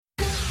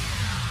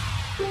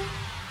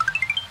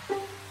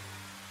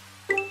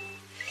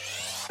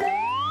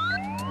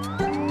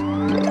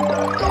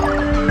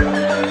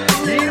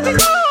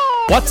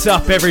What's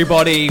up,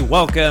 everybody?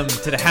 Welcome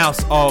to the House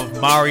of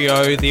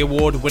Mario, the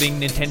award-winning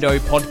Nintendo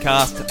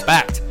podcast,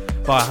 backed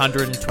by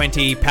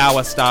 120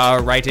 Power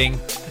Star rating.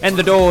 And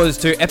the doors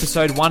to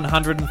episode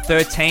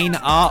 113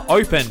 are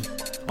open.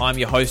 I'm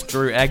your host,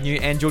 Drew Agnew,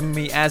 and joining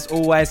me, as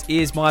always,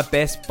 is my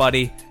best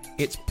buddy.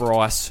 It's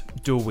Bryce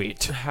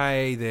DeWitt.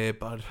 Hey there,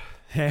 bud.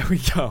 How we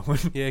going?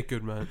 Yeah,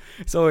 good, man.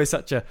 It's always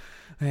such a...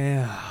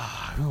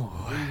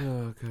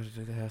 Oh, go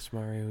to the House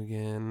Mario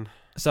again.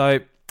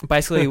 So,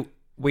 basically,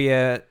 we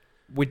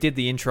did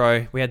the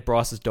intro. We had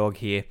Bryce's dog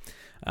here.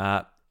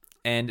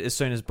 And as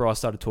soon as Bryce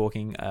started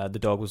talking, the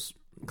dog was...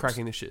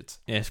 Cracking the shits.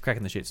 Yeah, it's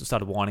cracking the shits. It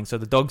started whining. So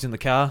the dog's in the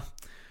car,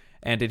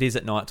 and it is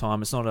at night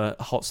time. It's not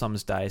a hot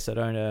summer's day, so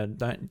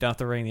don't have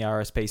to ring the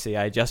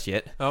RSPCA just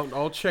yet.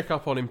 I'll check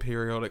up on him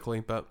periodically,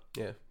 but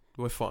yeah,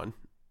 we're fine.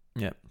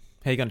 Yeah.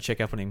 How you going to check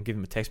up on him? Give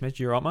him a text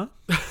message. You right, mate?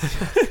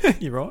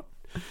 You right?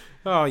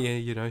 Oh, yeah,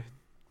 you know.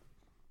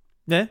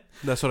 Yeah?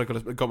 That's what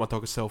I got my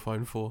dog a cell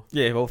phone for.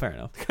 Yeah, well, fair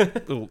enough.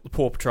 Little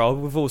Paw Patrol.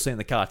 We've all seen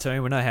the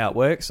cartoon. We know how it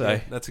works. So yeah,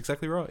 that's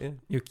exactly right,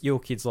 yeah. Your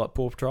kids like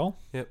Paw Patrol?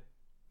 Yep.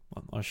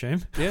 I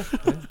assume. Yeah.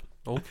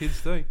 All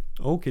kids do.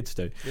 All kids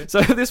do. Yep.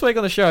 So this week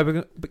on the show,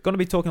 we're going to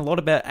be talking a lot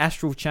about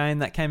Astral Chain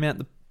that came out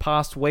the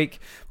past week.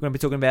 We're going to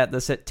be talking about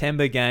the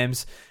September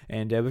games,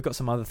 and we've got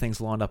some other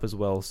things lined up as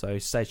well, so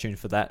stay tuned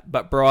for that.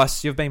 But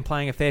Bryce, you've been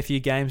playing a fair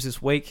few games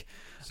this week.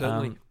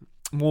 Certainly.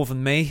 More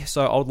than me,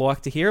 so I'd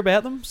like to hear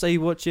about them. See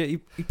what you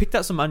picked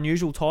up some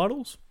unusual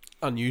titles.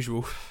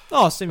 Unusual.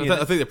 Oh, I think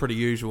they're pretty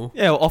usual.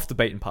 Yeah, well, off the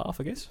beaten path,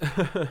 I guess.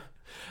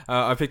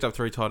 I picked up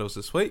 3 titles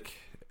this week.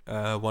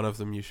 One of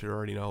them you should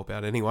already know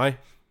about anyway.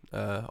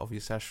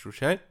 Obvious Astral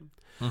Chain.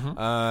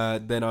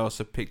 Mm-hmm. Then I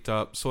also picked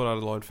up Sword Art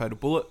Online Fatal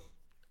Bullet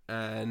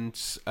and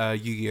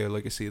Yu-Gi-Oh!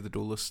 Legacy of the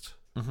Duelist.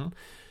 Mm-hmm.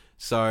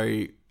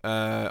 So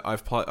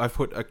I've put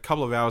a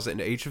couple of hours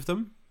into each of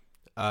them.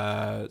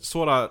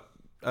 Sword Art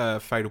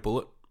Fatal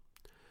Bullet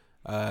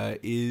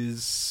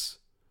is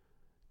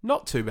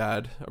not too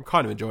bad. I'm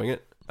kind of enjoying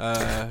it.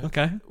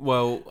 Okay.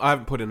 Well, I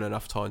haven't put in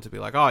enough time to be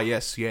like, oh,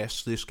 yes,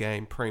 this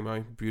game,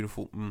 primo,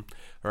 beautiful,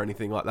 or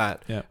anything like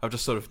that. Yeah. I've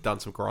just sort of done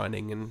some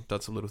grinding and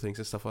done some little things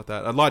and stuff like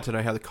that. I'd like to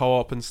know how the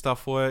co-op and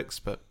stuff works,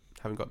 but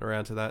haven't gotten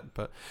around to that.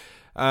 But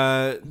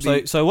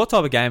So what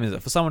type of game is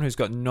it? For someone who's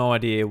got no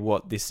idea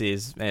what this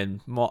is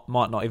and might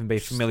not even be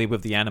familiar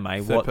with the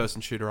anime,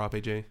 third-person shooter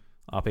RPG.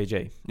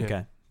 RPG. Yeah.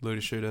 Okay.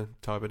 Looter shooter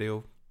type of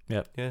deal.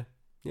 Yep.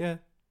 Yeah.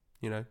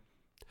 You know.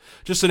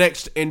 Just the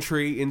next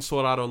entry in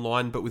Sword Art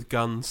Online, but with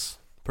guns,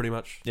 pretty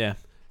much. Yeah.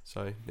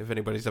 So, if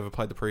anybody's ever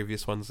played the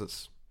previous ones,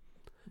 it's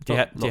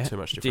not too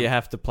much different. Do you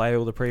have to play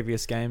all the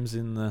previous games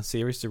in the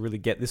series to really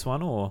get this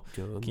one, or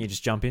can you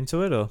just jump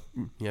into it? Or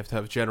you have to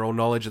have general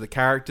knowledge of the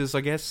characters, I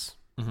guess,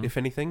 mm-hmm. if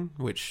anything,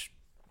 which,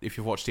 if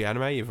you've watched the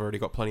anime, you've already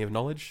got plenty of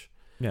knowledge.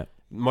 Yeah.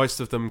 Most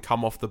of them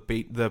come off the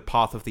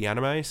path of the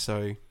anime,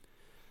 so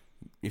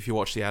if you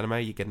watch the anime,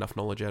 you get enough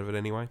knowledge out of it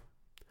anyway.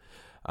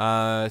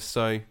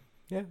 So...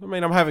 yeah, I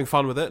mean, I'm having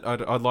fun with it.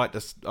 I'd like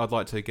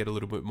to get a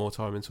little bit more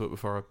time into it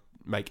before I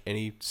make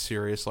any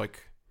serious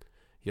like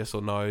yes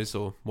or no's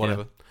or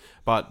whatever. Yeah.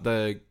 But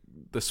the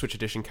Switch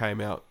edition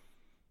came out.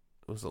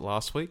 Was it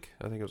last week?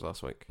 I think it was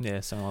last week.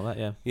 Yeah, something like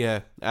that. Yeah. Yeah,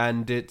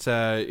 and it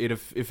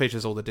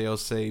features all the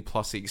DLC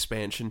plus the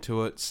expansion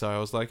to it. So I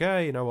was like,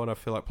 hey, you know what? I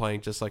feel like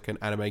playing just like an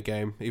anime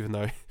game, even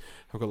though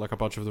I've got like a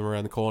bunch of them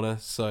around the corner.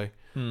 So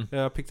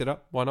yeah, I picked it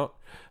up. Why not?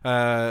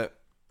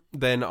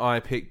 Then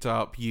I picked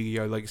up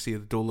Yu-Gi-Oh! Legacy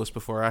of the Duelist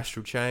before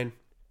Astral Chain.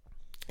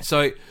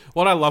 So,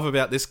 what I love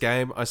about this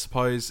game, I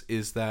suppose,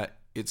 is that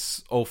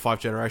it's all 5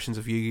 generations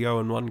of Yu-Gi-Oh!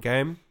 In one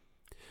game.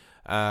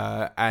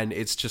 And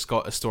it's just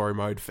got a story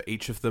mode for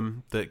each of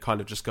them that kind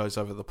of just goes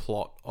over the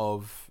plot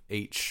of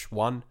each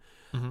one.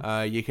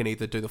 Mm-hmm. You can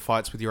either do the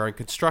fights with your own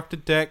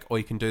constructed deck, or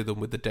you can do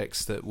them with the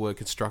decks that were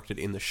constructed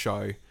in the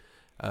show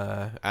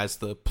as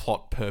the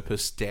plot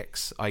purpose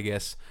decks, I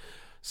guess.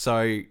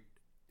 So...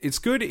 it's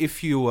good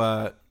if you,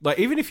 like,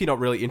 even if you're not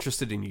really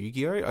interested in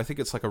Yu-Gi-Oh!, I think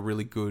it's like a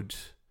really good,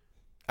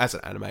 as an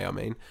anime, I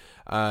mean,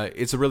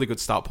 it's a really good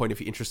start point if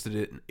you're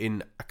interested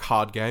in a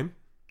card game.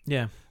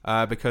 Yeah.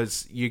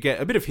 Because you get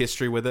a bit of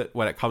history with it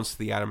when it comes to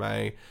the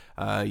anime.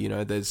 You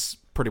know, there's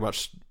pretty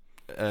much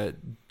a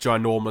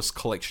ginormous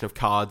collection of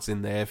cards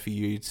in there for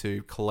you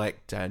to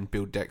collect and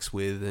build decks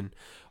with and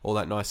all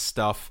that nice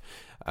stuff.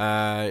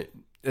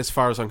 As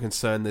far as I'm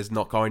concerned, there's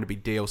not going to be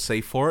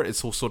DLC for it.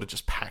 It's all sort of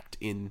just packed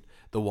in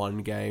the one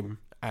game,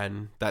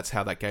 and that's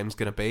how that game's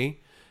going to be.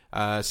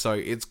 So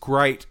it's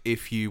great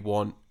if you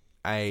want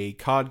a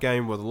card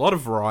game with a lot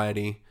of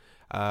variety,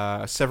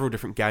 several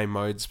different game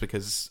modes,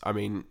 because, I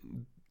mean,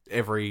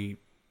 every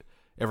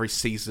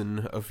season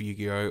of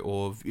Yu-Gi-Oh!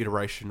 Or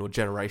iteration or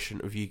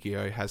generation of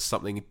Yu-Gi-Oh! Has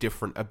something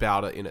different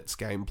about it in its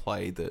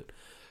gameplay that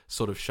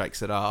sort of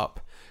shakes it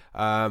up.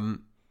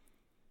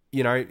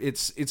 You know,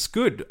 it's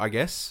good, I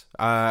guess.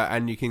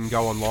 And you can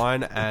go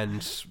online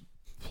and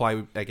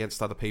play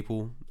against other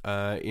people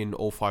in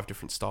all 5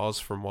 different styles,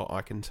 from what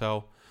I can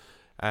tell.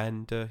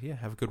 And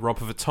have a good romp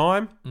of a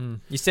time.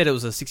 You said it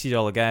was a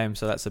 $60 game,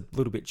 so that's a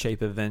little bit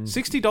cheaper than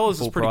 $60 is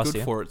pretty price,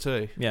 good for it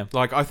too. Yeah,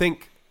 like I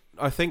think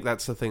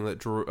that's the thing that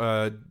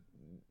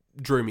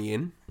drew me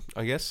in,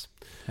 I guess.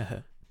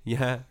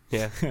 Yeah.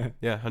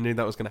 I knew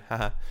that was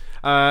gonna.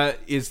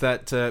 Is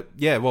that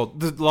well,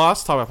 the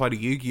last time I played a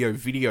Yu-Gi-Oh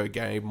video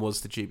game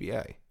was the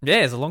GBA.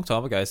 Yeah, it's a long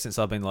time ago since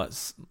I've been like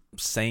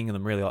seeing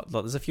them really. Like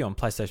there's a few on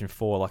PlayStation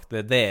 4, like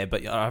they're there,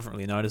 but I haven't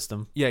really noticed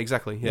them. Yeah,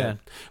 exactly. Yeah.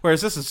 Whereas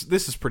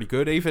this is pretty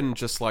good, even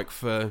just like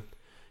for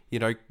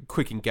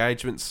quick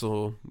engagements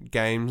or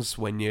games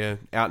when you're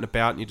out and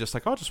about and you're just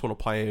like, I just want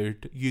to play a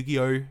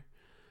Yu-Gi-Oh.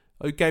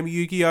 A game of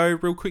Yu-Gi-Oh,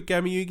 real quick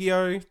game of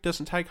Yu-Gi-Oh,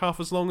 doesn't take half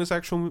as long as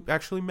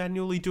actually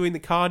manually doing the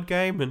card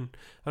game, and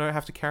I don't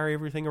have to carry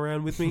everything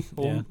around with me,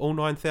 all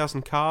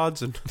 9,000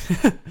 cards, and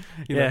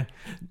yeah.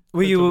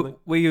 Were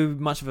you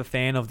much of a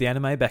fan of the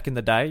anime back in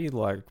the day,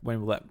 like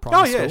when we were at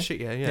primary school? Oh yeah,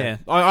 shit, yeah.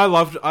 I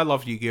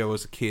loved Yu-Gi-Oh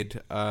as a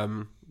kid,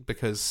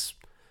 because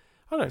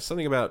I don't know,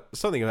 something about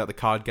the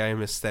card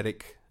game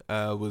aesthetic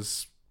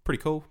was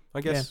pretty cool,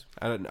 I guess.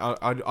 Yeah. And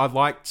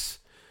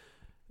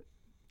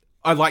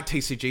I liked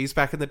TCGs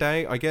back in the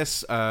day, I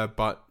guess,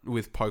 but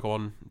with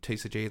Pokemon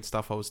TCG and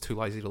stuff, I was too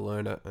lazy to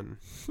learn it, and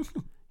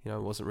it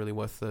wasn't really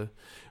worth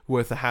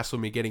the hassle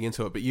of me getting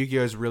into it. But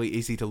Yu-Gi-Oh is really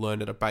easy to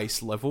learn at a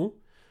base level,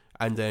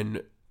 and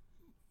then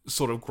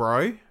sort of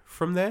grow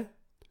from there.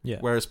 Yeah.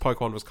 Whereas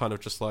Pokemon was kind of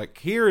just like,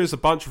 here is a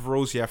bunch of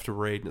rules you have to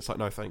read, and it's like,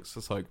 no thanks.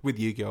 It's like with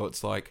Yu-Gi-Oh,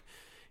 it's like,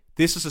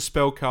 this is a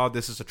spell card,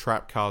 this is a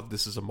trap card,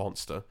 this is a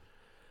monster.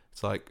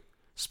 It's like,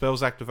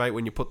 spells activate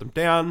when you put them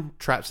down,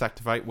 traps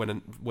activate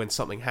when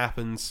something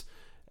happens,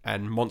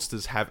 and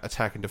monsters have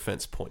attack and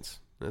defense points.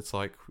 And it's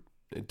like,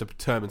 it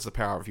determines the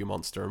power of your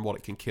monster and what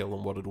it can kill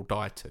and what it'll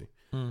die to.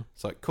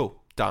 It's like,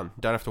 cool, done.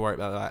 Don't have to worry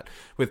about that.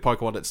 With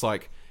Pokemon, it's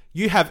like,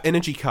 you have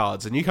energy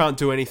cards and you can't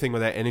do anything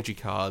without energy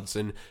cards,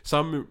 and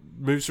some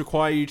moves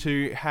require you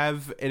to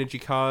have energy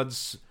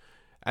cards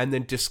and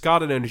then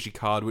discard an energy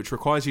card, which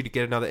requires you to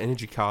get another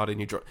energy card, and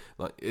you draw.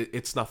 Like,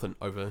 it's nothing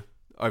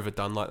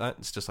overdone like that.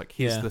 It's just like,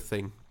 here's the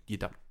thing, you're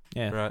done.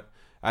 Yeah. Right?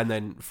 And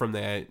then from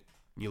there,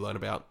 you learn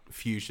about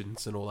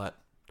fusions and all that.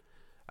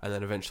 And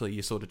then eventually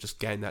you sort of just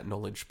gain that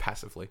knowledge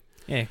passively.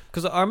 Yeah,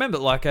 because I remember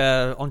like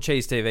on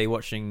Cheese TV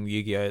watching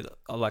Yu-Gi-Oh!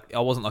 I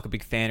wasn't like a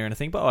big fan or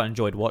anything, but I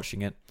enjoyed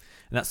watching it.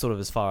 And that's sort of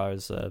as far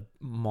as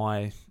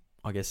my,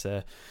 I guess,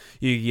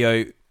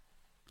 Yu-Gi-Oh!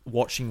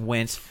 Watching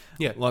went.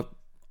 Yeah. Like,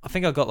 I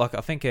think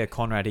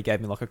Conrad, he gave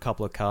me like a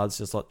couple of cards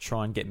just like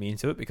try and get me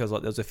into it, because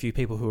like there was a few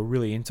people who were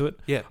really into it.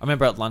 Yeah. I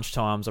remember at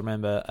lunchtimes, I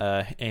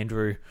remember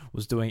Andrew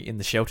was doing it in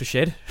the shelter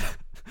shed.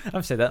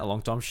 I've said that in a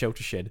long time,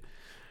 shelter shed.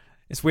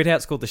 It's weird how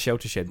it's called the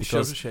shelter shed,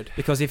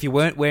 because if you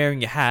weren't wearing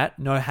your hat,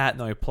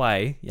 no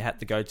play, you had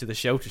to go to the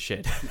shelter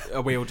shed.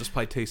 We all just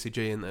played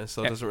TCG in there,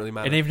 so it doesn't really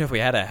matter. And even if we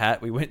had a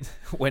hat, we went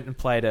and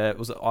played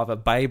was it either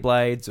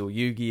Beyblades or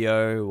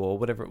Yu-Gi-Oh! Or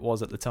whatever it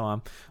was at the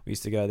time. We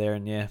used to go there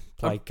and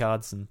play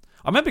cards. And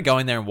I remember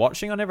going there and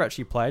watching. I never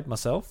actually played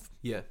myself.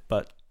 Yeah.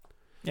 But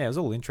yeah, it was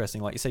all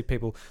interesting. Like, you see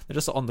people, they're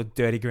just on the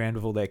dirty ground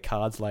with all their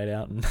cards laid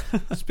out. And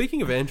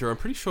speaking of Andrew, I'm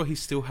pretty sure he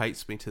still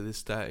hates me to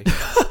this day.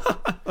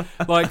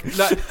 Like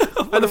that,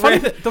 and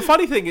the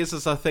funny thing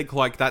is I think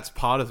like that's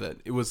part of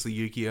it. It was the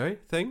Yu-Gi-Oh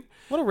thing.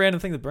 What a random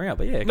thing to bring up,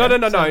 but yeah.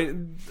 Okay.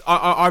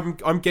 No.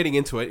 I'm getting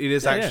into it. It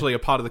is actually a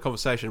part of the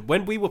conversation.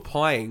 When we were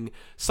playing,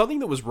 something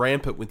that was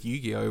rampant with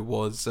Yu-Gi-Oh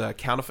was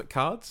counterfeit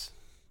cards.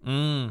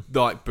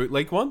 Like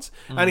bootleg ones.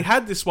 And he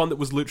had this one that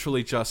was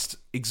literally just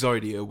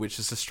Exodia, which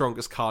is the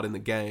strongest card in the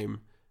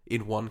game,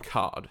 in one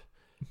card.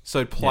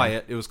 So play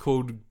it. It was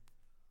called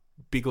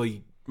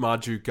Bigly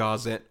Marju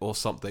Garzette or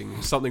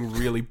something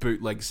really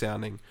bootleg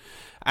sounding.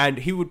 And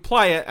he would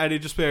play it and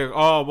he'd just be like,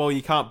 oh, well,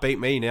 you can't beat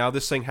me now.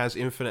 This thing has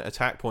infinite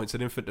attack points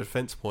and infinite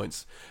defense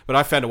points. But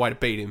I found a way to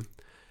beat him.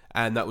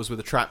 And that was with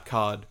a trap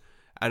card.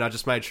 And I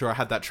just made sure I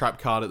had that trap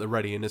card at the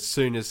ready. And as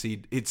soon as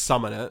he'd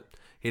summon it,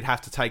 he'd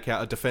have to take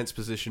out a defense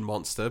position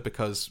monster,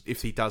 because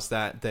if he does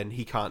that, then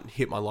he can't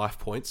hit my life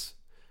points.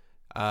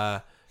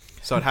 So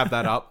I'd have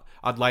that up.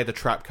 I'd lay the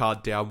trap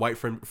card down, wait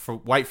for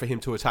him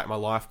to attack my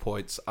life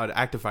points. I'd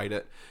activate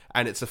it,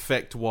 and its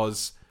effect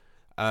was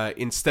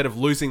instead of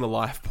losing the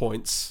life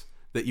points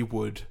that you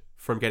would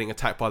from getting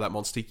attacked by that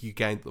monster, you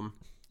gained them.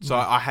 So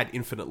I had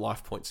infinite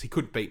life points. He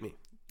couldn't beat me.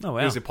 Oh wow!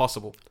 It was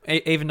impossible.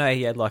 Even though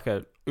he had like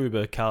a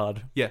Uber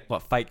card,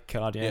 like fake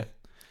card,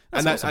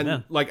 And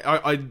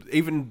I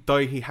even though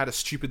he had a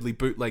stupidly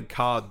bootleg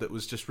card that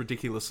was just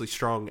ridiculously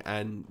strong,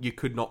 and you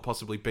could not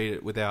possibly beat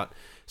it without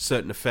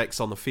certain effects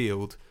on the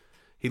field,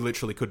 he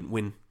literally couldn't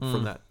win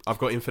from that. I've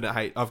got infinite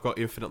hate. I've got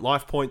infinite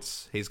life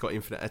points. He's got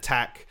infinite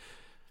attack.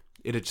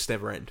 It'd just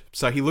never end.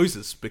 So he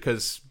loses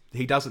because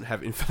he doesn't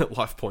have infinite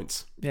life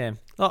points. Yeah,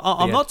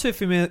 I'm not too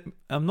familiar.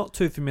 I'm not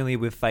too familiar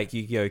with fake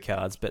Yu-Gi-Oh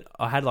cards, but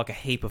I had like a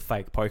heap of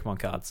fake Pokemon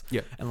cards.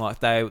 Yeah, and like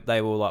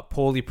they were like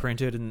poorly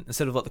printed, and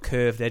instead of like the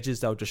curved edges,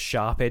 they were just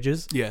sharp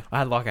edges. Yeah, I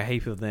had like a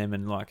heap of them,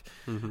 and like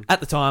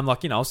at the time,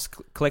 like I was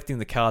collecting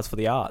the cards for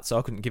the art, so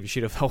I couldn't give a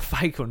shit if they were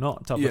fake or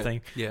not, type of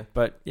thing. Yeah,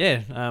 but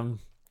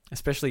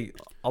especially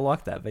I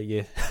like that. But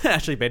yeah,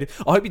 actually, better.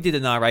 I hope you did a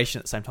narration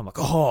at the same time, like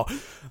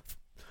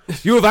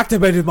you have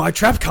activated my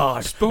trap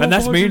card, and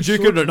that means you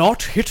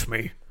cannot hit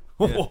me.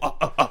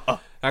 Yeah.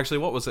 Actually,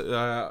 what was it?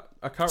 I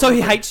can't. So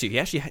remember. he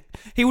hates you.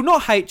 He will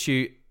not hate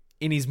you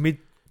in his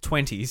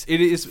mid-20s.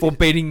 It is for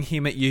beating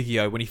him at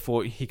Yu-Gi-Oh when he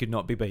thought he could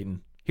not be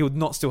beaten. He would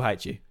not still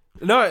hate you.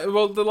 No,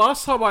 well, the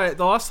last time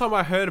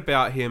I heard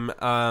about him,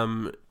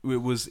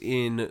 it was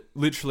in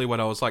literally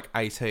when I was like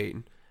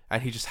 18,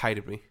 and he just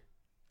hated me.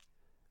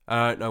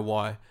 I don't know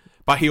why.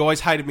 But he always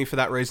hated me for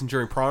that reason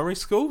during primary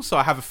school, so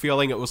I have a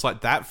feeling it was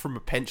like that from a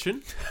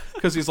pension.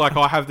 Because he's like,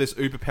 I have this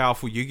uber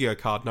powerful Yu-Gi-Oh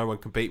card, no one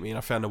can beat me, and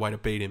I found a way to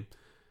beat him.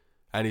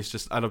 And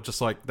I'm just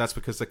like, that's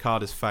because the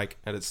card is fake,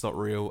 and it's not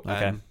real,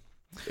 and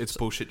it's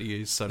bullshit to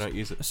use, so don't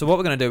use it. So what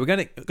we're going to do, we're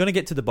going to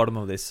get to the bottom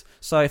of this.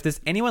 So if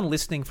there's anyone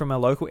listening from our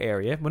local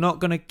area, we're not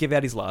going to give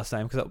out his last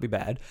name because that would be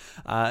bad.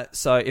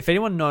 So if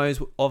anyone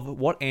knows of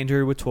what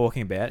Andrew we're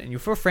talking about, and you're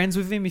friends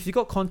with him, if you've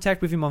got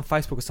contact with him on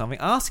Facebook or something,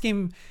 ask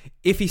him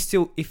if he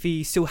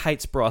still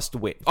hates Bryce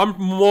DeWitt. I'm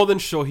more than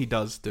sure he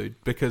does, dude,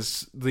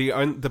 because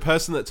the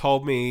person that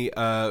told me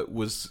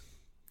was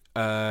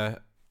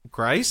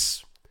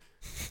Grace.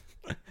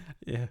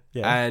 Yeah.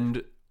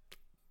 And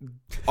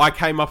I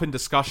came up in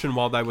discussion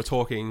while they were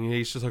talking.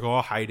 He's just like,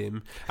 I hate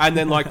him. And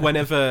then, like,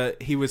 whenever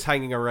he was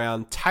hanging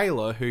around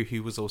Taylor, who he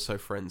was also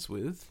friends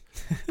with,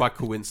 by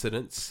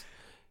coincidence,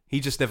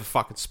 he just never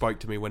fucking spoke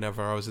to me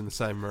whenever I was in the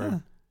same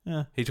room.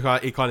 Yeah. He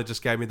kind of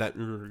just gave me that...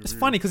 It's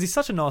funny, because he's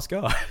such a nice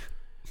guy.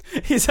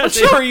 I'm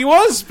sure he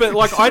was, but,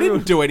 like, I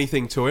didn't do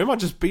anything to him. I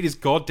just beat his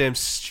goddamn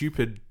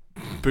stupid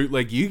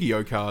bootleg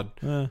Yu-Gi-Oh card.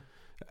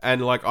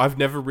 And, like, I've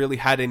never really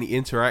had any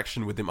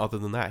interaction with him other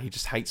than that. He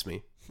just hates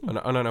me. I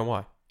don't know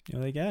why. Oh,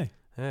 there you go.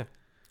 Yeah.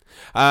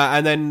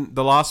 And then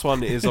the last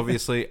one is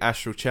obviously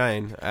Astral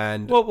Chain.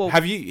 And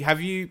have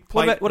you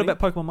played? What about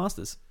Pokemon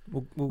Masters?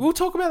 We'll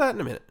talk about that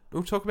in a minute.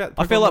 We'll talk about.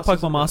 I feel like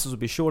Pokemon Masters would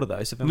be shorter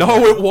though. So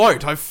no, it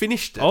won't. I've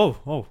finished it.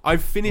 Oh.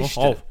 I've finished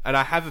it, and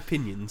I have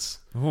opinions.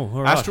 Oh,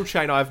 all right. Astral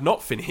Chain, I have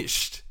not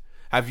finished.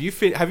 Have you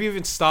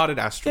even started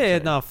Astral Chain? Yeah,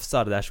 no, I've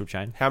started Astral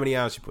Chain. How many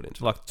hours you put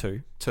into? Like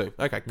 2. 2.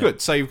 Okay, good.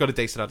 So you've got a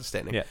decent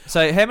understanding. Yeah.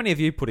 So how many have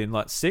you put in?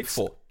 Like 6?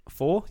 4.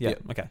 4? Yeah.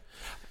 Yep. Okay.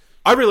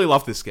 I really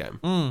love this game.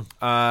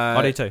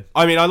 I do too.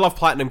 I mean, I love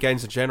Platinum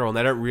games in general, and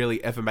they don't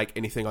really ever make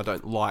anything I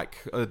don't like.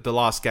 The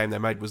last game they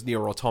made was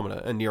Nier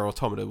Automata, and Nier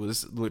Automata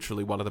was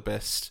literally one of the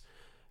best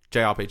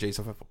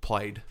JRPGs I've ever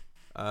played.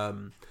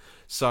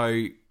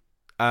 So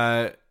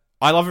I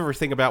love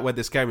everything about where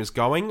this game is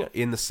going,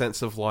 in the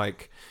sense of,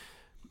 like,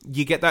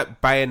 you get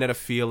that Bayonetta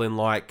feel in,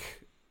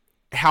 like,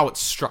 how it's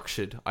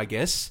structured, I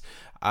guess.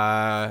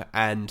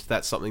 And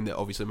that's something that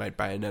obviously made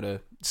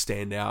Bayonetta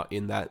stand out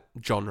in that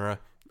genre.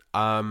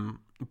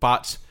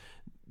 But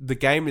the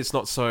game is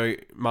not so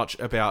much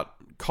about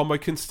combo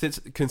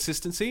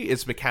consistency,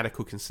 it's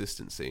mechanical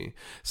consistency.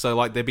 So,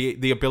 like, there'd be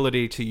the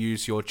ability to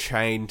use your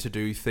chain to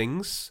do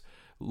things,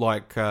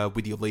 like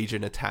with your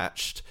Legion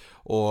attached,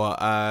 or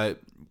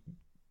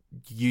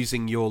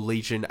using your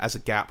Legion as a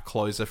gap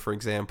closer, for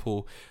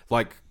example.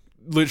 Like,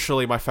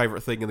 literally my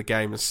favourite thing in the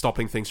game is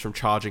stopping things from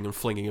charging and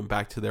flinging them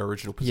back to their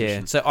original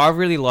position. Yeah, so I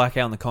really like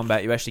how in the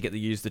combat you actually get to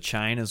use the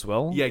chain as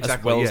well. Yeah,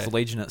 exactly. As well as the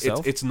Legion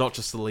itself. It's not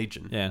just the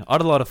Legion. Yeah, I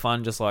had a lot of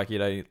fun. Just like,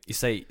 you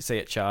see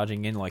it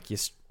charging in, like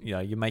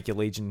you make your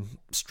Legion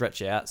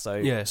stretch out, so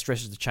it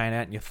stretches the chain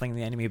out, and you fling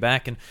the enemy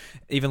back, and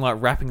even like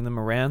wrapping them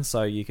around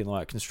so you can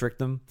like constrict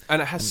them.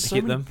 And it has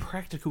so many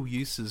practical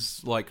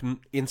uses, like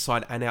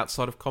inside and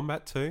outside of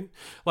combat too.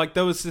 Like,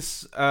 there was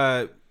this.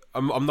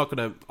 I'm not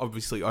going to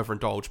obviously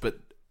overindulge, but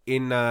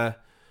in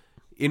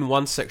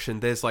one section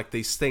there's like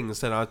these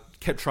things, and I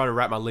kept trying to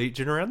wrap my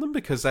Legion around them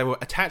because they were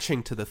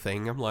attaching to the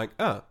thing. I'm like,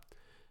 oh,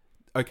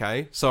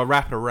 okay. So I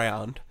wrap it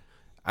around,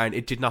 and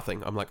it did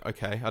nothing. I'm like,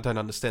 okay, I don't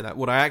understand that.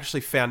 What I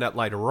actually found out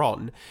later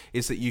on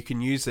is that you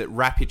can use it,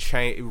 wrap your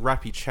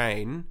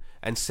chain,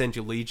 and send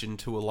your Legion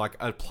to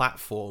a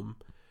platform,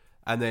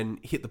 and then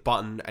hit the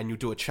button, and you'll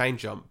do a chain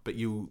jump, but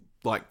you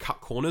like cut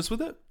corners with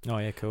it. Oh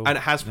yeah, cool. And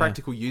it has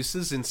practical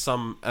uses in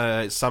some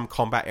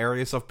combat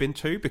areas I've been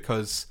to,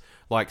 because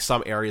like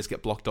some areas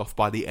get blocked off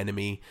by the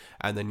enemy,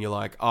 and then you're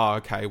like, oh,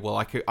 okay, well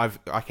I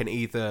can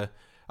either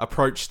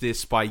approach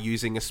this by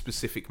using a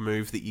specific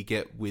move that you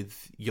get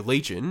with your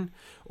Legion,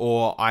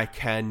 or I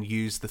can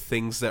use the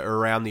things that are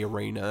around the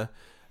arena,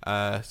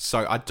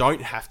 so I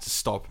don't have to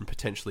stop and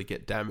potentially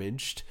get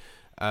damaged,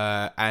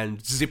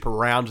 and zip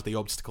around the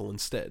obstacle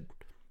instead.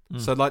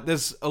 So, like,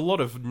 there's a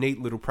lot of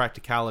neat little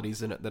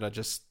practicalities in it that I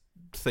just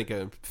think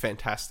are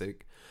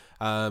fantastic.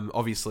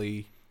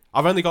 Obviously,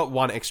 I've only got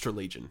one extra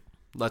Legion.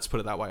 Let's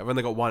put it that way. I've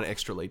only got one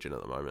extra Legion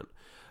at the moment.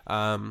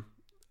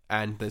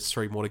 And there's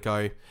 3 more to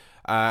go.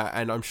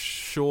 And I'm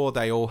sure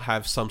they all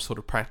have some sort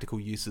of practical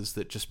uses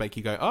that just make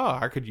you go, oh,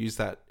 I could use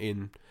that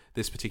in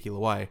this particular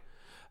way.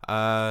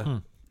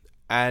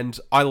 And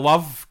I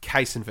love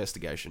case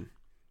investigation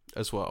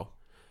as well.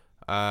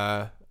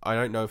 I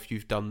don't know if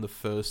you've done the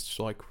first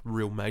like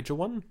real major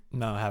one.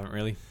 No, I haven't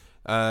really.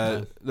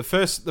 No. The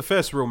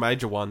first real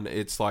major one,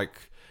 it's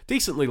like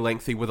decently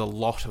lengthy with a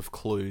lot of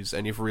clues,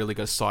 and you've really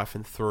got to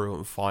siphon through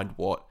and find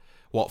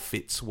what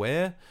fits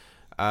where.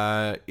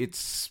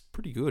 It's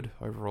pretty good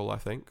overall, I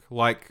think.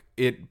 Like,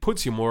 it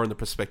puts you more in the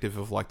perspective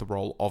of like the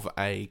role of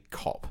a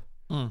cop,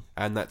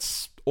 and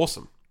that's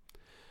awesome.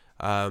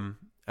 And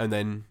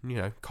then, you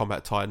know,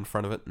 combat tied in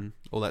front of it and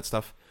all that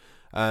stuff.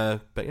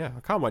 But yeah, I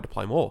can't wait to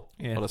play more.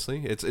 Yeah.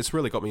 Honestly, it's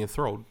really got me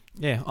enthralled.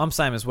 Yeah, I'm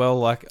same as well.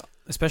 Like,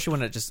 especially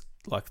when it just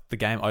like the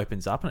game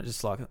opens up and it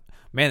just like,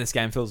 man, this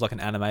game feels like an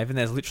anime. Even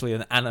there's literally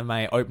an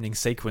anime opening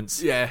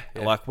sequence. Yeah.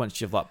 Like once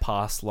you've like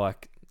passed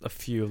like a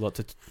few like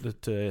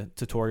the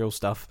tutorial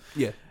stuff.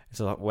 Yeah. It's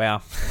like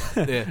wow.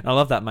 Yeah. And I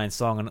love that main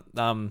song,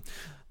 and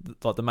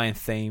like the main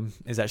theme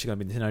is actually going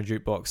to be the Nintendo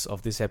Jukebox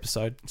of this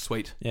episode.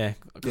 Sweet. Yeah,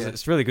 because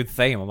it's a really good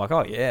theme. I'm like,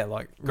 oh yeah,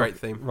 like great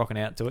theme, rocking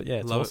out to it. Yeah,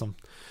 it's love awesome.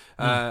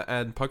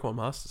 And Pokemon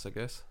Masters, I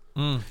guess.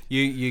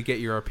 You get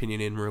your opinion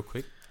in real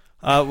quick.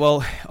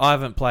 Well, I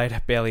haven't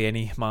played barely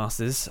any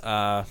Masters.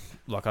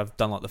 Like I've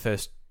done like the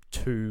first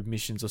 2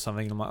 missions or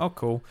something. And I'm like, oh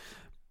cool.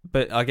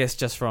 But I guess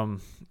just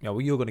from, you know,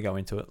 well, you're going to go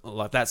into it.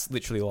 Like that's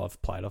literally all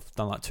I've played. I've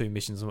done like 2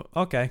 missions. I'm like,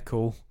 okay,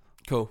 cool.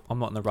 I'm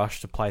not in the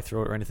rush to play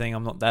through it or anything.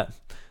 I'm not that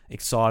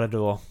excited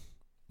or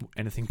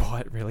anything by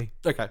it really.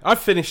 Okay, I've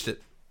finished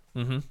it.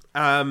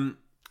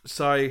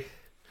 So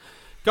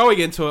going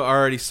into it, I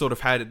already sort of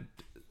had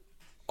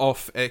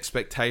off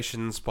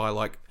expectations by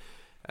like,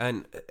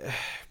 and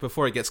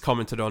before it gets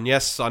commented on,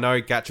 yes, I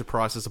know gacha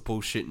prices are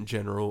bullshit in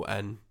general,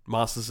 and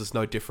Masters is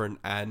no different,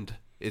 and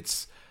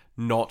it's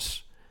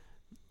not,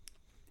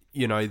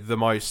 you know, the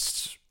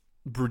most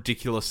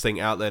ridiculous thing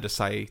out there to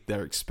say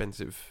they're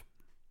expensive,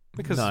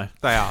 because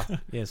they are.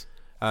 Yes,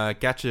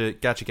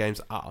 gacha games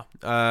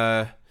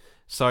are.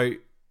 So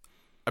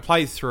I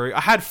played through.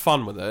 I had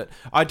fun with it.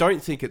 I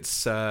don't think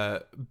it's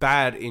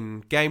bad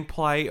in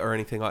gameplay or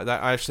anything like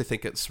that. I actually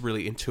think it's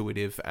really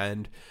intuitive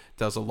and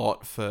does a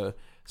lot for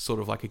sort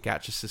of like a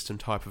gacha system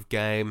type of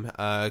game,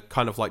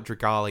 kind of like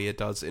Dragalia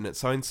does in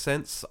its own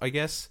sense, I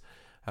guess.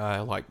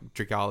 Like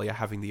Dragalia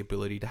having the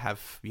ability to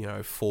have, you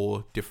know,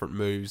 4 different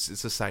moves.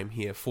 It's the same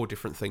here. 4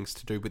 different things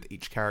to do with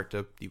each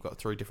character. You've got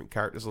 3 different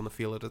characters on the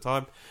field at a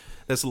time.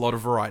 There's a lot of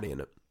variety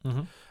in it.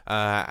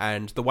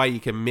 And the way you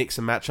can mix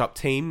and match up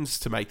teams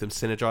to make them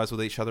synergize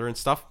with each other and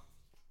stuff,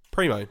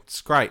 primo.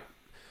 It's great.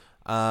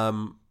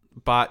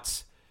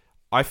 But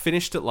I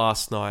finished it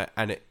last night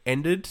and it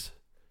ended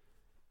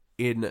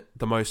in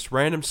the most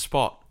random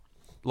spot.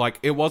 Like,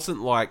 it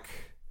wasn't like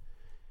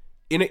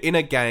in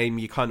a game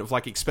you kind of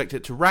like expect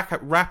it to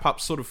wrap up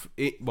sort of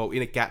well,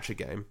 in a gacha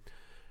game.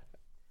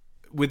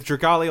 With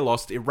Dragalia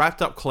Lost, it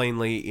wrapped up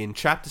cleanly in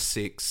chapter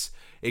 6.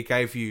 It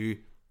gave you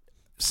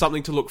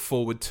something to look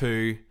forward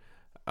to,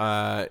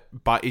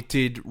 but it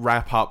did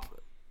wrap up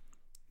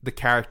the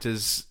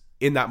characters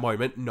in that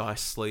moment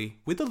nicely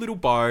with a little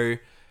bow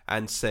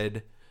and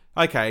said,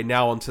 okay,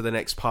 now on to the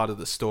next part of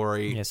the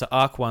story. Yeah, so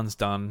Arc 1's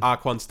done.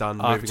 Arc 1's done.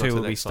 Arc 2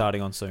 will be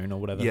starting on soon or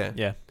whatever.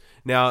 Yeah.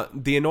 Now,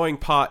 the annoying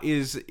part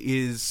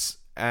is,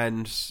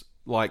 and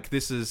like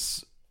this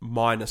is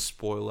minor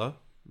spoiler,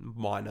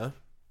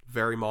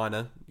 very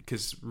minor,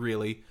 because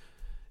really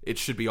it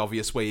should be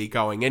obvious where you're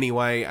going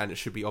anyway, and it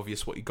should be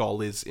obvious what your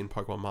goal is in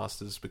Pokemon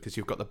Masters because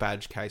you've got the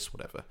badge case,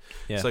 whatever.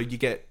 Yeah. So you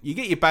get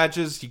your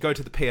badges, you go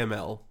to the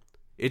PML.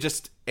 It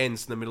just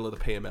ends in the middle of the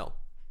PML.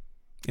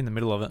 In the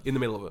middle of it. In the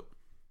middle of it.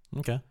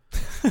 Okay.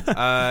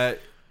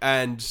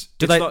 And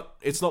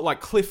it's not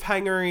like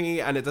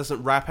cliffhangery, and it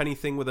doesn't wrap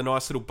anything with a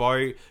nice little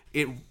bow.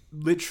 It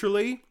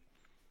literally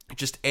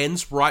just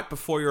ends right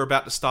before you're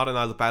about to start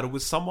another battle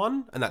with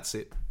someone, and that's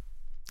it.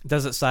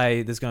 Does it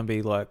say there's going to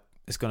be like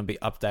it's going to be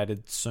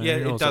updated soon? Yeah,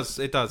 it does.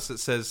 It does. It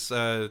says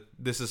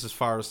this is as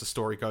far as the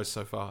story goes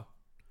so far.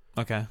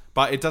 Okay,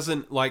 but it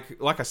doesn't like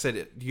I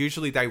said.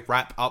 Usually they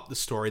wrap up the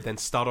story, then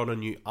start on a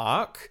new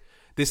arc.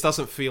 This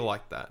doesn't feel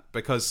like that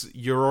because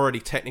you're already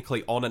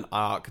technically on an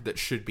arc that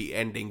should be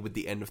ending with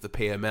the end of the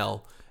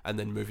PML and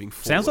then moving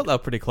forward. Sounds like they were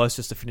pretty close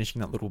just to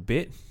finishing that little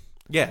bit.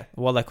 Yeah.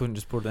 Well, they couldn't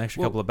just put an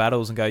extra couple of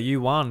battles and go,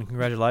 "You won,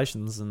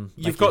 congratulations!" And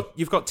you've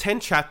got 10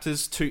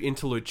 chapters, 2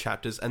 interlude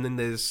chapters, and then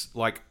there's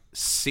like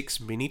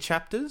 6 mini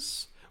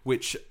chapters,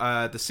 which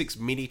the 6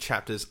 mini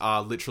chapters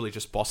are literally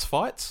just boss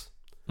fights.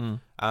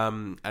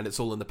 And it's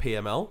all in the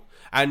PML,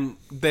 and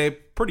they're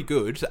pretty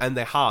good, and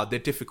they're hard, they're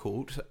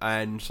difficult,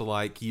 and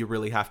like you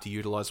really have to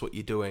utilize what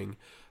you're doing,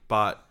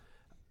 but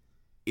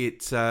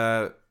it's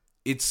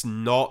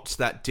not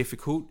that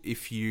difficult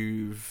if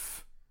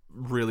you've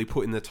really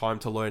put in the time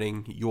to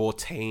learning your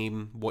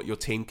team, what your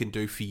team can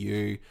do for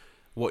you,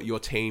 what your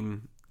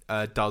team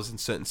does in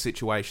certain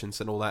situations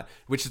and all that,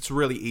 which it's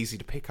really easy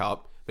to pick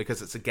up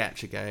because it's a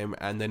gacha game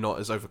and they're not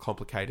as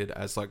overcomplicated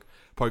as like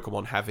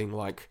Pokemon having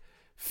like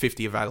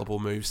 50 available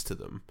moves to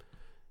them.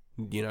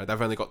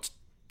 they've only got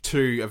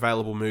 2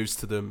 available moves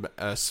to them,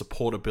 a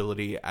support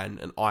ability and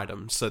an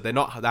item. So they're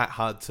not that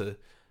hard to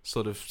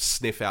sort of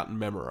sniff out and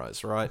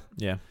memorize, right?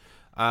 Yeah.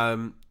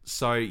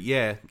 So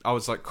yeah, I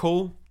was like,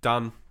 cool,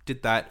 done,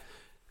 did that,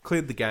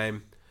 cleared the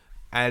game,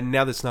 and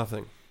now there's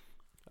nothing.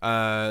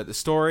 The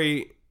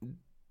story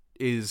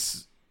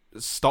is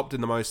stopped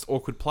in the most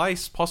awkward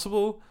place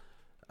possible.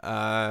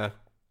 Right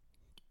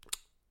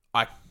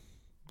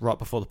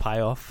before the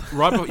payoff.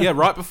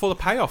 Right before the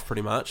payoff,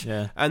 pretty much.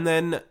 Yeah. And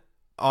then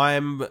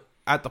I'm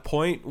at the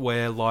point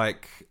where,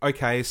 like,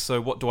 okay,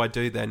 so what do I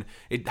do then?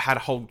 It had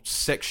a whole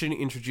section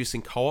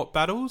introducing co-op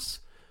battles.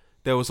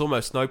 There was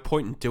almost no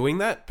point in doing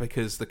that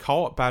because the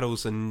co-op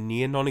battles are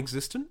near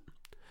non-existent.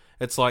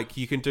 It's like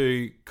you can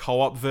do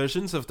co-op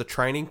versions of the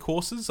training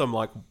courses. I'm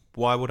like,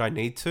 why would I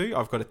need to?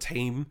 I've got a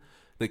team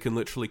that can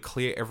literally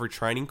clear every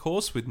training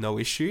course with no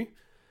issue.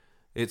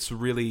 It's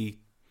really,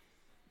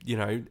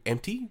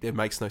 empty. It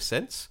makes no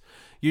sense.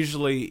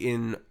 Usually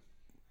in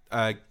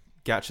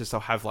gachas,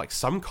 they'll have like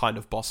some kind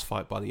of boss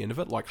fight by the end of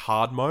it, like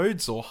hard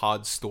modes or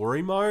hard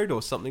story mode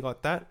or something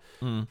like that.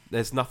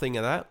 There's nothing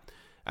of that.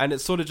 And it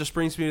sort of just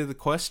brings me to the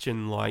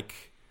question,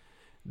 like,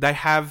 they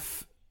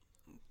have...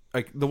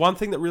 Like, the one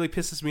thing that really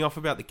pisses me off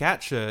about the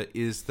gacha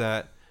is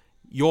that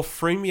your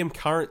freemium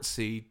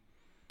currency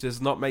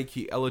does not make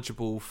you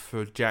eligible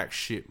for jack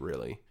shit,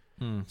 really.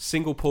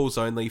 Single pulls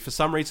only. For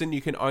some reason,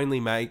 you can only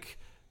make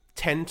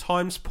 10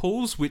 times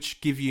pulls, which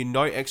give you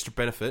no extra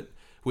benefit,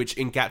 which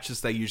in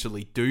gachas, they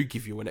usually do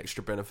give you an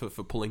extra benefit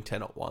for pulling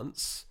 10 at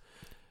once.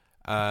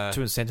 To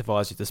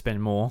incentivize you to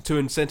spend more. To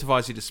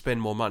incentivize you to spend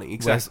more money,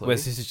 exactly.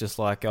 Whereas this is just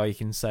like, you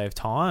can save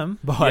time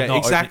by not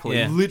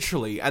exactly,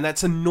 literally, and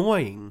that's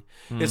annoying.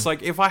 It's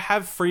like, if I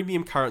have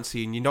freemium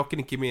currency and you're not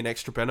going to give me an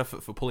extra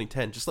benefit for pulling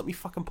 10, just let me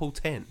fucking pull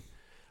 10.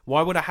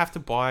 Why would I have to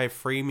buy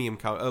premium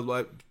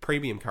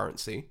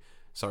currency?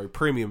 Sorry,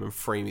 premium and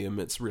freemium,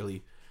 it's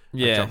really...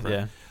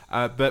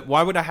 but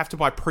why would I have to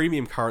buy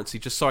premium currency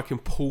just so I can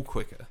pull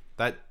quicker?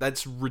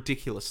 That's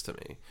ridiculous to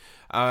me.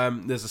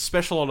 There's a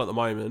special on at the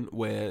moment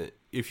where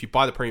if you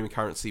buy the premium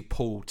currency,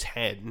 pull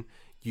 10,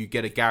 you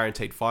get a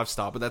guaranteed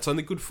 5-star, but that's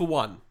only good for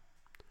 1.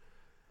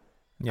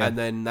 Yeah. And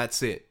then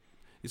that's it.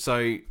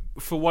 So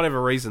for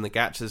whatever reason, the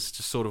gacha's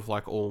just sort of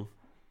like all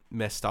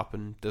messed up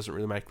and doesn't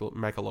really make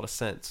a lot of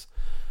sense.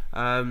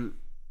 And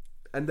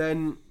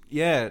then,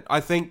 I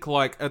think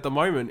like at the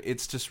moment,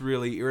 it's just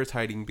really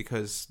irritating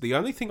because the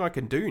only thing I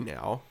can do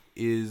now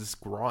is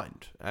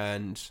grind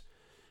and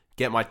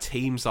get my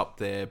teams up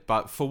there,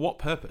 but for what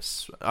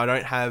purpose? I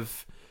don't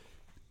have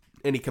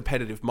any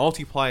competitive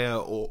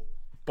multiplayer or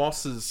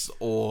bosses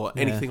or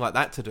anything like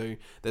that to do.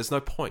 There's no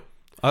point.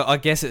 I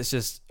guess it's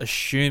just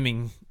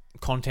assuming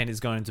content is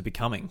going to be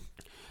coming,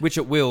 which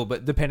it will,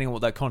 but depending on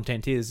what that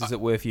content is it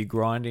worth you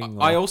grinding?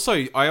 Or... I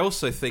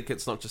also think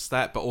it's not just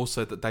that, but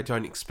also that they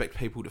don't expect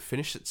people to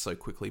finish it so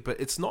quickly. But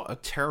it's not a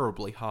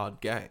terribly hard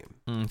game.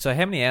 So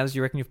how many hours do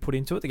you reckon you've put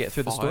into it to get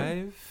through the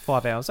story?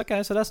 5 hours.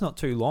 Okay, so that's not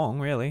too long,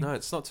 really. No,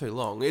 it's not too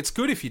long. It's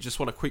good if you just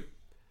want a quick...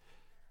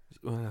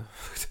 well,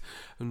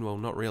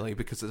 not really,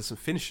 because it doesn't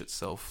finish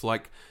itself.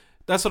 Like,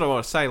 that's what I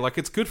want to say. Like,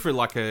 it's good for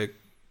like a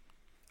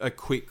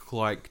quick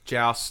like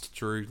joust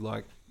through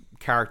like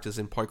characters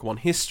in Pokemon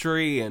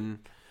history and...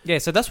 Yeah,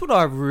 so that's what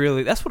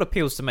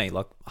appeals to me,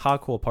 like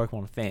hardcore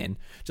Pokemon fan.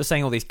 Just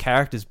seeing all these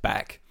characters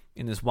back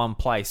in this one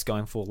place,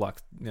 going for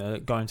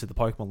going to the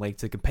Pokemon League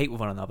to compete with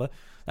one another.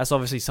 That's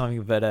obviously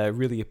something that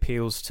really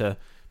appeals to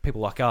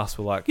people like us.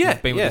 We're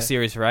been with the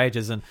series for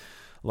ages, and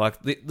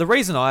like the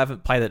reason I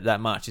haven't played it that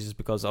much is just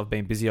because I've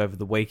been busy over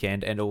the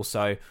weekend, and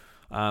also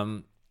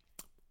I'm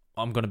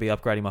going to be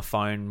upgrading my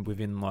phone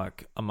within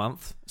like a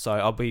month, so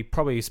I'll be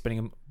probably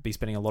spending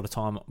a lot of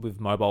time with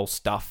mobile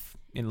stuff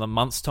in a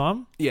month's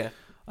time. Yeah.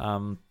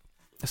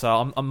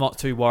 So I'm not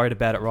too worried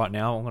about it right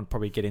now. I'm going to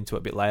probably get into it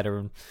a bit later.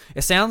 And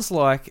it sounds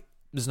like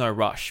there's no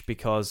rush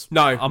because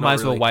I might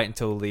as well wait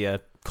until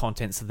the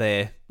content's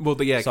there. Well,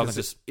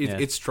 because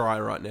it's dry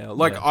right now.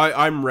 Like,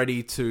 I'm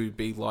ready to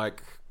be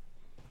like...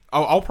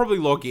 I'll probably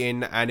log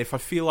in, and if I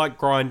feel like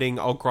grinding,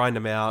 I'll grind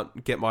them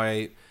out, get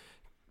my...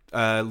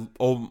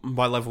 all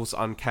my levels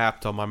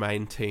uncapped on my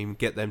main team,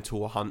 get them to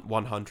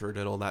 100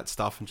 and all that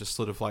stuff, and just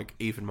sort of like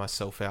even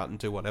myself out and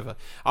do whatever.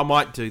 I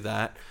might do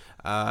that.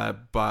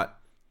 But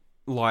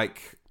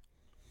like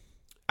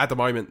at the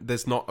moment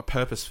there's not a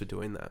purpose for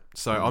doing that,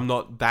 so I'm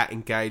not that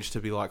engaged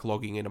to be like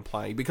logging in and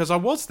playing, because I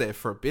was there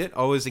for a bit.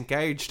 I was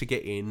engaged to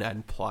get in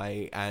and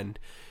play and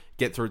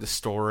get through the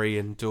story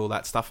and do all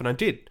that stuff, and I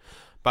did.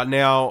 But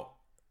now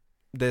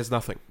there's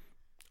nothing,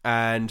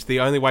 and the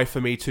only way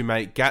for me to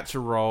make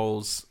gacha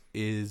rolls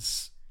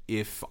is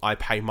if I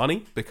pay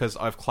money, because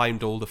I've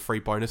claimed all the free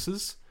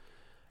bonuses,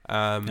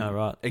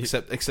 right,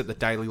 except the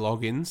daily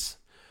logins.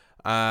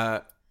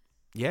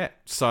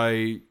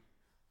 So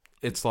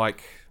it's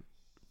like...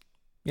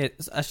 Yeah,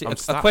 it's actually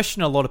a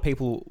question a lot of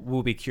people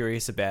will be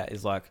curious about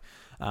is like,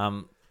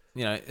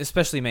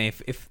 especially me,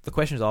 if the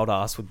questions I would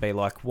ask would be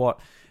like,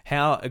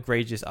 how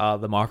egregious are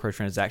the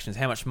microtransactions?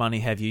 How much money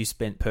have you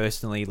spent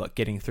personally, like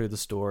getting through the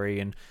story?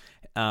 And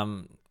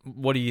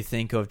what do you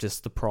think of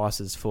just the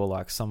prices for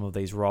like some of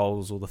these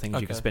roles or the things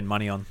you can spend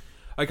money on?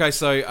 Okay,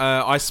 so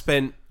I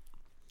spent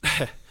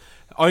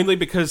only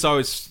because I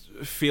was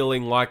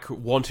feeling like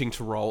wanting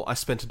to roll. I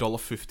spent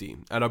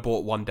 $1.50 and I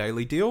bought one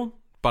daily deal,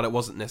 but it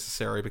wasn't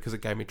necessary because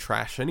it gave me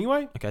trash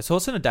anyway. Okay, so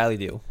what's in a daily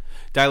deal?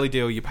 Daily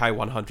deal, you pay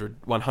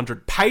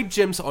 100 paid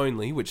gems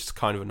only, which is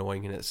kind of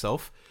annoying in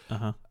itself.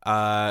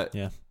 To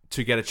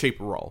get a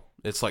cheaper roll.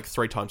 It's like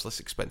 3 times less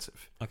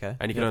expensive. Okay.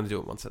 And you can only do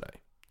it once a day.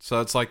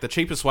 So it's like the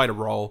cheapest way to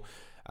roll,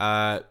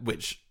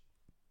 which,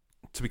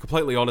 to be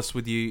completely honest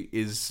with you,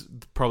 is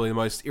probably the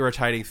most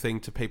irritating thing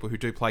to people who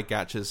do play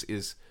gachas,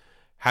 is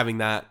having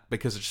that,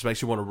 because it just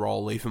makes you want to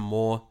roll even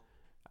more,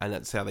 and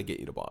that's how they get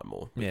you to buy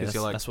more. Because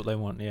that's what they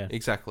want, yeah.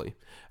 Exactly.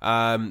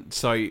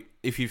 So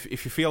if you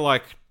feel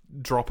like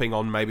dropping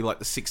on maybe like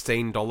the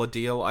 $16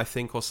 deal, I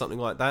think, or something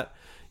like that,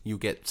 you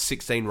get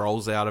 16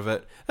 rolls out of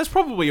it. That's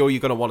probably all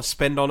you're going to want to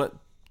spend on it,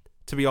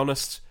 to be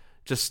honest.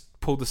 Just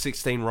pull the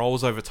 16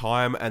 rolls over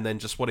time, and then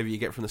just whatever you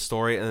get from the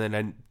story, and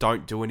then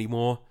don't do any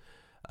more.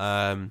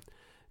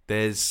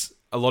 There's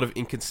a lot of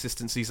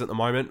inconsistencies at the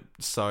moment,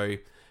 so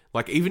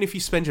like even if you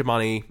spend your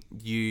money,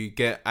 you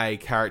get a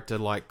character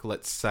like,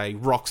 let's say,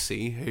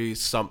 Roxy,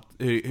 who's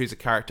a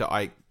character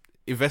I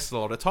invested a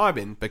lot of time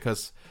in,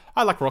 because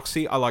I like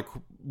Roxy, I like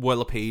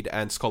Whirlipede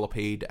and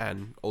Scolipede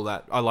and all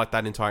that. I like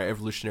that entire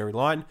evolutionary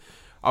line.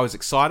 I was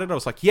excited. I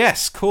was like,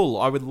 yes, cool,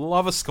 I would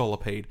love a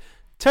Scolipede.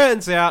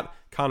 Turns out,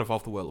 can't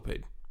evolve the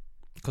Whirlipede.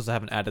 Because I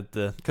haven't added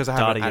the Because I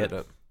haven't added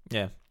it.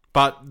 Yeah.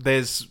 But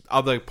there's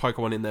other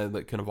Pokemon in there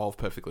that can evolve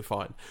perfectly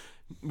fine.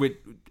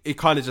 It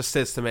kind of just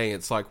says to me,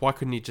 it's like, why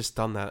couldn't you just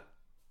done that?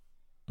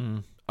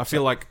 I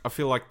feel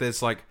like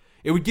there's like,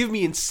 it would give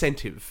me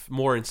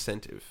more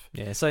incentive.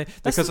 Yeah, so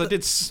because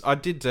I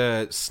did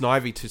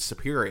Snivy to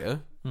Superior,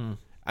 and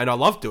I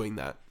loved doing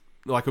that.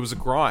 Like, it was a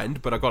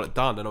grind, but I got it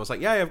done, and I was like,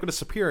 yeah, I've got a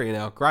Superior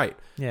now, great.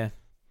 Yeah.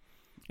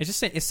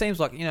 It seems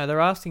like, they're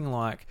asking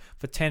like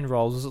for 10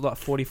 rolls, is it like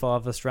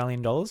 $45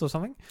 Australian or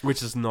something?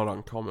 Which is not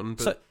uncommon.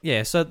 But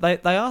so they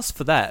asked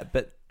for that,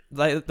 but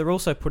they're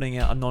also putting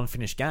out a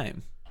non-finished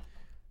game.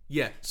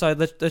 Yeah. So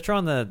they're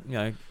trying to,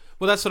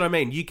 Well, that's what I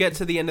mean. You get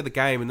to the end of the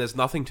game and there's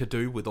nothing to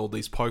do with all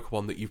these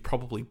Pokemon that you've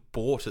probably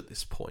bought at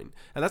this point.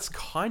 And that's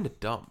kind of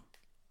dumb,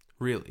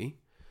 really.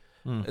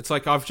 It's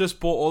like, I've just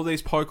bought all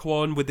these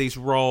Pokemon with these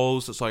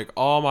rolls. It's like,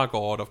 oh my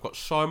god, I've got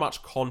so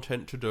much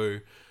content to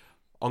do.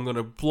 I'm going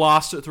to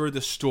blast it through the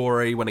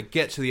story. When I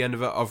get to the end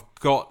of it, I've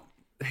got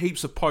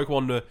heaps of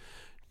Pokemon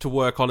to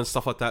work on and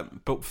stuff like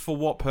that. But for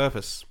what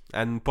purpose?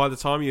 And by the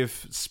time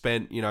you've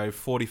spent,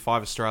 $45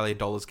 Australian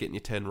getting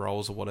your 10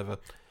 rolls or whatever,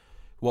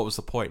 what was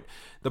the point?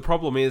 The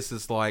problem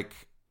is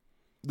like,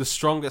 the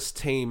strongest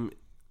team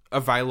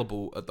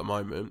available at the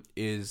moment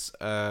is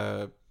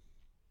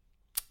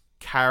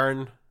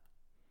Karen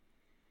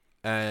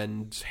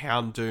and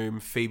Houndoom,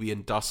 Phoebe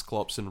and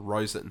Dusclops, and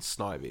Rosa and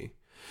Snivy.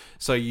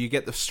 So you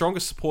get the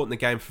strongest support in the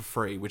game for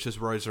free, which is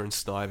Rosa and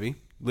Snivy.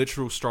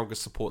 Literal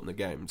strongest support in the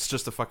game. It's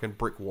just a fucking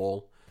brick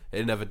wall.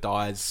 It never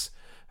dies.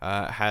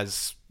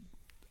 Has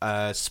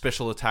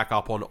special attack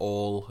up on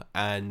all,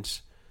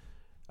 and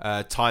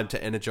time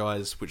to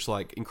energize, which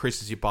like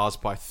increases your bars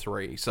by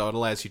 3. So it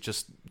allows you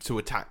just to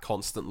attack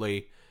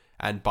constantly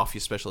and buff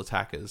your special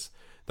attackers.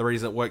 The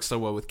reason it works so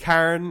well with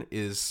Karen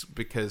is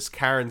because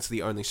Karen's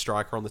the only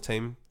striker on the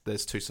team.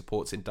 There's 2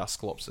 supports in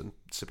Dusclops and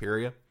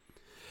Superior.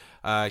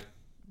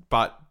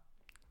 But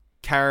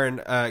Karen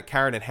and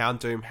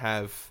Houndoom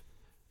have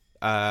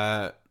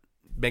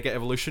Mega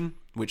Evolution,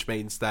 which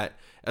means that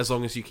as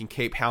long as you can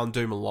keep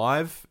Houndoom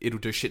alive, it'll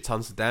do shit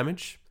tons of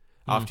damage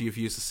after you've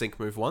used the sync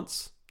move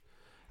once.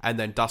 And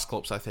then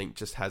Dusclops, I think,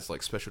 just has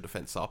like special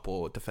defense up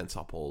or defense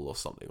up all or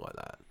something like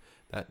that.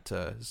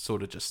 That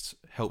sort of just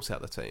helps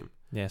out the team.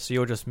 Yeah, so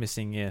you're just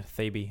missing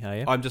Phoebe, are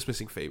you? I'm just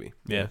missing Phoebe.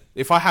 Yeah.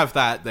 If I have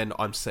that, then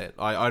I'm set.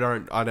 I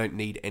don't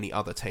need any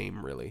other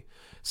team, really.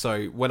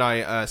 So when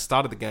I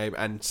started the game,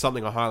 and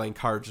something I highly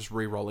encourage is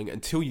re-rolling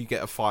until you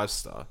get a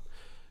 5-star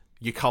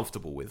you're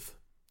comfortable with.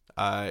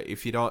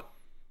 If you're not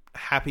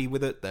happy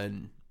with it,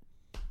 then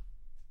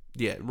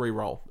yeah,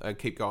 re-roll and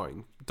keep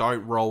going.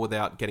 Don't roll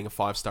without getting a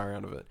 5-star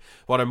out of it.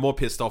 What I'm more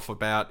pissed off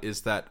about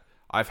is that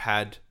I've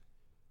had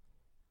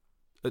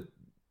a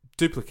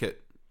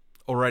duplicate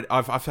already.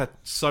 I've had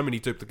so many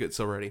duplicates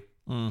already.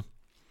 In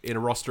a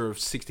roster of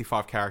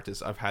 65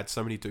 characters, I've had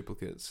so many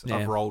duplicates. Yeah.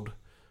 I've rolled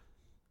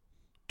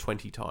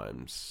 20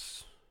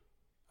 times,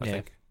 I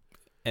think.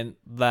 And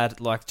that,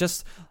 like,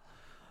 just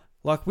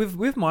like with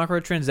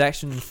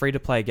microtransaction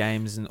free-to-play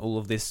games and all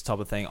of this type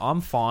of thing,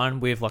 I'm fine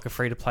with like a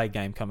free-to-play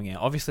game coming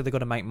out. Obviously, they've got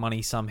to make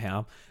money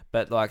somehow,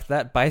 but like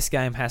that base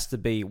game has to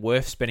be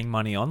worth spending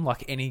money on,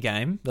 like any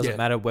game. Doesn't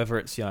matter whether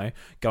it's,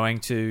 going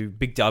to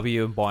Big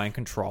W and buying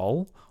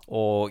Control,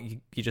 or you're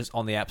just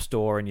on the App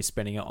Store and you're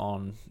spending it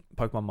on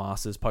Pokemon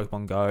Masters,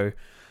 Pokemon Go,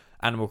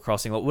 Animal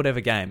Crossing, or whatever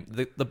game.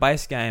 The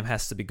base game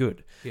has to be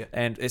good. Yeah.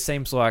 And it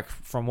seems like,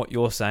 from what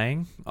you're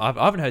saying, I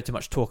haven't heard too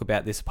much talk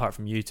about this apart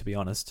from you, to be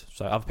honest.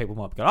 So other people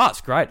might be going,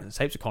 it's great, there's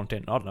heaps of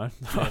content. I don't know.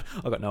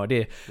 I've got no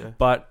idea. Yeah.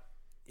 But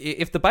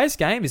if the base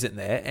game isn't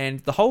there and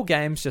the whole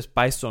game's just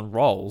based on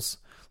rolls,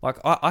 like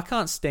I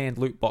can't stand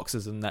loot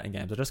boxes in that in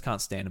games. I just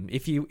can't stand them.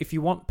 If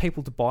you want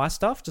people to buy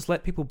stuff, just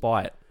let people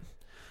buy it.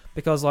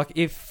 Because like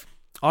if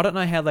I don't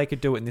know how they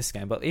could do it in this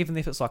game, but even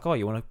if it's like, oh,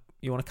 you want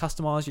to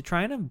customize your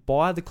trainer,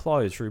 buy the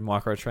clothes through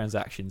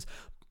microtransactions.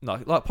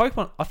 Like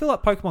Pokemon, I feel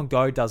like Pokemon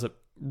Go does it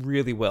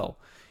really well.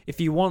 If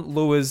you want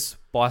lures,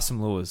 buy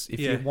some lures. If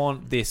you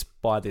want this,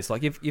 buy this.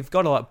 Like you've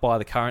got to like buy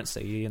the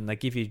currency, and they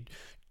give you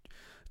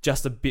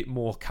just a bit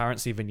more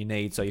currency than you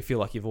need, so you feel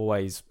like you've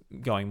always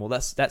going, well,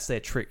 that's their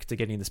trick to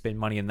getting you to spend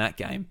money in that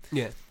game.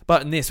 Yeah.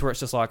 But in this, where it's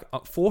just like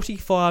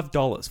 $45.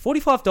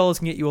 $45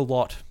 can get you a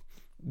lot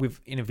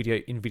in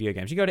video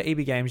games. You go to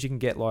EB Games, you can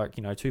get like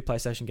 2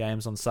 PlayStation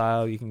games on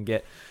sale. You can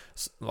get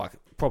like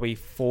probably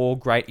 4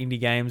 great indie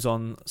games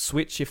on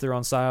Switch if they're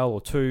on sale, or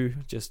 2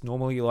 just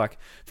normally. Like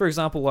for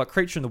example, like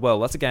Creature in the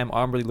Well. That's a game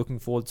I'm really looking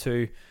forward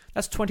to.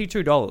 That's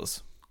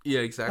 $22.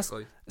 Yeah,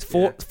 exactly.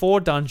 That's 4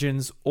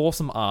 dungeons,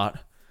 awesome art,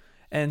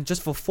 and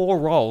just for 4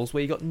 rolls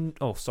where you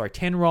got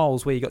 10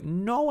 rolls where you got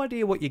no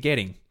idea what you're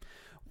getting.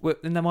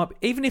 And they might,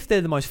 even if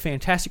they're the most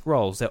fantastic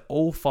rolls, they're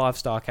all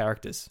 5-star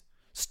characters.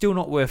 Still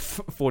not worth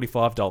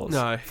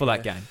 $45 for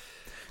that game.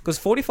 Because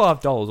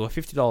 $45 or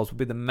 $50 would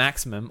be the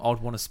maximum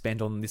I'd want to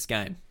spend on this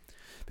game.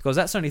 Because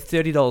that's only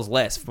 $30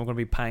 less if I'm going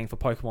to be paying for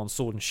Pokemon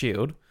Sword and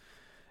Shield.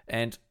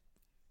 And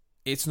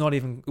it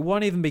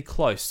won't even be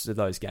close to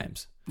those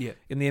games. Yeah.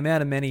 In the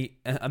amount of money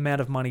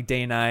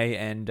DNA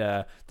and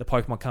the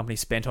Pokemon Company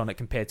spent on it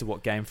compared to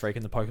what Game Freak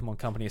and the Pokemon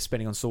Company are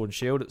spending on Sword and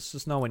Shield, it's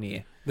just nowhere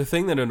near. The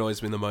thing that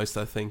annoys me the most,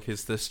 I think,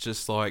 is this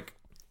just like...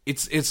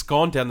 It's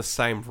gone down the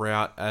same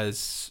route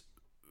as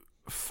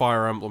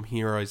Fire Emblem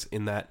Heroes,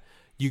 in that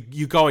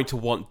you're going to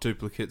want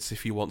duplicates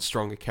if you want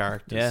stronger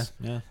characters.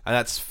 Yeah. And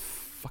that's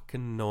fucking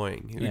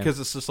annoying. Because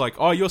it's just like,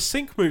 oh, your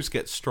sync moves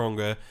get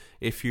stronger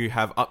if you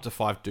have up to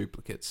 5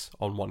 duplicates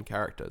on one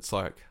character. It's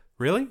like,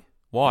 really?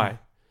 Why? Yeah.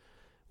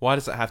 Why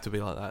does it have to be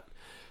like that?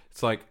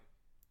 It's like,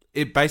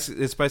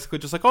 it's basically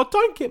just like, oh,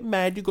 don't get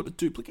mad, you got a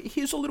duplicate.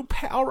 Here's a little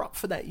power up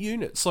for that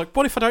unit. It's like,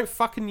 what if I don't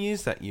fucking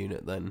use that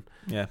unit then?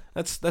 Yeah.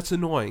 That's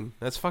annoying.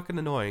 That's fucking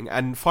annoying.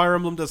 And Fire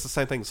Emblem does the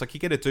same thing. It's like, you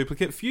get a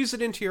duplicate, fuse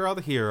it into your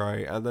other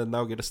hero, and then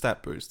they'll get a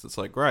stat boost. It's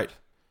like, great.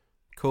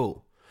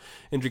 Cool.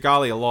 In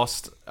Dragalia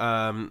Lost,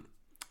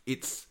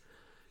 it's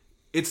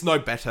no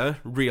better,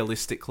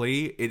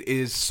 realistically. It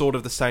is sort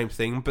of the same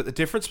thing, but the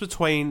difference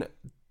between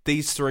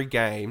these 3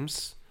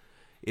 games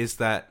is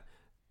that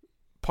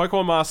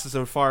Pokemon Masters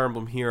and Fire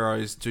Emblem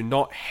Heroes do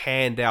not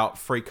hand out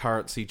free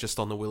currency just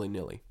on the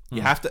willy-nilly.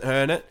 You have to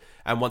earn it,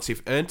 and once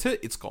you've earned it,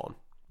 it's gone.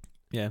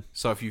 Yeah.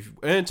 So if you've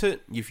earned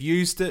it, you've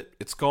used it,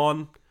 it's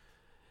gone.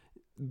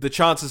 The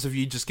chances of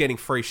you just getting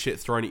free shit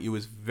thrown at you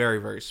is very,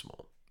 very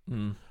small.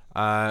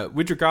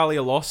 With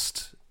Dragalia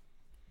Lost,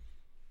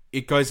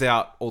 it goes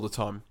out all the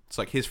time. It's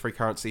like, here's free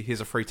currency,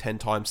 here's a free 10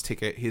 times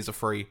ticket, here's a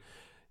free...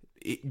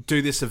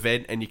 do this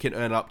event and you can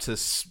earn up to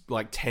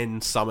like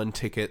 10 summon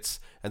tickets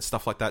and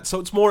stuff like that. So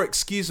it's more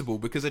excusable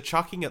because they're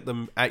chucking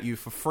at you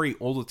for free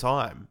all the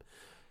time.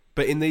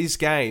 But in these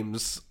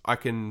games, I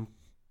can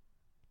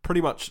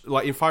pretty much,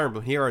 like in Fire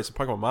Emblem Heroes and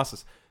Pokemon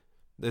Masters,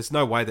 there's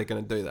no way they're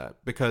going to do that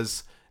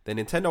because they're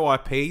Nintendo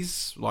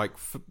IPs, like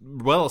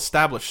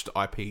well-established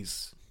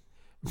IPs,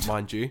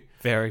 mind you.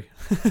 Very.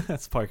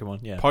 That's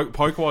Pokemon, yeah.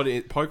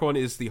 Pokemon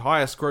is the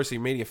highest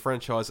grossing media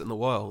franchise in the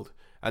world.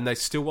 And they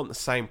still want the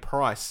same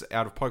price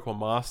out of Pokemon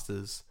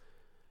Masters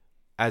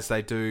as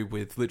they do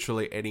with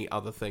literally any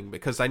other thing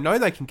because they know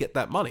they can get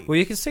that money. Well,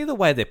 you can see the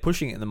way they're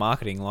pushing it in the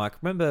marketing. Like,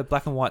 remember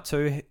Black and White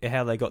 2,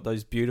 how they got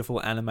those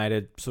beautiful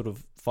animated sort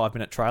of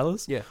 5-minute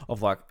trailers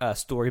of like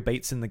story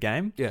beats in the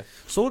game? Yeah.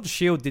 Sword and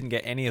Shield didn't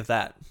get any of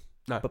that.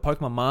 No. But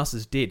Pokemon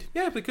Masters did.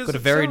 Yeah, because got a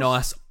very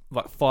nice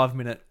like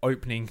 5-minute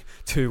opening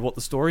to what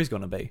the story's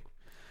going to be.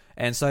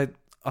 And so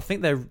I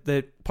think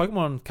the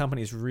Pokemon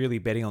Company is really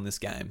betting on this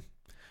game.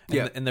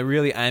 And they're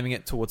really aiming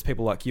it towards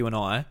people like you and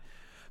I.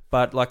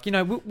 But, like,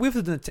 with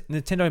the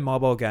Nintendo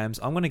mobile games,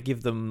 I'm going to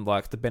give them,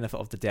 like, the benefit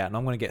of the doubt. And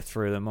I'm going to get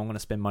through them. I'm going to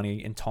spend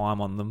money and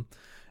time on them.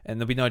 And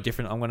they'll be no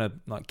different. I'm going to,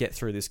 like, get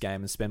through this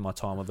game and spend my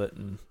time with it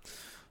and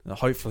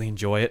hopefully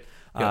enjoy it.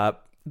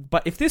 Yep.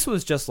 But if this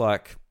was just,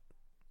 like,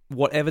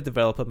 whatever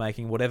developer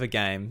making whatever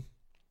game,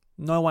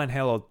 no way in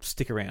hell I'll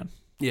stick around.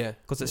 Yeah.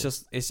 Because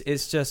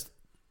it's just...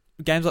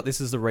 Games like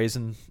this is the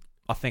reason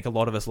I think a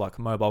lot of us like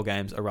mobile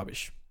games are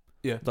rubbish.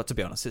 Yeah. But to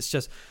be honest, it's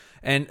just...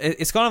 And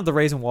it's kind of the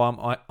reason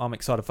why I'm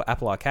excited for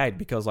Apple Arcade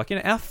because, like,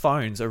 our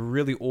phones are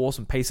really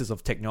awesome pieces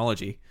of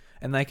technology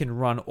and they can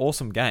run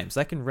awesome games.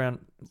 They can run...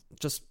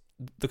 Just...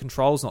 The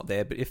control's not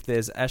there, but if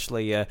there's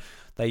actually...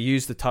 they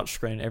use the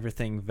touchscreen and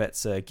everything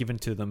that's given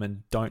to them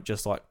and don't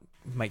just, like,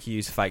 make you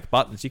use fake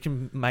buttons. You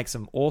can make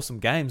some awesome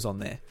games on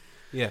there.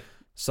 Yeah.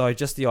 So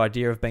just the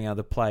idea of being able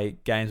to play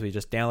games where you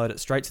just download it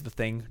straight to the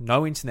thing,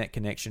 no internet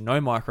connection, no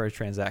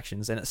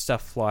microtransactions, and it's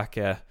stuff like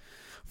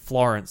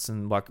Florence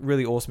and like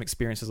really awesome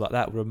experiences like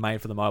that were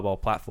made for the mobile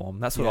platform.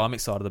 That's what I'm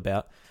excited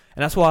about.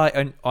 And that's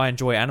why I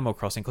enjoy Animal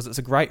Crossing because it's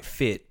a great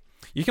fit.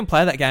 You can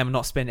play that game and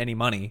not spend any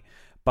money,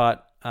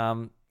 but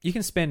you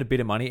can spend a bit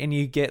of money and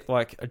you get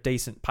like a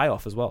decent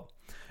payoff as well.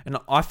 And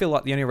I feel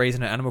like the only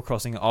reason at Animal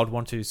Crossing I'd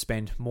want to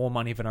spend more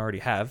money than I already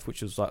have,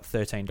 which was like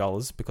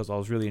 $13, because I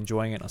was really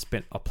enjoying it.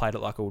 And I played it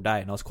like all day,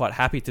 and I was quite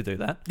happy to do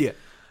that.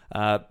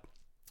 Yeah.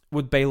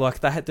 Would be like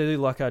they had to do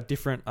like a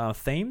different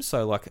theme.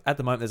 So like at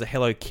the moment there's a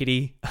Hello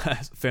Kitty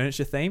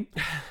furniture theme,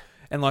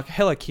 and like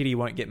Hello Kitty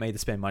won't get me to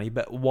spend money.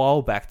 But a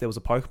while back there was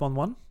a Pokemon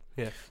one.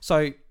 Yeah.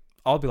 So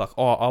I'll be like,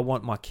 oh, I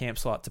want my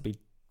campsite to be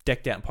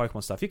decked out in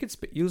Pokemon stuff.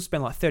 You'll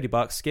spend like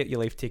 $30, get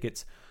your leaf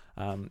tickets.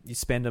 You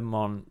spend them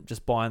on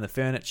just buying the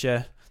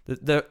furniture.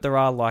 There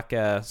are like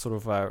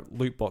sort of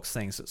loot box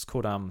things. It's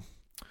called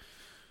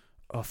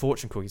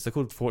fortune cookies. They're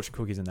called fortune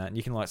cookies in that, and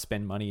you can like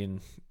spend money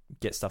and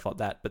get stuff like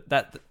that.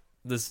 But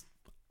there's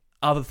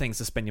other things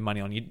to spend your money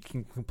on. You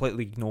can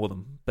completely ignore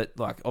them. But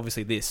like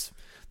obviously that's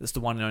the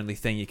one and only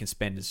thing you can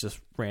spend is just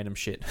random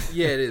shit.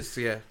 Yeah, it is.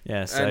 Yeah.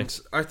 Yeah. So. And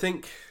I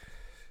think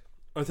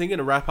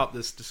to wrap up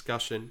this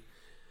discussion,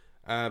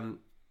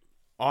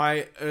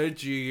 I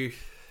urge you,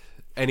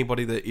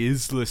 anybody that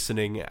is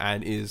listening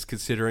and is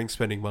considering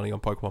spending money on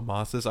Pokemon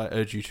Masters, I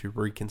urge you to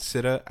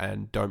reconsider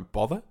and don't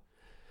bother.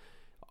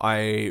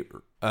 I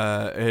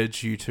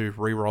urge you to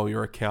re-roll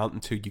your account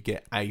until you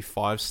get a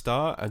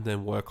 5-star and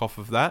then work off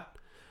of that.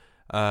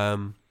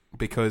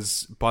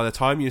 Because by the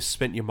time you've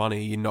spent your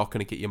money, you're not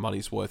going to get your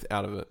money's worth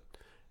out of it.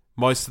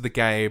 Most of the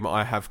game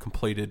I have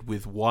completed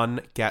with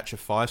one gacha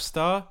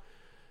 5-star,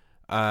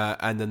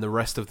 and then the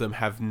rest of them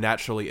have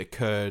naturally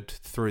occurred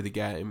through the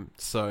game.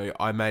 So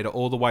I made it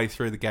all the way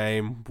through the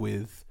game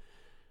with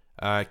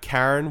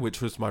Karen,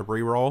 which was my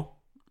reroll,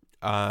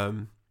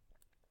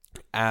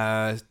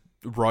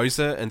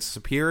 Rosa and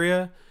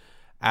Superior,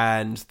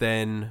 and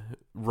then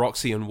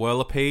Roxy and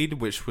Whirlipede,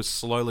 which was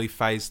slowly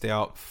phased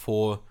out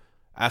for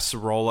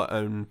Acerola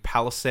and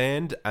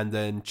Palisand, and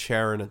then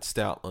Charon and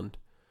Stoutland.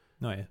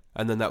 Oh, yeah.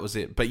 And then that was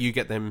it. But you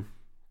get them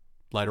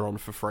later on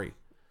for free.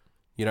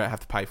 You don't have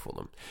to pay for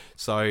them.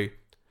 So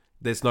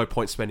there's no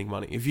point spending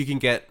money. If you can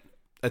get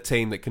a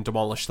team that can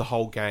demolish the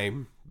whole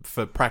game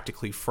for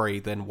practically free,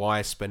 then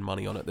why spend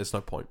money on it? There's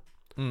no point.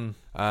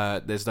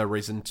 There's no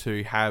reason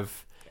to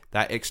have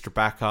that extra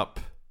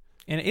backup.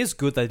 And it is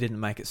good they didn't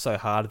make it so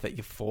hard that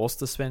you're forced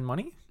to spend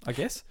money, I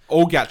guess.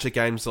 All gacha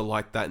games are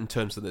like that in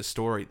terms of their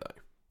story, though.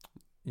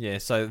 Yeah,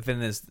 so then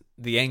there's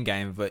the end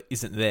game, but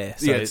isn't there.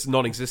 So yeah, it's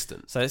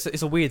non-existent. So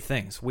it's a weird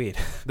thing. It's weird.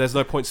 There's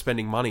no point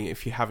spending money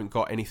if you haven't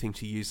got anything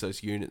to use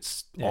those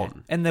units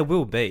on. And there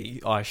will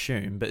be, I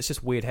assume, but it's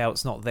just weird how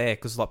it's not there,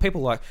 because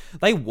like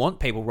they want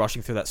people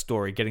rushing through that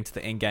story, getting to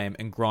the end game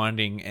and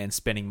grinding and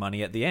spending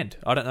money at the end.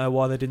 I don't know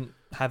why they didn't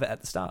have it at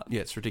the start.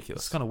 Yeah, it's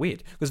ridiculous. It's kind of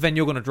weird, because then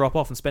you're going to drop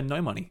off and spend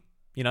no money.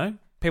 You know,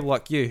 people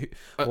like you.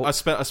 I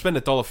spent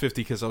 $1.50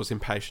 because I was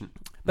impatient.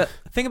 But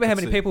think about how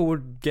many people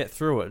would get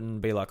through it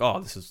and be like, "Oh,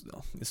 this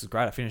is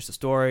great. I finished the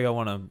story. I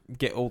want to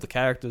get all the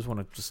characters. Want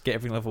to just get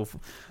every level.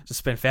 Just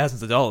spend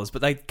thousands of dollars."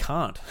 But they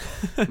can't,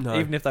 no.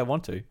 Even if they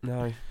want to.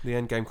 No, the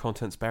end game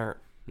content's barren.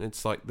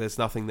 It's like there's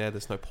nothing there.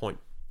 There's no point.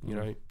 You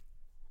know,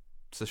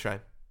 it's a shame.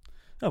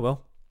 Oh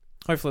well.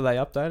 Hopefully they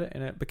update it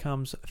and it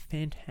becomes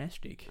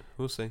fantastic.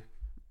 We'll see.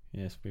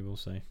 Yes, we will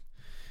see.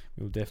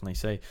 We'll definitely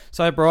see.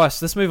 So,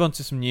 Bryce, let's move on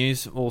to some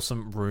news or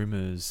some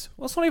rumours.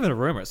 Well, it's not even a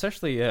rumour. It's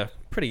actually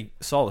pretty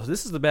solid.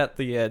 This is about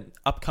the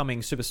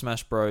upcoming Super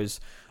Smash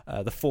Bros.,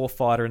 the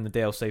 4-fighter in the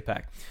DLC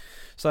pack.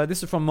 So,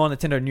 this is from My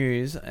Nintendo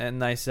News,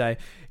 and they say,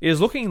 it is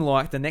looking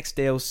like the next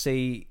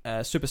DLC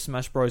Super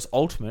Smash Bros.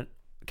 Ultimate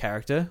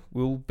character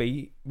will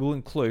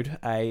include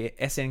a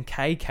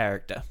SNK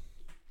character.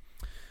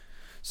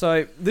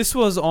 So this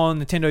was on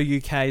Nintendo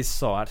UK's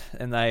site,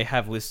 and they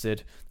have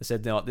listed. They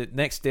said the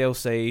next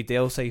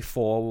DLC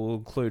 4, will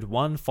include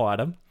one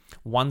fighter,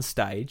 one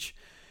stage,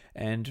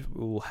 and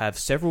will have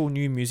several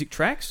new music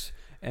tracks.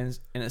 And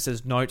it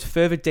says, note,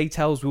 further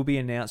details will be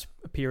announced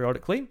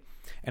periodically.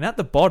 And at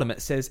the bottom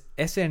it says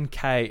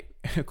SNK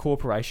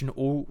Corporation,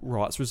 all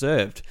rights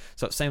reserved.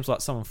 So it seems like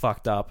someone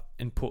fucked up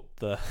and put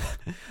the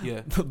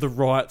the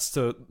rights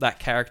to that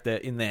character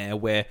in there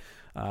where.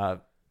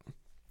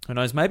 Who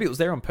knows? Maybe it was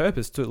there on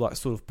purpose to like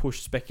sort of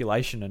push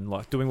speculation and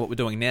like doing what we're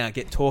doing now,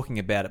 get talking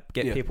about it,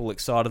 get people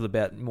excited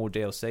about more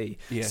DLC,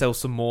 sell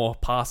some more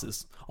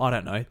passes. I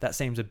don't know. That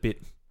seems a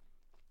bit.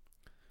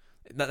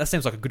 That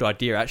seems like a good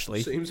idea,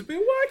 actually. Seems a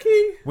bit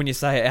wacky when you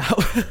say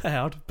it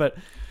out. But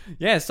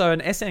yeah, so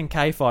an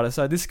SNK fighter.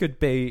 So this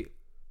could be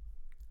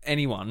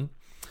anyone.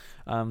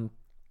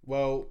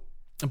 Well,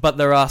 but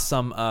there are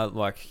some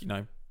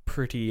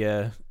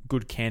pretty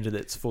good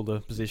candidates for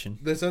the position.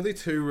 There's only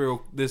two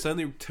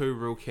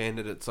real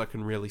candidates I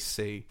can really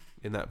see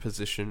in that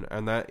position,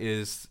 and that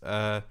is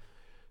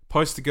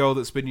poster girl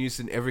that's been used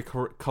in every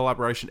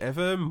collaboration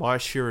ever, Mai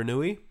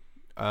Shiranui,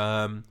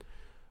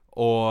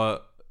 or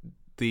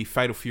the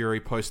Fatal Fury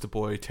poster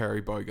boy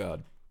Terry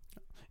Bogard.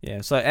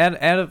 Yeah, so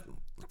out of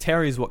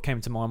Terry is what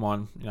came to my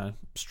mind,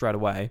 straight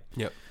away.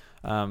 Yep.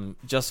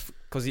 Just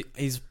because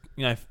he's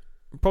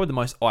probably the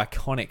most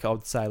iconic, I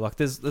would say. Like,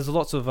 there's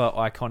lots of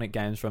iconic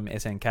games from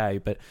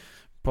SNK, but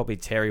probably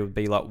Terry would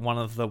be like one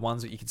of the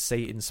ones that you could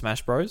see in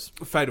Smash Bros.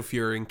 Fatal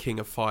Fury and King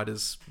of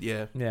Fighters,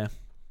 yeah. Yeah.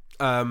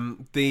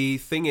 The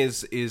thing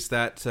is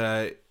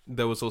that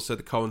there was also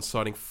the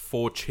coinciding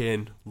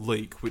 4chan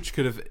leak, which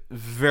could have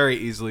very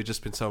easily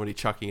just been somebody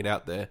chucking it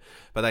out there.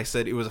 But they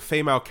said it was a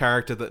female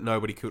character that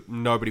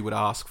nobody would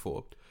ask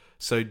for.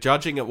 So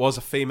judging it was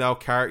a female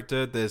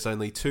character, there's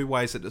only two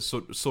ways that it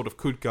sort of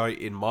could go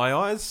in my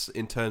eyes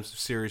in terms of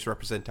series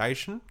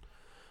representation.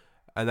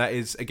 And that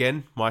is,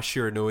 again, Mai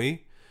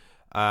Shiranui.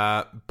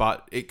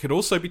 But it could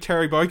also be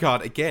Terry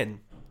Bogard again,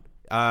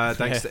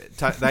 thanks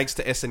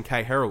to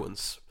SNK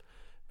Heroines.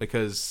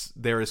 Because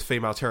there is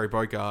female Terry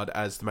Bogard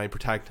as the main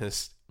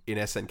protagonist in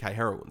SNK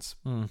Heroines.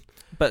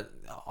 But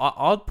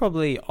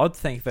I'd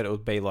think that it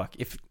would be like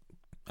if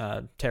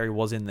Terry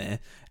was in there,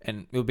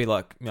 and it would be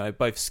like, you know,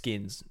 both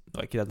skins,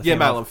 like, you know, the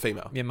male and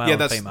female. Yeah, male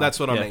and female.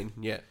 That's what I mean.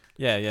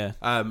 Yeah.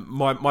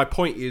 My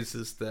point is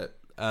that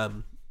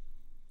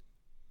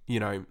you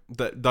know,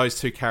 that those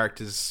two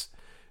characters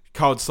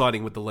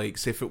coinciding with the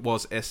leaks. If it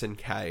was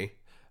SNK,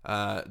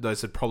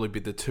 those would probably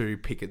be the two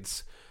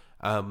pickets.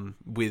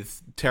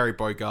 With Terry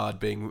Bogard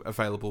being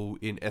available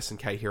in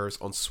SNK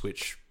Heroes on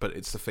Switch, but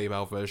it's the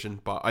female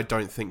version. But I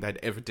don't think they'd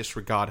ever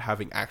disregard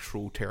having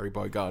actual Terry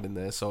Bogard in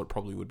there, so it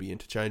probably would be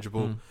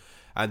interchangeable.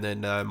 And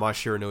then Mai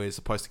Shiranui is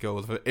supposed to go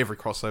with every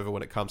crossover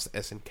when it comes to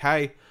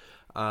SNK,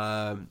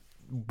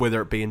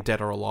 whether it be in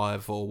Dead or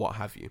Alive or what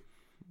have you.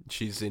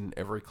 She's in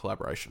every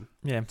collaboration.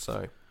 Yeah.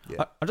 So,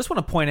 yeah. I just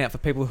want to point out for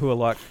people who are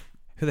like,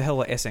 who the hell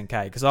are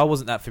SNK? Because I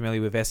wasn't that familiar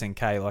with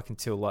SNK like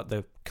until like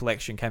the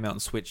collection came out on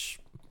Switch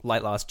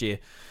late last year.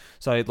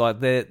 So like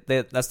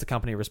that's the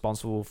company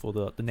responsible for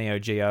the Neo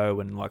Geo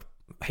and like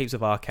heaps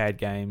of arcade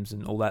games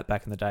and all that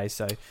back in the day.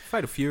 So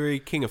Fatal Fury,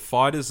 King of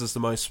Fighters is the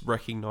most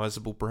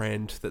recognizable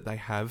brand that they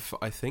have,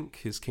 I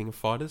think, is King of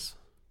Fighters.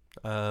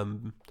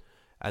 And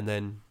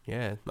then,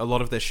 yeah, a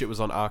lot of their shit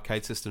was on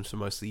arcade systems for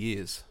most of the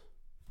years.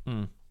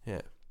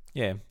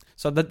 Yeah.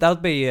 So that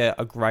would be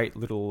a great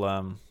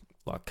little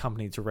like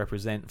company to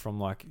represent from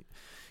like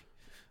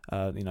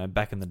you know,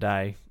 back in the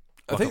day.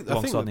 Like, I think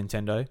alongside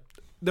Nintendo.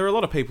 There are a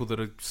lot of people that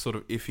are sort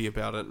of iffy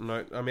about it. And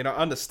I mean, I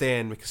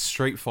understand because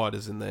Street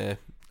Fighter's in there,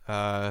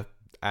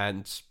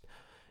 and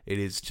it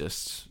is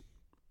just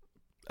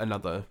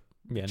another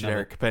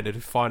generic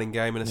competitive fighting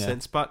game in a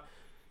sense. But,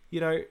 you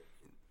know,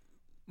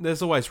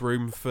 there's always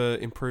room for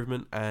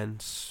improvement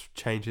and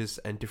changes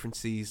and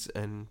differences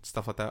and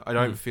stuff like that. I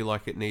don't feel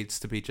like it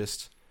needs to be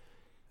just,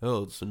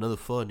 oh, it's another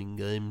fighting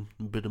game.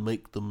 Better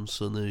make them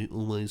so they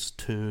always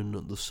turn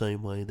the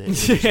same way they're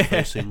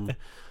facing.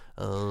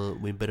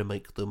 We better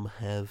make them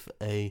have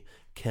a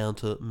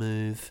counter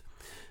move.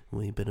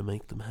 We better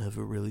make them have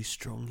a really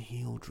strong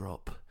heel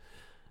drop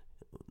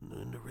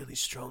and a really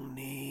strong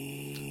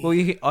knee. Well,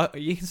 you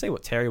can see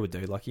what Terry would do.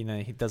 Like, you know,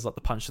 he does like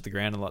the punch to the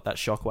ground and like that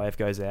shockwave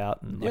goes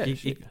out, and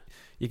like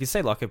you can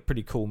see like a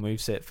pretty cool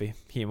moveset for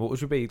him, which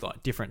would be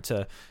like different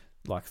to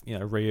like, you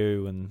know,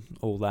 Ryu and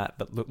all that,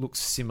 but looks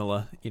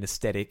similar in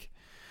aesthetic.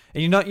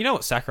 And you know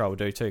what Sakurai would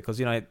do too, because,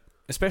 you know,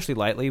 especially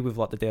lately with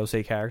like the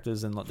DLC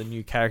characters and like the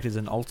new characters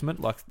in Ultimate,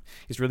 like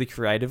he's really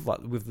creative, like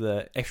with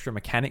the extra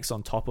mechanics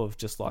on top of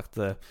just like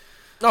the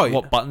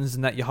what buttons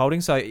and that you're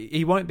holding. So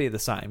he won't be the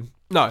same.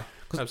 No,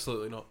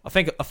 absolutely not. I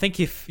think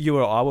if you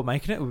or I were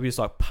making it, it would be just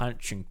like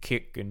punch and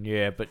kick and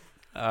but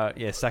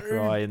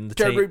Sakurai and the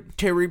team.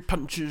 Terry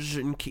punches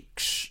and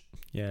kicks.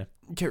 Yeah,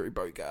 Terry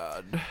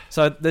Bogard.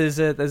 So there's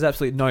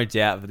absolutely no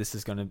doubt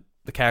that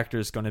the character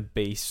is going to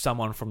be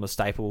someone from the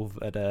staple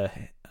that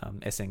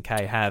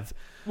SNK have.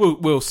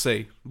 We'll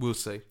see.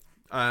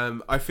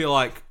 I feel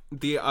like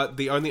the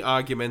only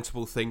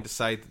argumentable thing to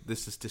say that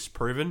this is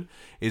disproven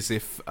is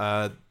if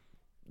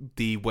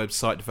the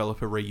website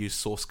developer reused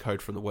source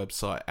code from the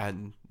website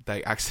and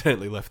they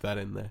accidentally left that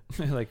in there.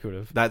 They could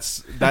have.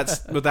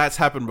 That's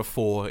happened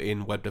before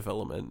in web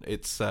development.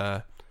 It's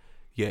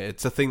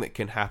it's a thing that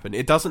can happen.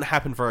 It doesn't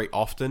happen very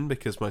often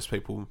because most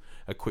people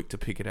are quick to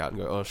pick it out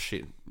and go, oh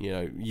shit, you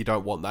know, you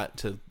don't want that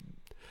to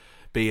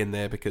be in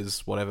there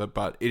because whatever.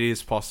 But it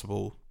is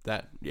possible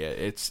that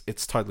it's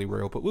totally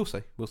real. But we'll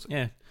see.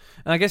 Yeah,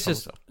 and I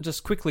guess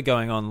just quickly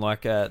going on,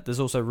 like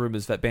there's also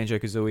rumors that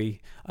Banjo-Kazooie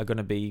are going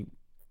to be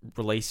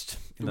released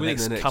in the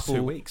next couple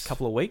of weeks. 2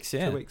 weeks,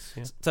 yeah. 2 weeks,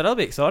 yeah. So that'll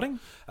be exciting.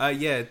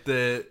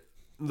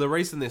 The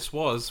reason this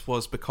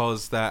was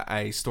because that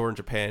a store in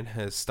Japan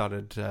has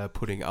started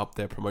putting up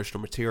their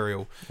promotional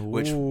material,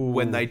 which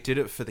when they did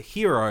it for the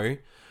hero,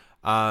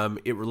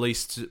 it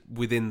released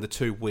within the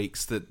 2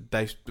 weeks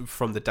that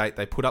from the date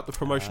they put up the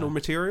promotional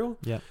material.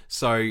 Yeah.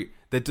 So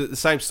the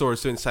same store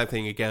is doing the same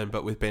thing again,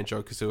 but with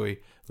Banjo-Kazooie,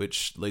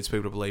 which leads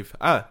people to believe,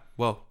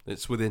 well,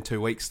 it's within 2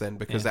 weeks then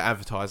because they're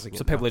advertising it.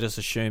 So people are just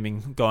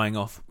assuming, going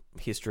off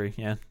history,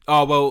 yeah.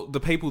 Oh well,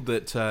 the people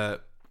that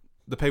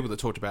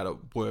talked about it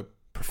were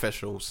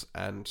professionals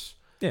and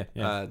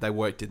they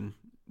worked in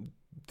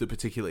the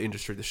particular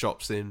industry the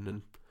shop's in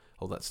and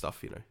all that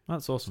stuff, you know.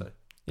 That's awesome.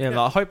 So, like,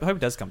 I hope it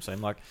does come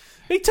soon. Like,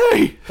 me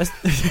too.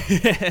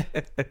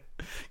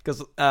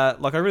 Because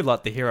like I really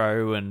like the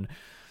hero, and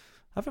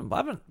I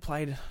haven't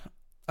played.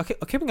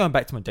 I keep on going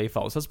back to my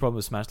defaults. That's the problem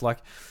with Smash. Like,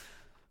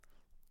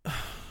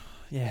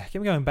 yeah, I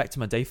keep on going back to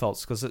my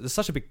defaults because there's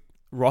such a big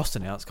roster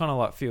now. It's kind of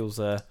like feels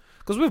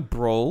because with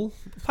Brawl,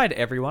 played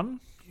everyone.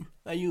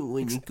 I don't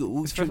want to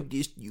go to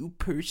this new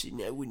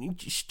person. I want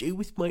to just stay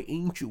with my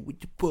angel with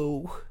the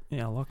bow.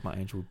 Yeah, I like my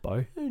angel with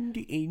bow. And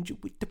the angel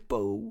with the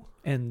bow.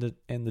 And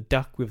the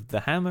duck with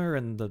the hammer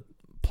and the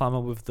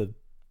plumber with the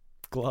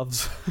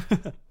gloves.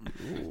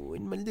 Oh,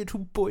 and my little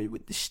boy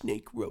with the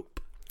snake rope.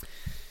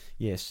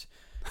 Yes.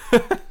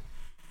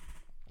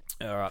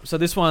 Alright, so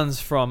this one's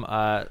from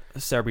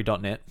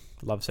Cerebi.net.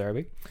 Love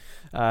Cerebi.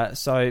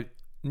 So...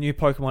 New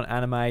Pokemon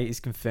anime is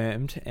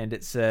confirmed, and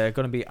it's going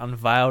to be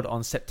unveiled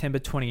on September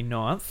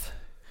 29th.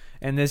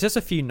 And there's just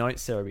a few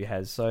notes Cerebi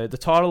has. So the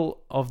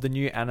title of the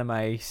new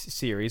anime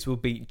series will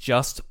be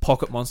just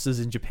Pocket Monsters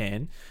in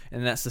Japan,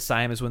 and that's the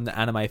same as when the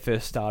anime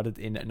first started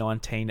in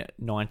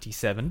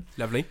 1997.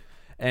 Lovely.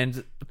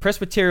 And the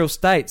press material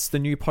states the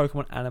new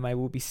Pokemon anime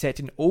will be set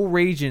in all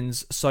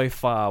regions so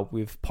far,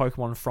 with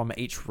Pokemon from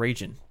each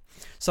region.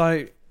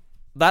 So...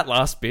 that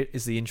last bit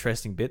is the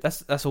interesting bit.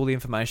 That's all the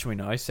information we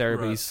know.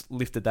 Cerebi's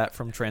lifted that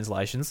from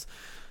translations.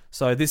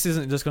 So this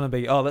isn't just going to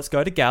be, let's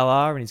go to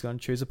Galar and he's going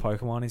to choose a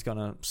Pokemon. He's going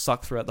to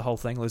suck throughout the whole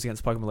thing, lose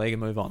against Pokemon League and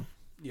move on.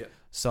 Yeah.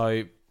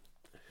 So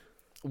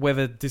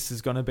whether this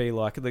is going to be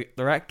like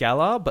they're at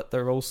Galar, but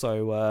they're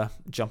also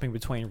jumping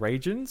between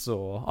regions,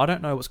 or I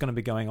don't know what's going to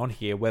be going on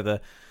here.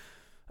 Whether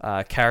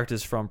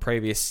characters from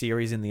previous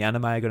series in the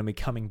anime are going to be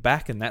coming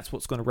back, and that's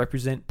what's going to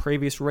represent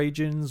previous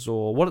regions,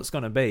 or what it's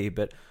going to be,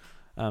 but.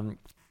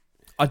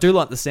 I do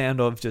like the sound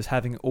of just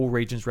having all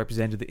regions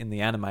represented in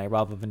the anime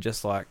rather than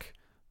just like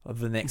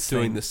the next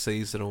doing thing. the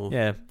seasonal.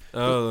 Yeah.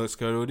 Oh, let's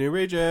go to a new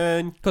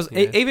region. Because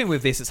even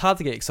with this, it's hard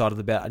to get excited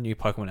about a new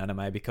Pokemon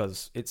anime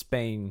because it's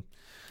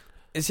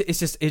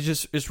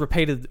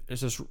repeated.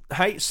 It's just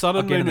hey, Sun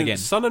and again Moon. and again.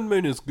 Sun and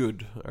Moon is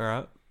good. All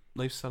right,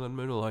 leave Sun and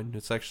Moon alone.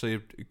 It's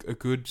actually a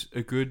good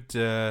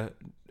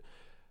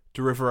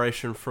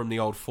derivation from the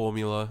old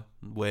formula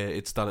where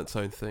it's done its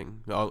own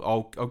thing.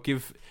 I'll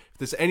give. If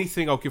there's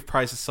anything I'll give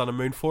praise to Sun and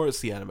Moon for, it's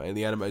the anime, and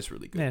the anime is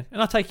really good. Yeah,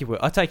 and I take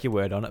your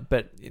word on it,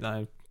 but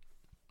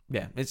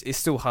yeah, it's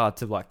still hard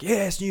to like,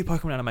 it's new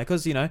Pokemon anime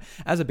because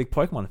as a big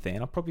Pokemon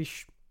fan,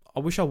 I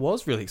wish I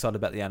was really excited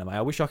about the anime.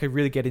 I wish I could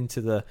really get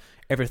into the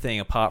everything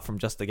apart from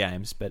just the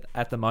games, but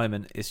at the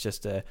moment it's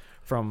just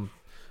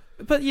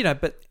But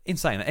in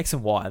saying that, X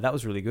and Y, that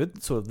was really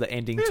good. Sort of the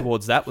ending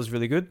towards that was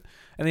really good.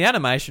 And the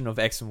animation of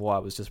X and Y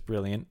was just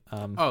brilliant.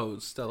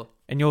 Stellar.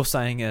 And you're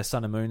saying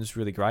Sun and Moon is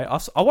really great.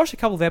 I watched a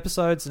couple of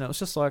episodes and it was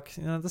just like,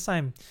 the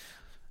same.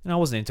 I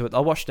wasn't into it. I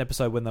watched an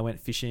episode when they went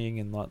fishing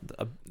and like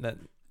that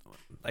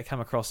they come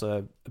across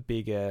a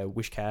big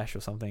wish cache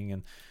or something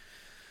and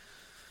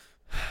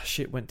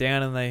shit went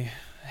down and they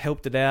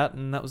helped it out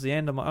and that was the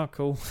end. I'm like, oh,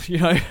 cool.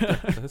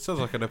 That sounds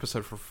like an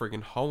episode from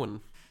friggin'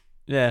 Hoenn.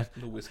 Yeah,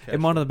 it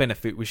might have been a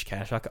wish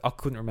cache. I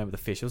couldn't remember the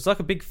fish. It was like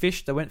a big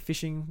fish. They went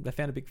fishing. They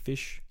found a big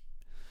fish.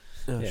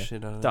 Oh yeah.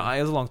 shit! It was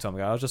a long time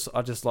ago. I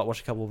just like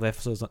watched a couple of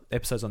episodes on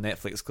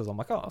Netflix because I'm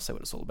like, I'll see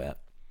what it's all about.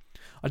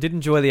 I did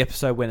enjoy the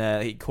episode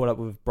when he caught up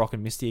with Brock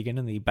and Misty again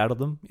and he battled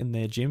them in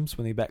their gyms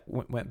when he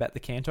went back to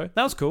Kanto.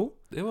 That was cool.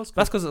 It was. Cool.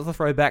 That's because it's a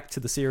throwback to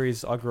the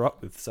series I grew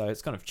up with, so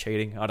it's kind of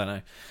cheating. I don't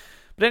know,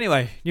 but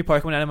anyway, new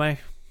Pokemon anime,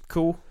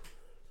 cool.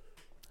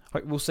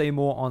 Hope we'll see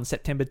more on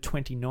September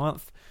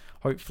 29th.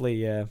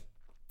 Hopefully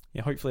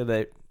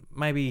they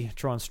maybe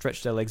try and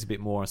stretch their legs a bit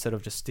more instead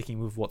of just sticking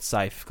with what's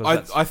safe.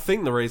 I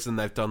think the reason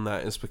they've done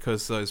that is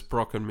because those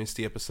Brock and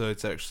Misty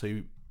episodes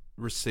actually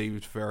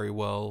received very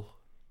well.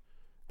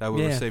 They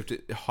were received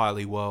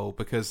highly well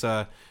because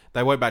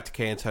they went back to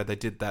Kanto. They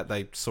did that.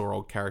 They saw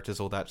old characters,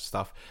 all that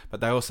stuff.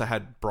 But they also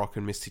had Brock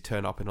and Misty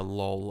turn up in a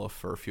LOL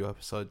for a few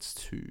episodes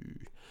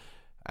too.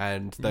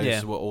 And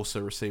those were also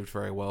received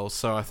very well.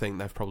 So I think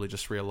they've probably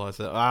just realised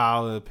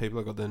that, people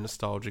have got their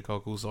nostalgia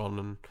goggles on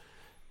and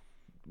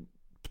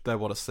they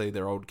want to see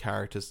their old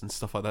characters and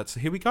stuff like that.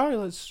 So here we go.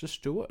 Let's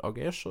just do it, I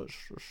guess. Let's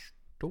just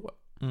do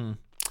it. Mm.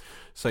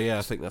 So yeah,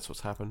 I think that's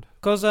what's happened.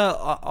 Because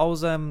I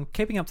was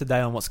keeping up to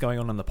date on what's going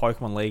on in the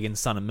Pokemon League in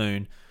Sun and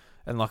Moon.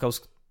 And like I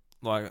was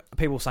like,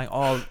 people were saying,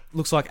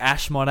 looks like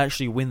Ash might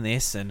actually win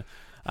this. And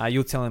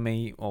you're telling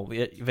me,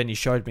 then you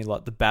showed me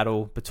like the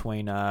battle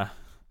between...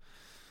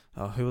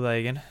 who were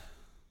they again?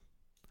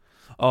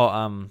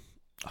 I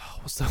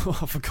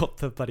forgot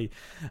the bloody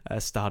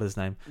starter's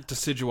name.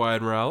 Decidueye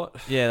and Rowlet.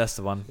 Yeah, that's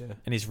the one. Yeah.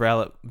 And his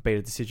Rowlet beat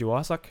a Decidueye.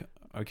 It's like,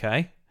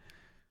 okay.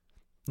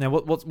 Now,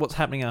 what's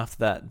happening after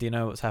that? Do you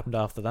know what's happened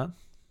after that?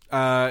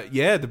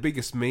 The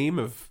biggest meme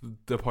of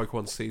the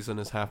Pokemon season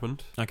has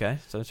happened. Okay,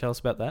 so tell us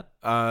about that.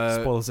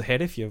 Spoilers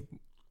ahead if you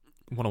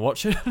want to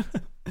watch it.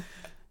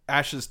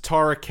 Ash's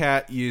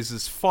Torracat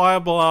uses Fire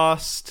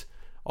Blast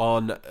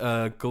on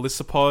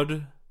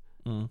Golisopod.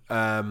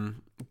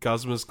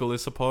 Guzma's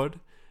Golisopod,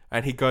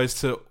 and he goes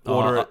to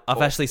order it.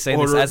 I've actually seen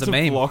this as a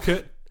meme. Block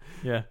it.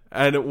 Yeah,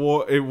 and it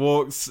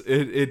walks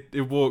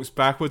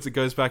backwards. It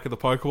goes back at the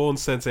Pokeball and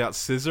sends out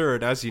Scissor,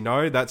 and as you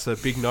know, that's a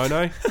big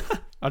no-no.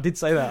 I did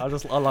say that. I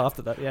laughed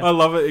at that. Yeah. I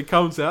love it. It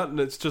comes out and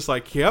it's just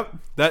like, yep,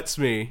 that's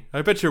me.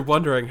 I bet you're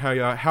wondering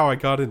how I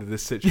got into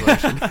this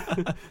situation.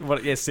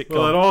 Sitcom.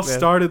 Well, it all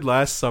started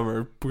last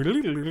summer.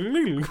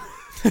 I'm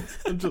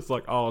just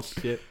like, oh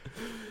shit.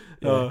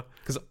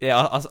 Because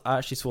I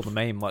actually saw the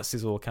meme like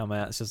Sizzle will come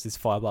out. It's just this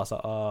fire blast.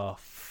 Like, oh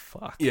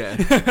fuck. Yeah,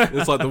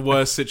 it's like the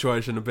worst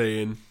situation to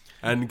be in.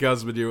 And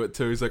Guz would do it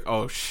too. He's like,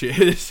 oh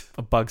shit.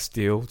 A bug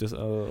steel, just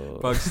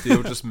bug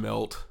steel just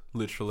melt,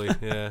 literally.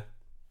 Yeah.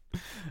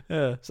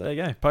 Yeah. So there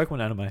you go.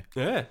 Pokemon anime.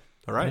 Yeah.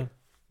 All right.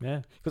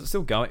 Yeah. Because it's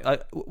still going.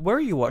 Where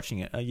are you watching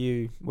it? Where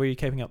are you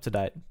keeping up to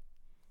date?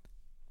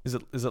 Is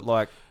it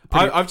like?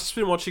 I've just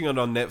been watching it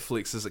on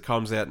Netflix as it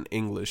comes out in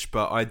English,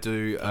 but I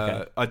do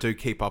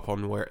keep up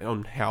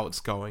on how it's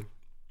going.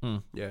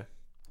 Yeah,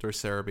 through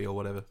Cerebi or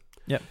whatever.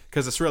 Yeah,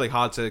 because it's really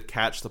hard to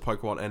catch the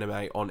Pokemon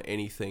anime on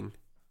anything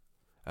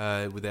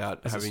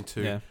without having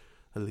to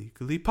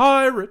illegally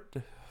pirate.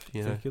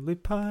 Illegally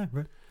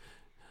pirate.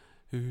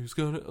 Who's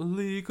gonna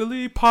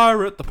illegally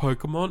pirate the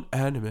Pokemon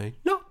anime?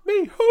 Not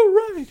me.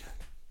 Hooray!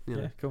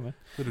 Yeah, cool, man.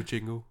 Little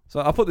jingle. So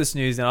I put this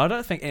news in. I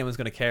don't think anyone's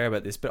going to care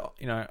about this, but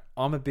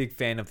I'm a big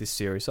fan of this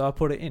series, so I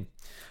put it in.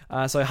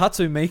 So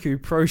Hatsumiku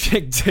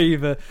Project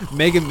Diva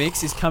Mega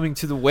Mix is coming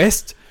to the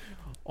West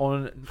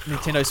on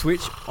Nintendo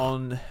Switch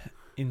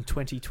in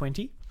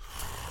 2020.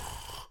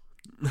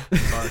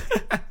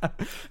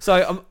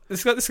 So this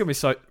is going to be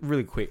so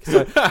really quick.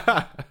 So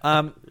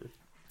I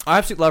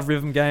absolutely love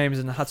rhythm games,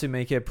 and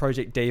Hatsumiku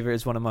Project Diva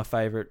is one of my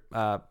favorite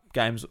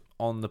games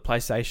on the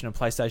PlayStation and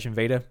PlayStation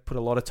Vita. Put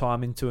a lot of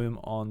time into him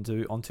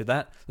onto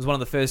that. It was one of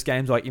the first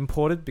games I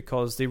imported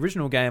because the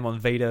original game on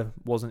Vita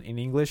wasn't in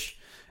English.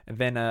 And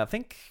then I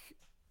think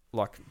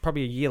like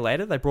probably a year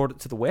later they brought it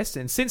to the West,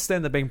 and since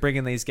then they've been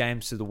bringing these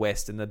games to the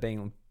West, and they're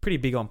being pretty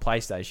big on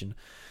PlayStation.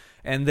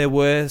 And there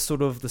were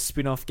sort of the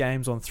spin-off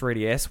games on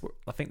 3DS.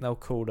 I think they were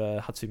called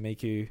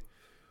Hatsumiku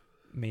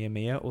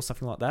Mia or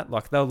something like that.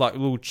 Like they were like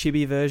little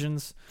chibi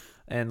versions,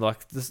 and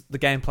like the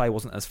gameplay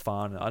wasn't as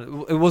fun.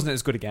 It wasn't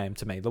as good a game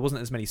to me. There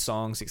wasn't as many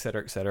songs,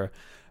 etc., etc.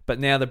 But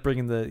now they're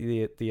bringing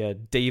the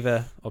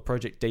Diva or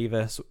Project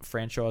Diva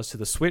franchise to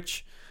the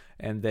Switch,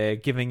 and they're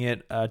giving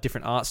it a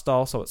different art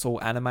style, so it's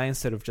all anime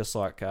instead of just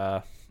like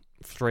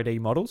 3D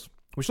models,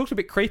 which looks a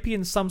bit creepy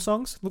in some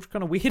songs. Looks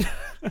kind of weird.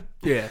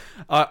 Yeah,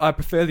 I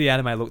prefer the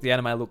anime look. The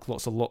anime look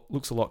looks a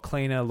lot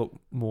cleaner, look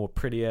more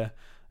prettier,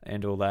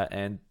 and all that.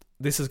 And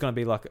this is going to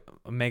be like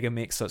a mega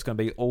mix, so it's going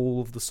to be all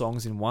of the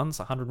songs in one,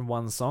 so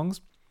 101 songs.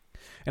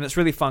 And it's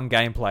really fun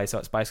gameplay, so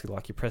it's basically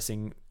like you're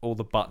pressing all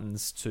the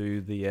buttons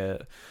to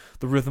the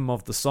rhythm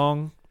of the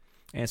song.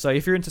 And so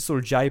if you're into sort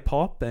of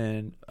J-pop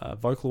and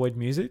Vocaloid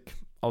music,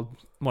 I'll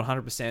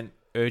 100%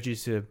 urge you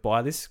to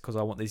buy this because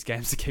I want these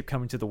games to keep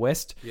coming to the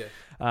West. Yeah.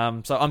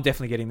 So I'm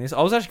definitely getting this.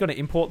 I was actually going to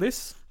import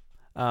this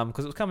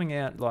because it was coming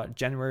out like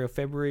January or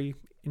February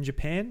in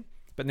Japan.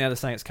 But now they're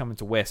saying it's coming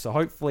to West, so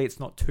hopefully it's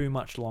not too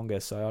much longer,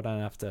 so I don't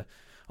have to.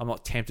 I'm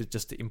not tempted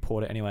just to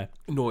import it anyway.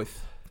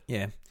 North.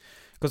 Yeah,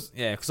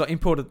 because I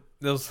imported.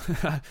 There was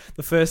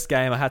the first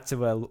game I had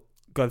to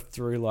go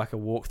through like a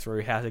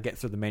walkthrough how to get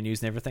through the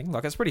menus and everything.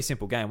 Like it's a pretty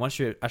simple game. Once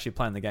you're actually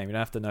playing the game, you don't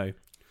have to know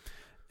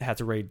how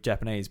to read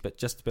Japanese, but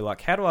just to be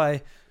like, how do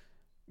I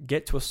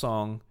get to a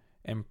song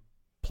and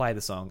play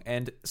the song?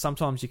 And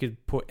sometimes you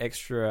could put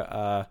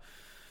extra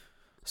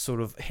sort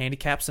of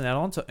handicaps and that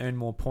on to earn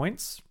more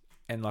points.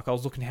 And like I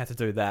was looking how to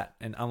do that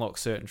and unlock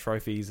certain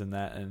trophies and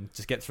that, and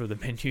just get through the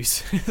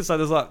menus. So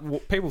there's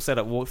like people set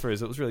up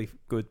walkthroughs. It was really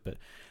good, but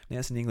now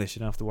it's in English. You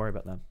don't have to worry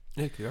about them.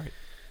 Yeah, great.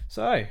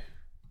 So,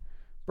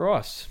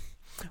 Bryce,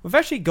 we've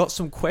actually got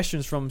some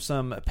questions from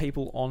some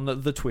people on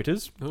the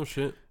Twitters. Oh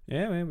shit!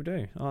 Yeah, we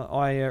do.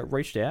 I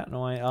reached out and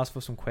I asked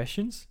for some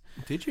questions.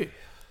 Did you?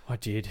 I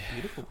did.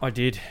 Beautiful. I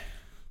did.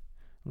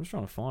 I'm just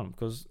trying to find them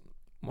because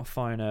my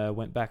phone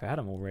went back. I had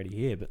them already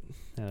here, but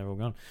now they're all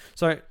gone.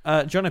 So,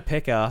 John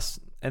Peck asked,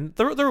 and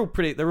they're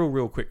all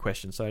real quick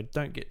questions, so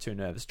don't get too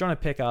nervous. John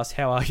Peck asked,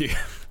 "How are you?"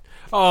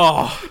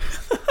 Oh,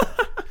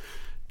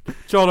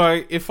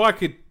 Jono, if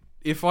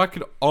I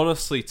could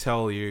honestly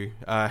tell you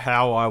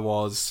how I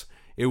was,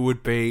 it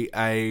would be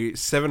a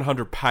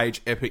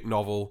 700-page epic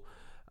novel.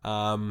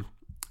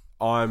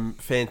 I'm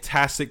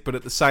fantastic, but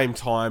at the same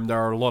time, there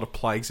are a lot of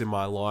plagues in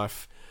my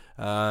life,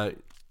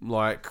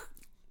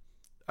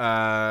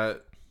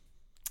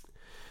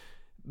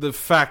 the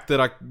fact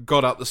that I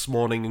got up this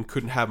morning and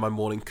couldn't have my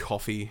morning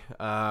coffee,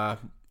 that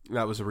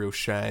was a real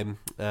shame.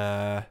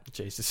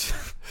 Jesus.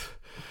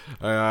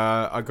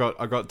 I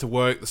got to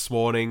work this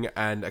morning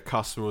and a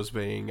customer was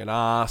being an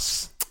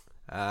ass.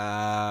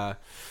 There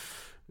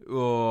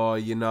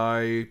was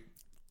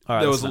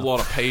a lot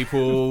of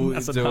people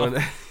doing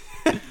it.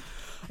 I'm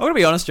gonna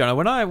be honest, John.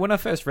 When I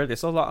first read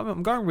this, I was like,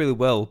 I'm going really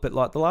well, but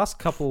like the last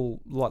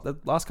couple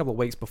of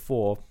weeks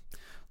before,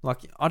 like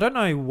I don't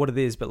know what it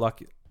is, but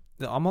like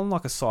I'm on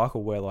like a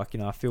cycle where like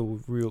I feel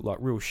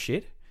real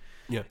shit.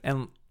 Yeah.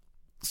 And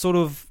sort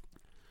of,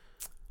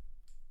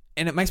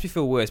 and it makes me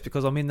feel worse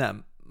because I'm in that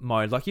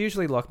mode. Like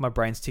usually, like my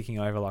brain's ticking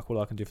over, like what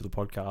I can do for the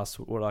podcast,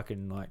 what I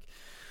can like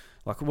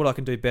like what I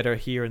can do better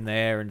here and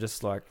there, and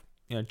just like,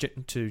 you know,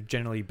 to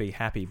generally be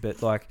happy.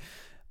 But like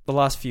the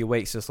last few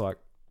weeks, just like,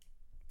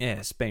 yeah,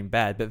 it's been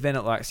bad. But then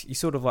it like you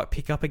sort of like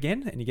pick up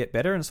again and you get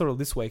better. And sort of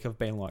this week I've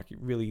been like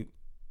really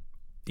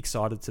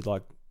excited to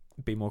like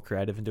be more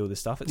creative and do all this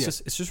stuff.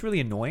 It's just really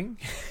annoying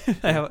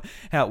how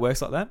it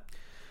works like that.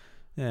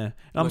 Yeah,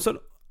 and I'm sort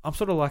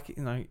of like,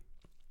 you know,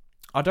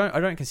 I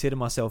don't consider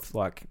myself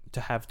like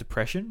to have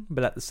depression,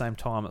 but at the same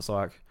time, it's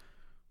like,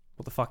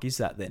 what the fuck is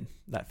that then?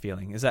 That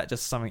feeling, is that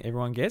just something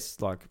everyone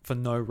gets like for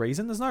no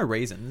reason? There's no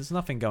reason. There's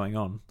nothing going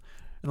on.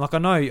 And like I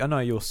know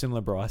you're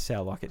similar, Bryce.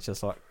 How like it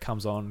just like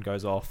comes on,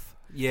 goes off.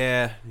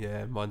 Yeah,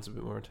 mine's a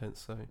bit more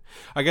intense. So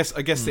I guess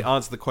the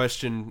answer to the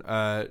question,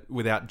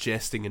 without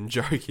jesting and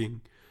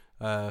joking,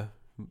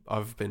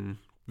 I've been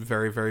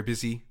very, very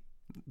busy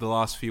the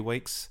last few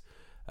weeks.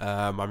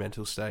 My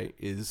mental state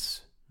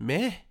is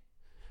meh.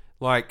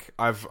 Like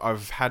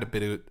I've had a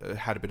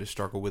bit of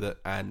struggle with it,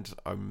 and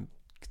I'm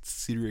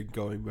considering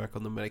going back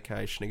on the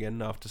medication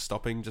again after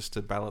stopping, just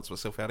to balance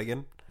myself out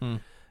again.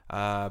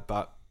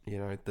 But you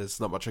know, there's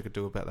not much I could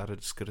do about that. I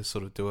just got to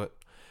sort of do it.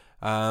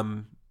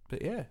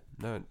 But yeah,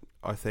 no,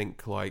 I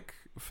think like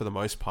for the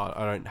most part,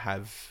 I don't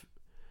have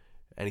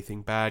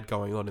anything bad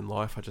going on in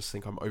life. I just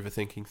think I'm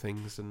overthinking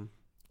things and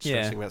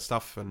stressing about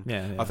stuff, and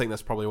I think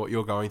that's probably what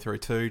you're going through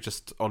too,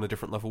 just on a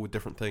different level with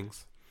different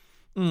things.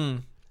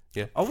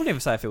 Yeah, I wouldn't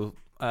even say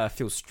I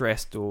feel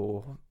stressed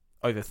or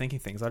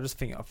overthinking things. I just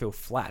think I feel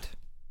flat.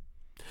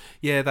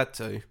 Yeah, that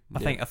too. I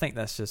think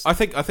that's just. I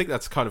think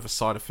that's kind of a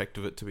side effect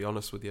of it, to be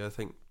honest with you. I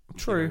think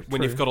true. You know,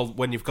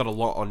 when you've got a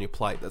lot on your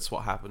plate, that's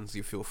what happens.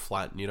 You feel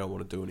flat and you don't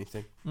want to do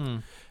anything.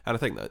 And I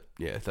think that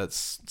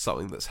that's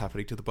something that's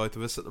happening to the both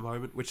of us at the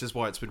moment, which is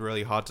why it's been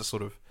really hard to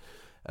sort of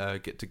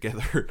get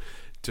together and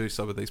do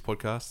some of these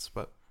podcasts.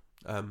 But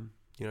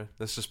you know,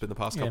 that's just been the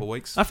past couple of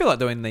weeks. I feel like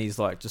doing these,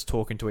 like just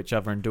talking to each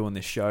other and doing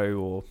this show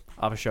or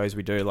other shows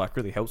we do, like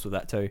really helps with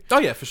that too. Oh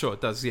yeah, for sure it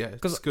does. Yeah,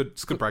 it's good.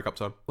 It's good break up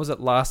time. Was it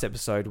last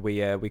episode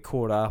we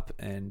caught up,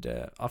 and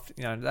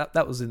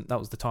that was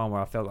the time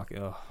where I felt like,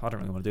 oh, I don't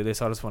really want to do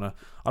this. I just want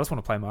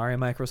to play Mario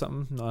Maker or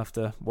something. Not have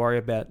to worry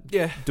about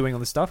doing all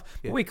this stuff.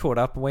 Yeah. But we caught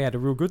up and we had a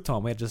real good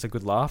time. We had just a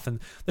good laugh,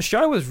 and the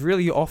show was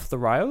really off the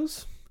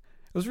rails.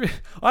 It was really.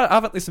 I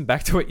haven't listened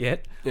back to it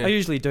yet. Yeah. I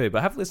usually do, but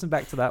I haven't listened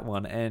back to that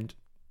one, and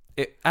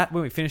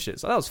when we finished it,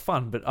 so that was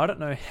fun. But I don't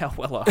know how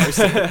well I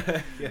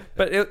hosted it.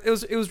 But it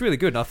was really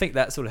good, and I think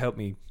that sort of helped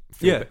me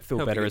feel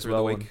better as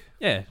well. And,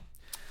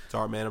 it's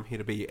alright, man. I'm here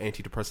to be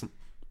antidepressant.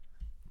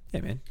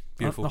 Yeah, man.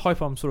 Beautiful. I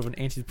hope I'm sort of an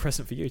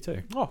antidepressant for you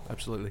too. Oh,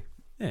 absolutely.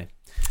 Yeah.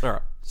 All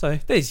right. So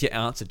there's your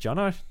answer, John.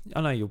 I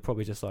know you'll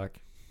probably just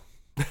like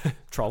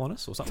trolling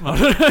us or something.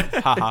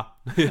 Haha.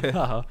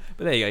 But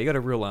there you go. You got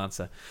a real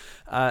answer.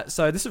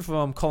 So this is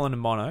from Colin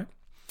and Mono.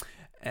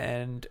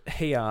 And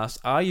he asked,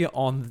 are you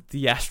on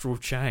the Astral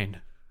chain?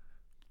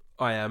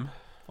 I am.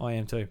 I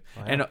am too.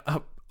 And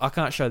I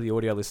can't show the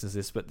audio listeners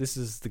this, but this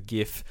is the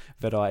GIF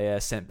that I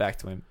sent back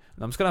to him.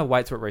 And I'm just going to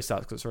wait till it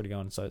restarts because it's already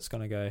gone. So it's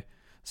going to go.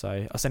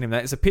 So I sent him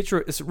that. It's a picture.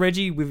 It's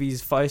Reggie with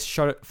his face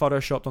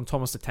photoshopped on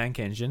Thomas the Tank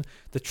Engine.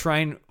 The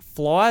train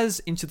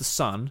flies into the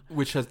sun.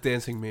 Which has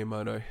Dancing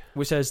Miyamoto.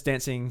 Which has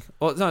dancing...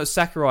 Well, no, it's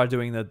Sakurai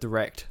doing the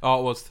direct. Oh,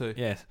 it was too.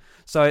 Yeah.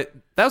 So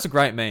that was a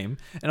great meme.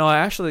 And I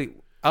actually...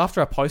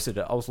 After I posted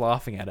it, I was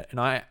laughing at it, and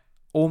I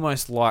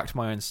almost liked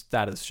my own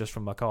status just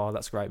from like, oh,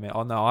 that's great, man.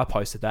 Oh, no, I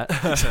posted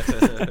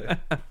that.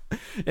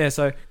 Yeah,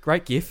 so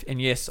great GIF,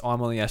 and yes, I'm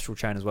on the Astral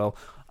chain as well.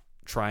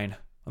 Train.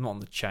 I'm not on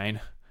the chain.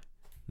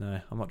 No,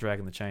 I'm not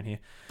dragging the chain here.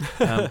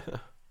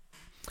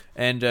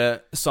 And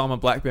Simon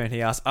Blackburn,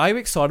 he asked, are you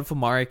excited for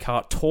Mario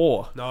Kart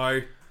Tour?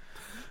 No.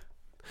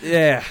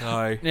 Yeah.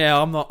 No.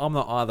 Yeah, I'm not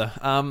either.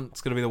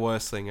 It's going to be the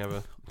worst thing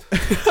ever.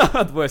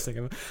 The worst thing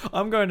ever.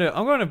 I'm going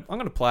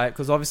to play it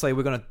because obviously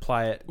we're going to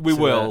play it. We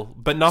will,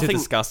 but nothing to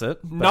discuss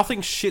it.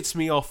 Nothing shits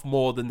me off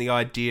more than the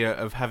idea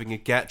of having a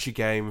gacha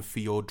game for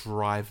your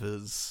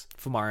drivers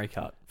for Mario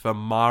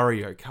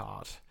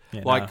Kart.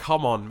 Yeah,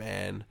 come on,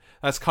 man.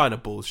 That's kind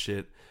of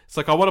bullshit. It's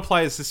like, I want to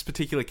play as this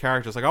particular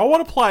character. It's like, I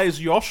want to play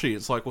as Yoshi.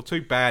 It's like, well,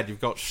 too bad. You've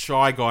got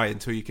Shy Guy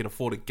until you can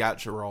afford a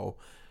gacha roll.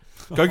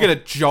 Go get a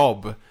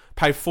job.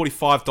 Pay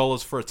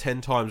 $45 for a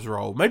 10 times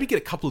roll. Maybe get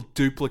a couple of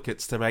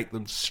duplicates to make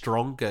them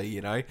stronger,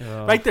 you know?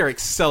 Make their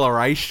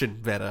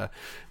acceleration better.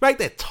 Make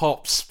their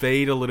top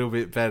speed a little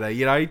bit better,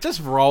 you know?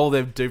 Just roll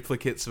them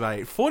duplicates,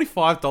 mate.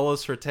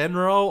 $45 for a 10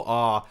 roll?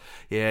 Oh,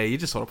 yeah, you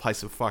just want to play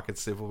some fucking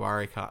simple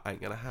Mario Kart.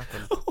 Ain't gonna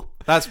happen.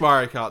 That's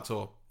Mario Kart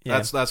Tour. Yeah.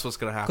 That's what's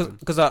going to happen.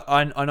 Because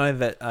I know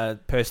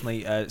that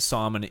personally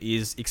Simon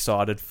is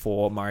excited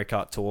for Mario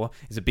Kart Tour.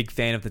 He's a big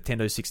fan of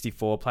Nintendo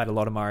 64, played a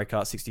lot of Mario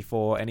Kart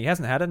 64, and he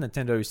hasn't had a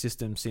Nintendo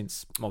system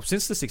since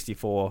the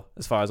 64,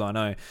 as far as I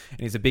know. And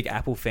he's a big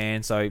Apple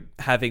fan, so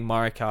having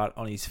Mario Kart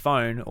on his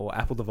phone or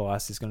Apple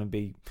device is going to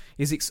be...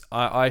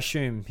 I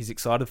assume he's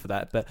excited for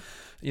that. But,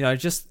 you know,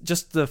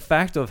 just the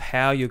fact of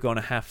how you're going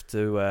to have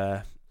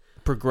to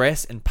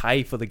progress and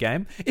pay for the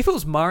game. If it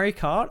was Mario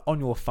Kart on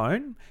your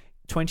phone...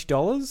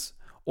 $20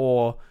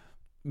 or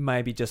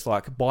maybe just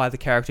like buy the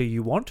character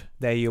you want.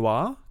 There you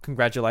are.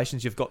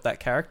 Congratulations, you've got that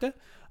character.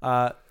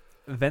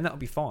 Then that'll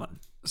be fine.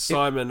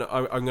 Simon,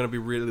 I'm going to be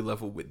really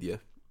level with you.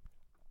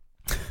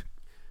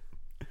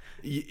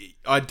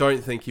 I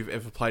don't think you've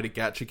ever played a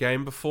gacha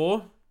game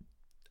before,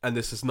 and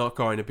this is not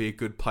going to be a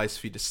good place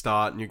for you to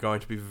start, and you're going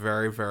to be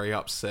very, very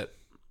upset.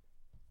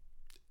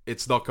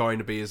 It's not going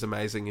to be as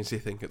amazing as you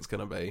think it's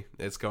going to be.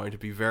 It's going to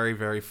be very,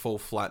 very full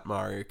flat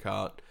Mario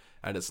Kart,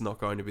 and it's not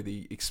going to be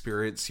the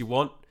experience you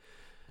want.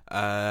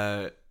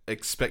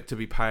 Expect to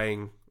be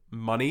paying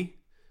money.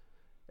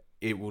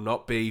 It will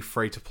not be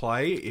free to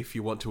play if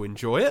you want to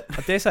enjoy it.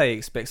 I dare say he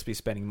expects to be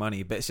spending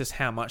money, but it's just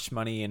how much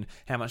money and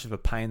how much of a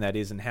pain that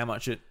is, and how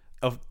much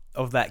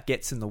of that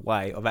gets in the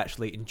way of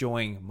actually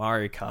enjoying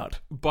Mario Kart.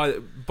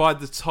 By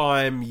the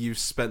time you've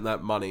spent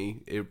that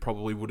money, it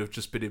probably would have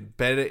just been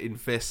better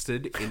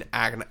invested in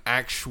an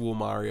actual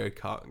Mario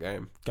Kart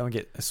game. Go and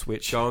get a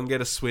Switch. Go and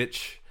get a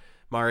Switch.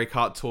 Mario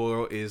Kart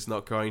Tour is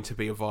not going to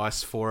be a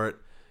vice for it.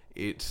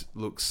 It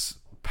looks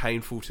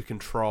painful to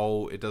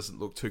control. It doesn't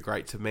look too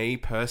great to me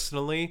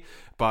personally,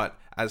 but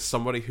as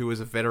somebody who is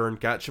a veteran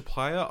gacha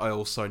player, I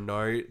also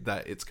know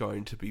that it's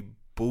going to be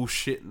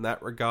bullshit in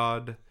that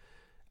regard,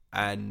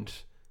 and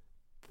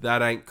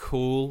that ain't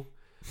cool.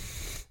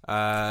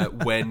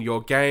 When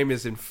your game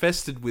is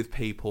infested with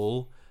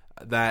people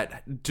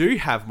that do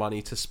have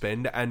money to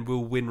spend and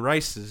will win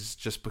races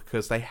just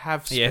because they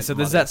have spent so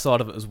there's money. that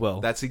side of it as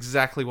well. That's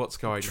exactly what's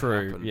going to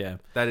happen. Yeah.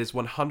 That is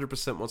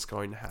 100% what's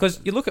going to happen.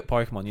 Because you look at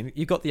Pokemon,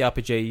 you've got the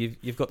RPG,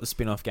 you've got the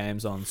spin-off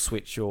games on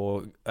Switch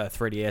or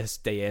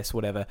 3DS, DS,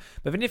 whatever.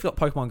 But then you've got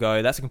Pokemon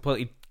Go, that's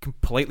a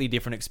completely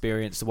different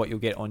experience to what you'll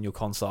get on your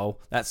console.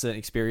 That's an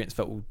experience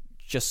that will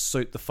just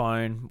suit the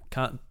phone,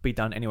 can't be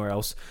done anywhere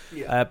else.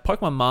 Yeah.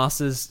 Pokemon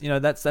Masters,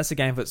 that's a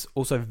game that's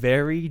also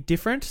very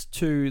different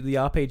to the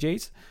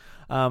RPGs.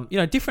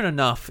 Different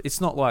enough.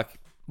 It's not like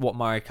what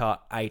Mario Kart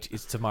 8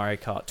 is to Mario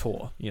Kart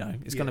Tour.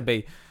 It's going to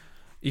be.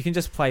 You can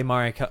just play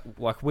Mario Kart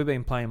like we've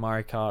been playing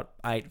Mario Kart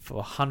 8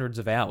 for hundreds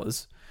of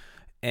hours,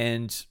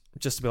 and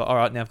just to be like, all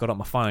right, now I've got it on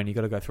my phone. You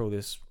got to go through all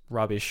this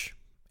rubbish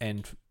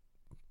and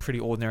pretty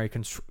ordinary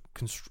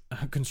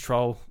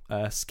control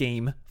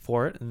scheme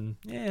for it, and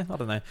I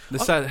don't know.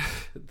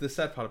 The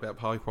sad part about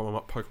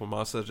Pokemon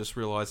Master, I just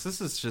realised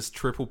this is just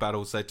triple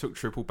battles. They took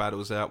triple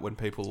battles out when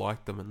people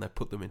liked them, and they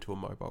put them into a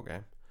mobile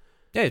game.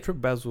 Yeah,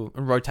 triple battles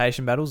and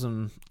rotation battles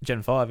and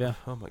Gen 5. Yeah.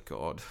 Oh my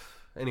god.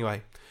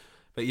 Anyway,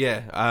 but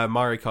yeah,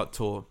 Mario Kart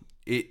Tour.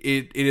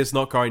 It is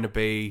not going to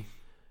be.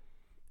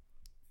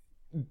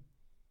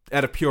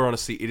 Out of pure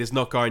honesty, it is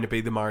not going to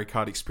be the Mario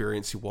Kart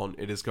experience you want.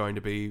 It is going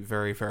to be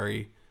very,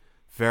 very,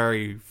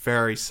 very,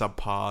 very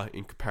subpar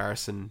in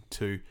comparison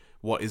to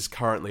what is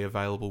currently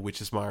available, which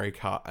is Mario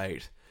Kart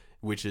 8,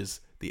 which is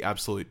the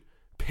absolute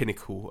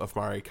pinnacle of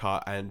Mario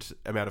Kart and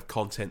amount of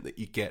content that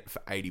you get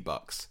for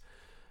 $80.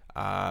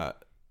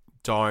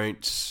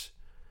 Don't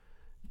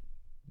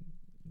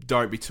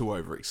be too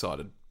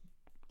overexcited.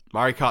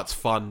 Mario Kart's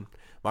fun.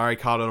 Mario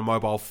Kart on a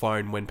mobile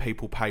phone when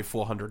people pay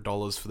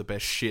 $400 for the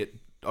best shit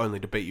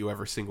only to beat you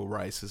every single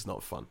race is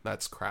not fun.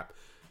 That's crap.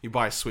 You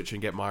buy a Switch and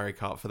get Mario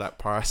Kart for that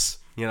price,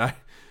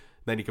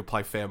 then you can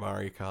play fair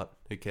Mario Kart.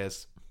 Who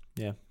cares?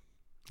 Yeah.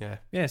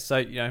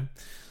 So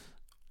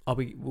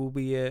we'll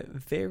be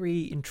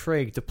very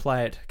intrigued to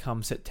play it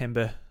come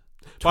September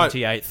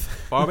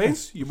 28th. By all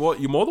means, you're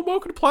more than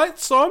welcome to play it,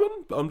 Simon.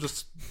 I'm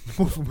just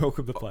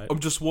welcome to play it. I'm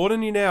just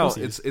warning you now.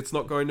 It's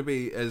not going to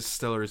be as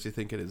stellar as you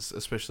think it is,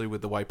 especially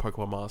with the way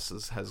Pokemon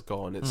Masters has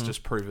gone. It's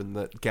just proven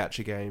that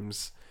gacha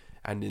games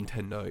and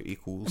Nintendo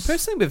equals. And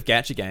personally, with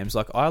gacha games,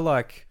 I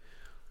like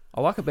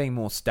it being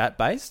more stat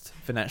based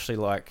than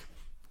actually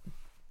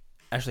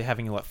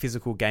having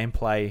physical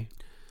gameplay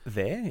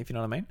there, if you know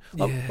what I mean.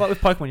 Like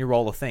with Pokemon, you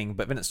roll a thing,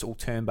 but then it's all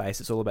turn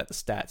based. It's all about the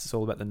stats. It's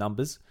all about the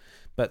numbers.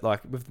 But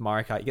with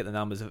Mario Kart, you get the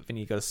numbers, then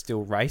you got to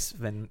still race.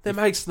 Then that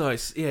makes no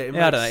sense. It I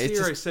don't know, makes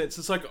zero sense.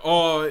 It's like,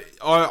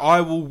 I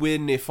will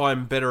win if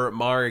I'm better at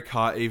Mario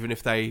Kart, even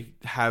if they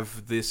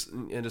have this.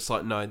 And it's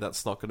like, no,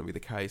 that's not going to be the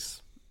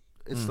case.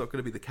 It's not going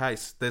to be the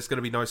case. There's going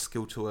to be no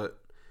skill to it.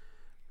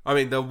 I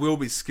mean, there will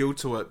be skill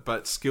to it,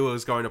 but skill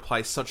is going to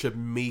play such a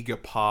meager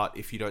part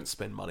if you don't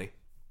spend money.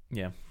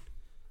 Yeah.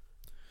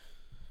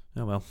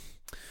 Oh, well.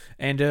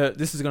 And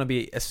this is going to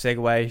be a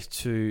segue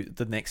to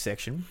the next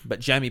section. But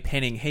Jamie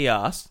Penning, he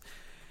asked,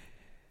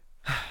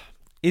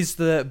 is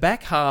the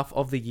back half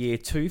of the year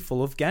too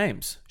full of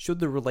games? Should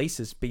the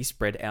releases be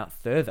spread out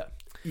further?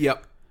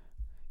 Yep.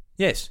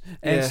 Yes.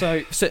 And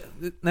so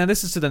now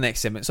this is to the next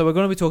segment. So we're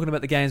going to be talking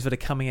about the games that are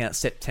coming out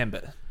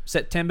September.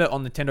 September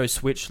on Nintendo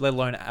Switch, let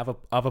alone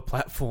other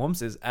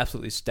platforms, is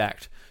absolutely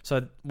stacked.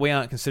 So we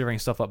aren't considering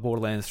stuff like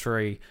Borderlands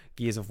 3,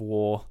 Gears of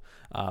War,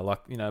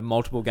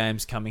 multiple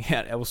games coming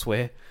out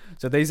elsewhere.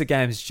 So these are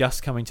games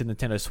just coming to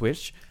Nintendo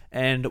Switch.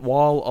 And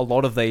while a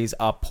lot of these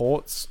are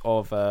ports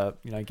of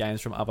games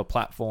from other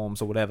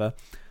platforms or whatever,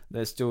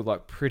 they're still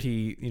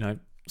pretty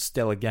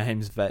stellar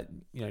games that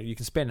you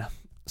can spend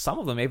some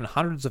of them even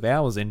hundreds of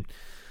hours in.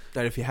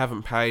 And if you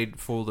haven't paid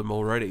for them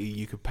already,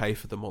 you could pay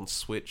for them on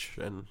Switch,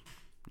 and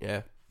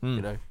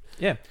You know,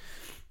 Yeah.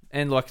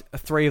 And like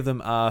 3 of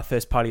them are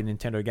first-party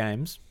Nintendo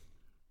games,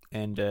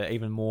 and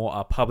even more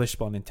are published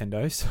by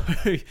Nintendo. So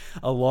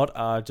a lot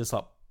are just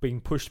like being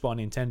pushed by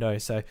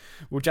Nintendo. So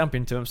we'll jump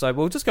into them. So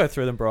we'll just go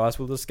through them, Bryce.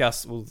 We'll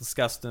discuss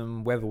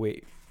them, whether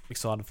we're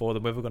excited for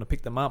them, whether we're going to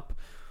pick them up.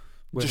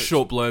 just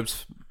short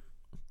blurbs.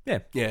 Yeah,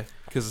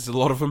 because there's a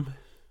lot of them.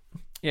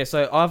 Yeah.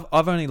 So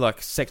I've only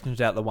like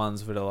sectioned out the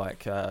ones that are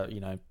like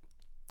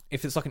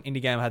if it's like an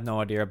indie game I had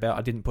no idea about,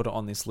 I didn't put it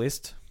on this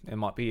list. It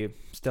might be a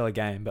stellar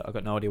game, but I've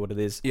got no idea what it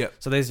is. Yeah.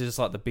 So these are just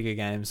like the bigger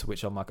games,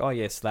 which I'm like, oh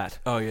yes, that.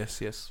 Oh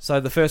yes, yes.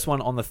 So the first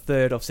one on the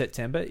 3rd of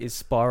September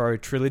is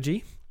Spyro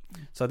Trilogy.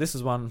 So this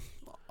is one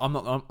I'm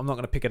not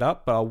going to pick it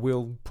up, but I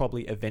will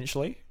probably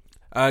eventually.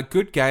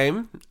 Good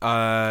game.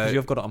 'Cause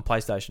you've got it on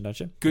PlayStation, don't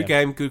you? Good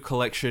game, good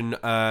collection.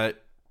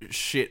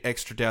 Shit,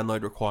 extra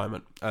download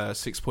requirement.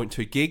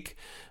 6.2 gig.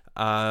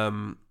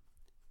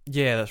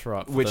 Yeah, that's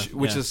right.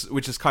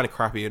 Which is kind of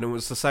crappy, and it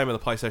was the same on the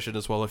PlayStation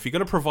as well. If you're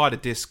going to provide a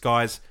disc,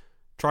 guys,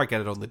 try and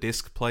get it on the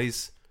disc,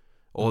 please,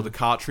 or the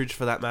cartridge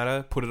for that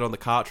matter. Put it on the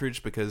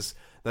cartridge, because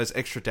those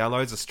extra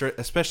downloads,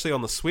 especially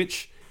on the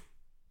Switch,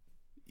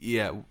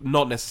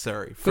 not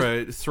necessary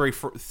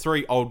for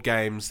three old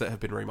games that have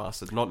been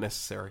remastered. Not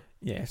necessary.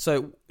 Yeah.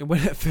 So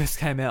when it first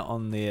came out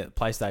on the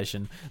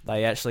PlayStation,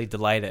 they actually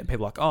delayed it, and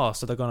people were like, oh,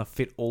 so they're going to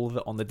fit all of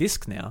it on the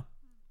disc now.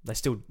 They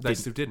still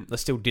didn't.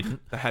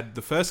 They had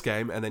the first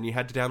game, and then you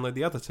had to download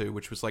the other 2,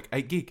 which was like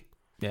 8 gig.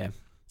 Yeah,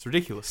 it's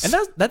ridiculous. And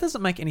that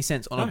doesn't make any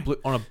sense on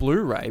a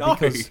Blu-ray,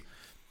 because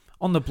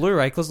on the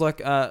Blu-ray, because like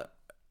it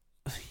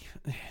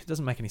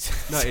doesn't make any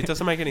sense. No, it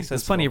doesn't make any sense.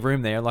 There's plenty of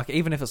room there. Like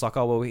even if it's like,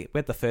 oh well, we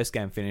had the first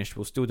game finished,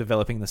 we're still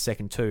developing the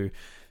second 2,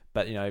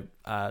 but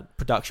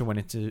production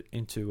went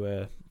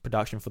into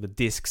production for the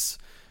discs,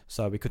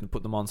 so we couldn't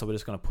put them on, so we're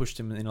just going to push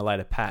them in a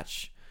later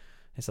patch.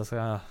 It's just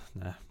like,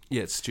 nah.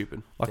 Yeah, it's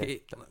stupid.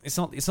 Like it's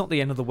not the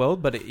end of the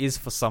world, but it is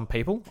for some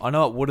people. I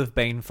know it would have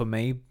been for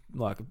me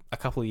like a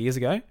couple of years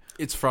ago.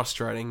 It's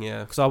frustrating,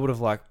 yeah. Because I would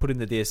have like put in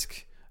the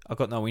disc. I've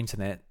got no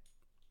internet,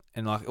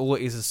 and like all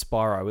it is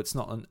Spyro. It's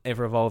not an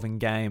ever evolving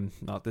game.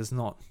 Like there's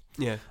not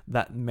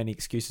that many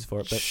excuses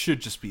for it. But should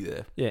just be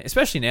there. Yeah,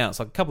 especially now. It's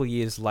like a couple of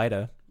years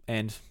later,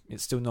 and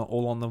it's still not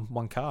all on the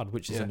one card,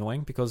 which is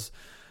annoying because.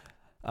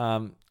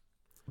 I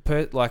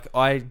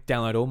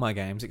download all my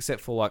games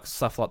except for like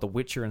stuff like The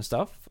Witcher and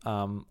stuff.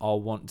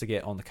 I'll want to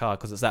get on the card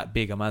because it's that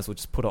big. I might as well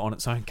just put it on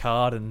its own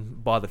card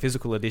and buy the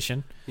physical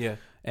edition. Yeah,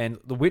 and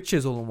The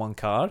Witcher's all on one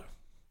card.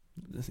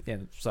 Yeah,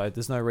 so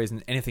there's no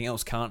reason anything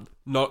else can't.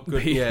 Not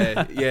good. Be.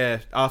 Yeah.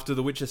 After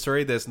The Witcher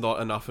 3, there's not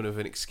enough of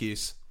an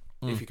excuse.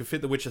 If you can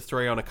fit The Witcher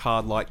 3 on a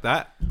card like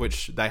that,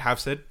 which they have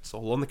said it's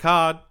all on the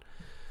card.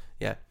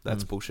 Yeah,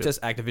 that's bullshit. Just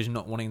Activision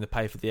not wanting to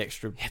pay for the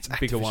extra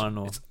bigger one.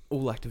 Or... It's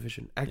all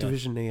Activision.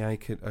 Activision and EA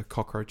are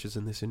cockroaches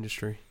in this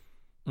industry.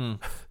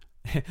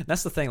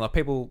 That's the thing. Like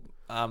people,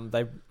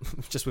 they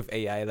just with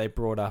EA, they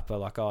brought up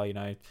like,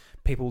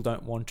 people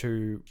don't want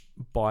to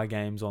buy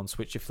games on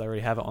Switch if they already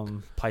have it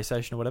on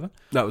PlayStation or whatever.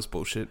 That was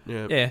bullshit.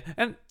 Yeah. Yeah,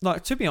 and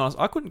like to be honest,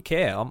 I couldn't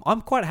care.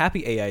 I'm quite happy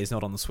EA is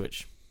not on the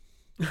Switch.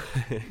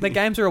 Their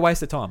games are a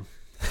waste of time.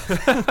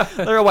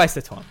 They're a waste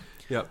of time.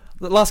 Yep.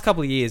 The last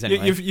couple of years,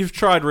 anyway. You've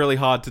tried really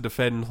hard to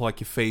defend like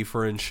your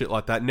FIFA and shit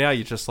like that. Now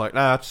you're just like,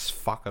 nah, just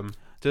fuck them.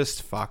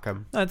 Just fuck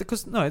them. No,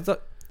 because the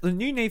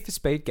new Need for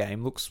Speed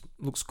game looks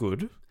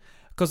good.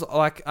 Because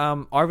like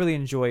I really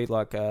enjoy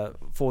like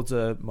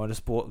Forza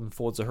Motorsport and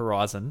Forza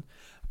Horizon,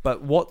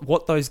 but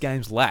what those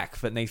games lack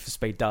that Need for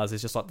Speed does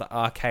is just like the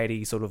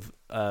arcadey sort of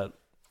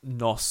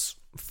NOS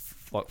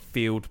like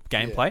field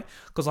gameplay,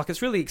 because like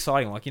it's really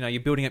exciting. Like you're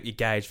building up your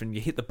gauge, when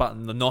you hit the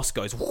button, the NOS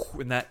goes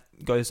and that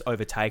goes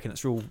overtake, and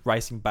it's real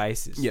racing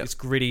based. It's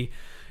gritty,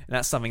 and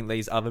that's something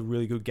these other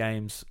really good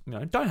games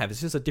don't have.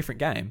 It's just a different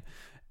game,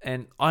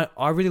 and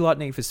I really like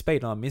Need for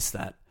Speed, and I miss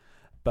that.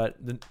 But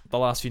the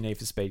last few Need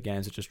for Speed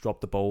games have just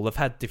dropped the ball. They've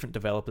had different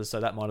developers,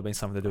 so that might have been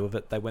something to do with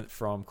it. They went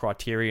from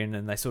Criterion,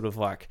 and they sort of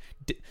like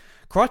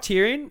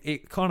Criterion.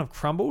 It kind of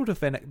crumbled, and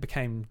then it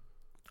became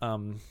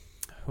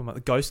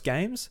Ghost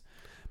Games.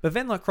 But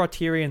then, like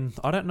Criterion,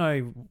 I don't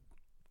know,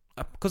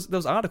 because there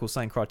was articles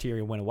saying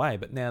Criterion went away,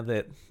 but now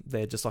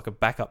they're just like a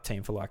backup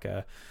team for like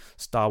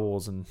Star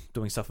Wars and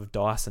doing stuff with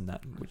DICE and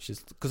that, which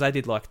is because they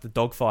did like the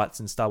dogfights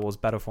in Star Wars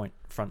Battlefront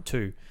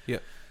 2. Yeah.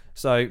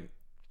 So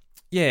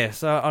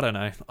I don't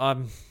know.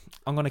 I'm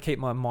going to keep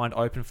my mind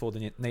open for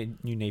the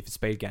new Need for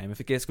Speed game if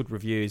it gets good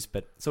reviews,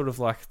 but sort of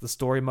like the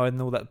story mode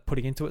and all that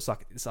putting into it's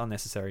like it's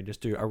unnecessary.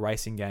 Just do a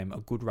racing game, a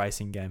good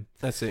racing game.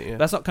 That's it. Yeah.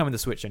 That's not coming to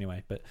Switch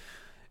anyway, but.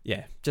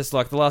 Yeah, just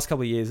like the last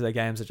couple of years, their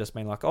games have just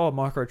been like,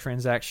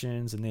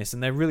 microtransactions and this,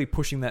 and they're really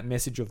pushing that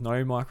message of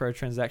no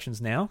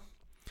microtransactions now.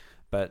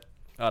 But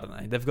I don't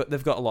know,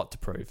 they've got a lot to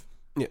prove.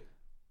 Yeah,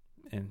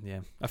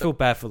 and I feel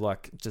bad for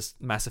like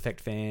just Mass Effect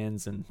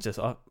fans and just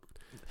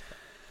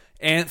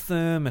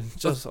Anthem and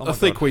just. I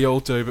think we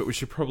all do, but we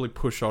should probably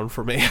push on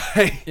from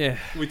EA. Yeah,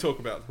 we talk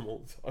about them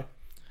all the time.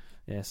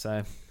 Yeah,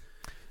 so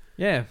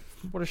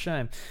what a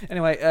shame.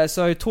 Anyway,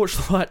 so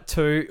Torchlight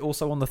 2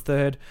 also on the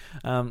 3rd.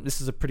 This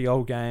is a pretty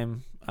old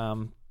game.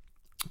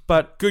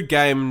 But Good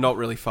game, not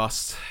really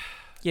fussed.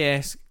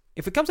 yes,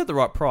 if it comes at the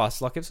right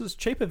price, like if it was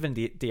cheaper than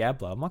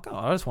Diablo, I'm like, oh,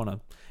 I just want to.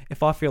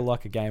 If I feel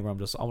like a game where I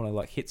want to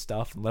like hit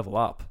stuff and level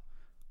up,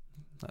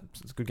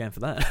 it's a good game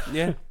for that.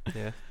 Yeah,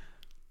 yeah.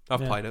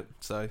 I've Yeah. played it,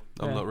 so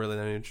I'm Yeah. not really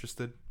that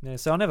interested. Yeah,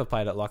 so I never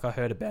played it. Like I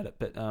heard about it,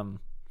 but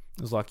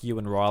it was like you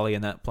and Riley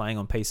and that playing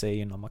on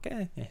PC, and I'm like,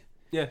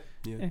 Yeah.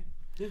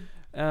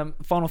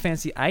 Final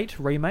Fantasy VIII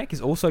remake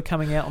is also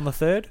coming out on the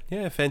 3rd.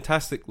 Yeah,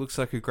 fantastic. Looks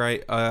like a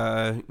great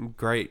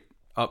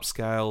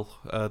upscale.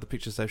 The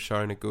pictures they've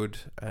shown are good,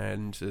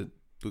 and it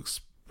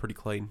looks pretty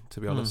clean,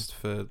 to be honest,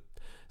 for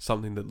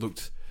something that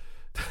looked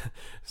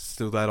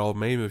still that old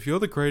meme of you're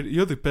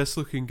the best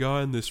looking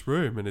guy in this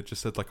room, and it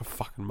just had like a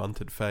fucking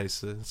munted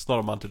face. It's not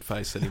a munted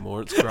face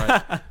anymore. It's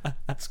great.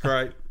 It's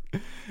great.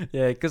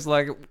 Yeah, because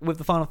like with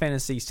the Final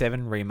Fantasy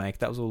VII remake,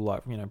 that was all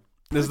like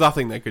There's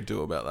nothing they could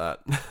do about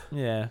that.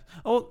 yeah.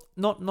 Oh,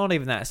 not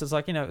even that. So it's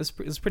like it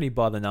was pretty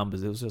by the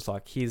numbers. It was just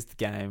like here's the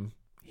game,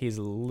 here's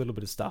a little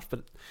bit of stuff,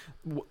 but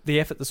the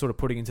effort they're sort of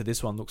putting into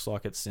this one looks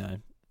like it's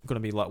going to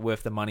be like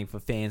worth the money for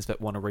fans that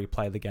want to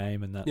replay the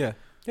game and that. Yeah,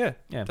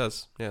 it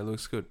does. Yeah, it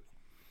looks good.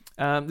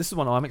 This is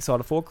one I'm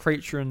excited for.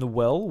 Creature in the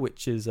Well,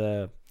 which is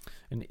an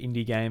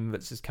indie game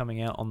that's just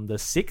coming out on the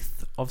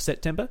 6th of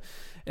September,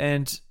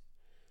 and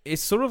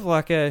it's sort of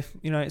like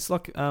it's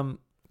like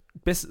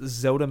best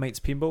Zelda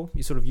meets pinball.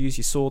 You sort of use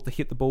your sword to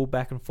hit the ball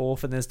back and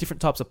forth, and there's different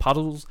types of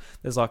puzzles.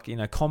 There's like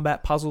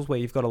combat puzzles where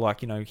you've got to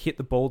like hit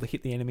the ball to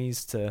hit the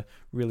enemies to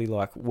really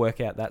like work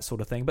out that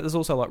sort of thing. But there's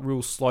also like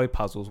real slow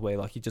puzzles where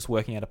like you're just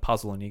working out a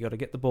puzzle and you got to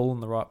get the ball in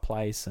the right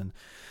place. And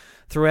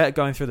throughout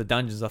going through the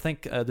dungeons, I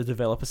think the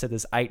developer said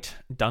there's 8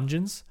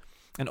 dungeons,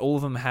 and all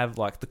of them have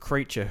like the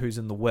creature who's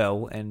in the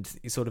well and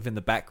is sort of in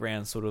the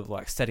background, sort of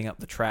like setting up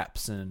the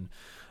traps and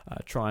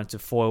trying to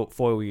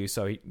foil you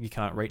so you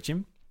can't reach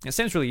him. It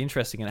sounds really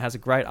interesting, and it has a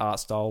great art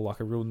style, like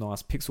a real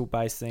nice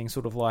pixel-based thing,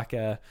 sort of like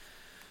a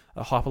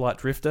Hyperlight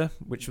Drifter,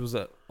 which was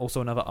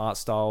also another art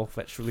style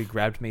that really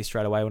grabbed me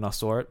straight away when I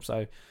saw it.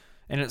 So,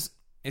 and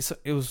it's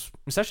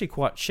actually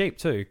quite cheap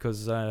too,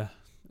 because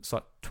it's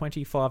like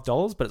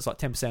 $25, but it's like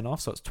 10%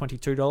 off, so it's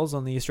 $22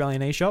 on the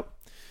Australian eShop.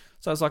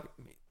 So it's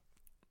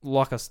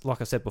like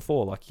I said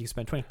before, like you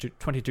can spend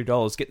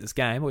 $22 get this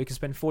game, or you can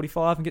spend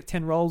 $45 and get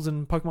 10 rolls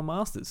in Pokemon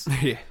Masters.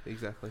 Yeah,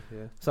 exactly.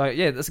 Yeah. So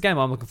yeah, that's a game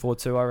I'm looking forward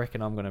to. I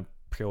reckon I'm going to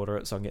pre-order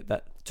it so I can get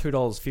that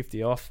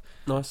 $2.50 off.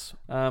 Nice.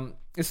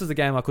 This is a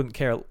game I couldn't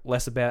care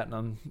less about,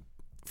 and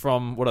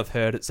from what I've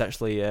heard, it's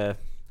actually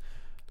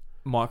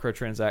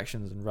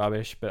microtransactions and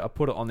rubbish. But I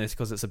put it on this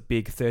because it's a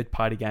big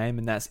third-party game,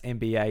 and that's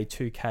NBA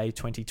 2K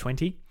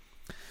 2020.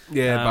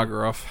 Yeah,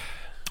 bugger off.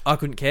 I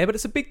couldn't care, but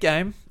it's a big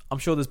game. I'm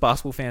sure there's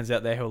basketball fans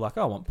out there who are like,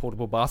 oh, I want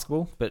portable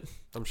basketball, but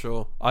I'm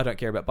sure. I don't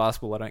care about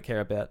basketball. I don't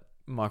care about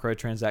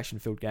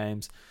microtransaction-filled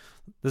games.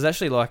 There's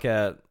actually like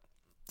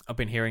I've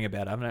been hearing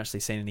about it. I haven't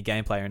actually seen any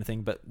gameplay or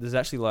anything, but there's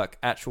actually like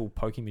actual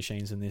pokie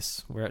machines in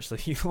this where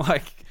actually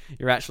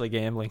you're actually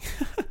gambling.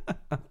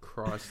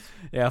 Christ.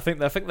 Yeah, I think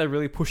they're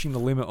really pushing the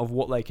limit of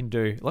what they can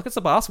do. Like it's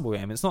a basketball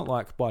game. It's not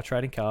like buy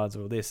trading cards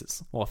or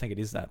this. I think it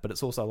is that, but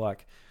it's also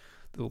like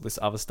all this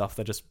other stuff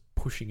they're just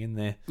pushing in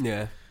there.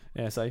 Yeah.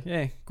 Yeah, so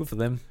yeah, good for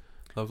them.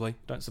 Lovely.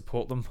 Don't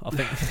support them, I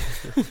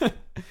think.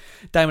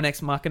 Daemon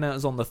X Machina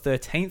is on the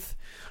 13th,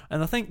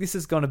 and I think this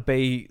is going to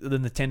be the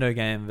Nintendo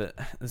game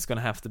that's going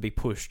to have to be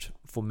pushed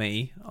for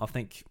me. I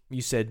think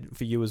you said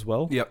for you as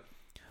well. Yep.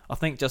 I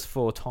think just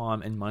for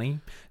time and money,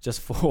 just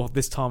for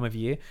this time of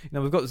year.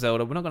 We've got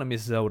Zelda. We're not going to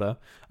miss Zelda.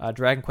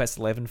 Dragon Quest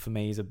 11 for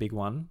me is a big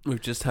one.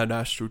 We've just had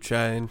Astral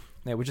Chain.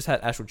 Yeah, we just had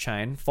Astral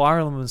Chain. Fire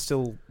Emblem is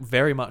still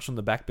very much on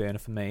the back burner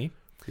for me.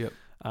 Yep.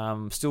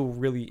 Still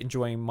really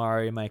enjoying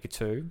Mario Maker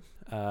 2.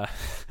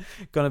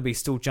 Gonna be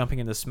still jumping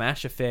into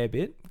Smash a fair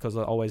bit because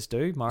I always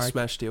do. Mario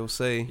Smash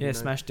DLC. Yeah,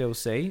 Smash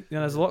DLC.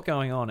 There's a lot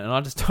going on, and I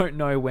just don't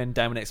know when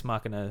Daemon X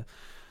Machina,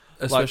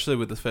 especially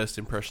with the first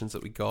impressions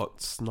that we got,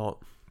 it's not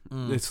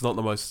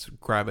the most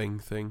grabbing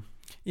thing.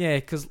 Yeah,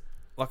 because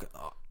like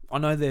I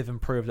know they've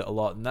improved it a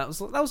lot, and that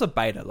was a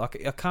beta.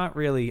 Like I can't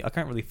really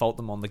fault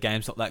them on the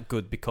game's not that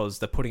good because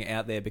they're putting it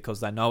out there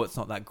because they know it's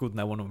not that good and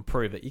they want to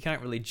improve it. You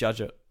can't really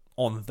judge it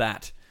on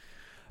that.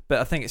 But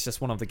I think it's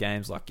just one of the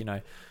games, like,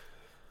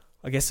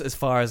 I guess as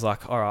far as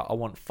like, all right, I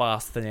want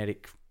fast,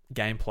 frenetic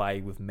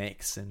gameplay with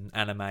mechs and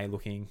anime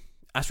looking.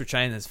 Astral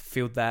Chain has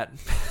filled that.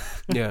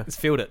 Yeah. It's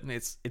filled it, and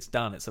it's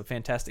done. It's a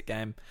fantastic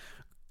game.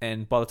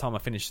 And by the time I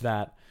finish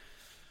that,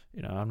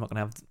 I'm not going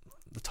to have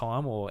the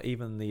time or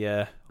even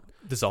the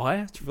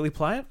desire to really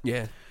play it.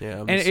 Yeah.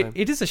 And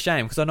it is a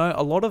shame because I know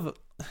a lot of,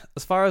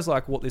 as far as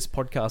like what this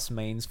podcast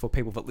means for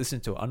people that listen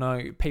to it, I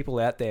know people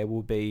out there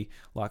will be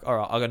like, all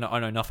right, I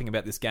know nothing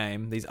about this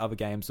game. These other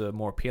games are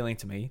more appealing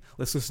to me.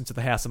 Let's listen to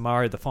the House of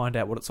Mario to find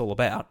out what it's all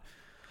about.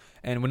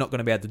 And we're not going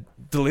to be able to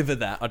deliver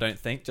that, I don't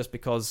think, just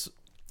because,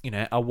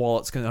 our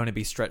wallets can only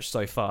be stretched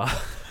so far.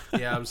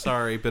 Yeah, I'm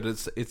sorry, but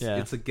it's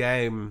a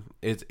game.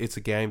 It's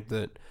a game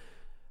that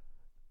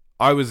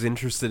I was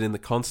interested in the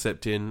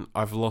concept in.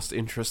 I've lost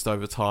interest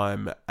over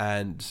time,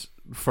 and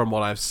from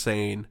what I've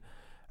seen,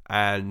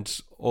 and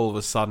all of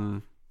a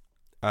sudden,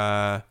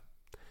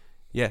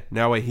 Yeah,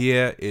 now we're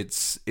here.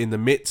 It's in the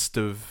midst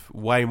of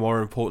way more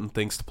important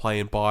things to play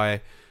and buy.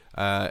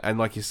 And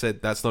like you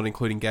said, that's not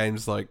including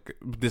games like...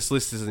 This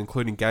list is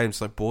including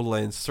games like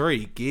Borderlands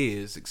 3,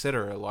 Gears,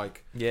 etc.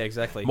 Like... Yeah,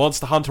 exactly.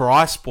 Monster Hunter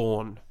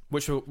Iceborne.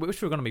 Which we're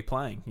going to be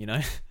playing, you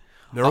know?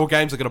 They're all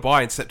games I'm going to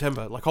buy in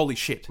September. Like, holy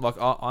shit. Like,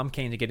 I'm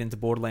keen to get into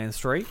Borderlands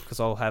 3 because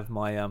I'll have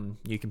my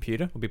new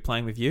computer. I'll be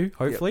playing with you,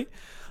 hopefully.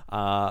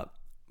 Yep.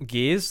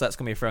 Gears, that's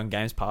going to be for on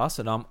Games Pass,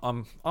 and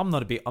I'm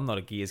not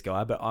a Gears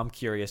guy, but I'm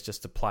curious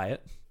just to play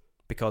it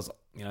because,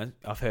 you know,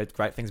 I've heard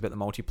great things about the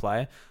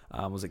multiplayer.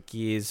 Was it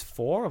Gears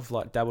 4? I've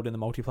like dabbled in the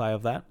multiplayer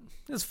of that.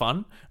 It's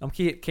fun. I'm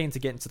keen to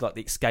get into like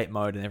the escape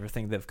mode and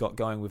everything they've got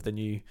going with the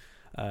new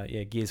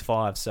Gears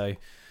 5. So,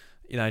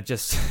 you know,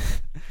 just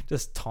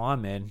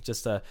time, man.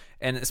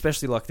 And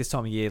especially like this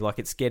time of year, like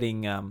it's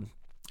getting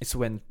it's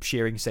when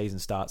shearing season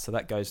starts, so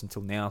that goes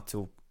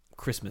till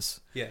Christmas.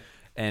 Yeah.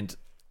 And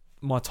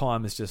my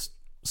time is just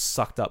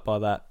sucked up by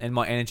that, and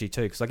my energy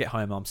too, because I get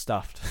home, I'm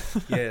stuffed.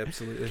 Yeah,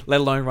 absolutely.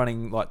 Let alone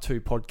running like 2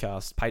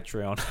 podcasts,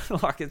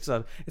 Patreon. Like it's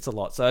a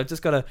lot. So I've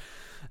just got to,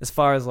 as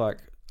far as like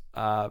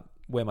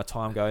where my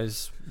time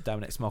goes,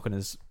 Damon X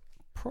Machina's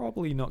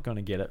probably not going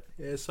to get it.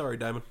 Yeah, sorry,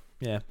 Damon.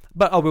 Yeah,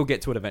 but I will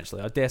get to it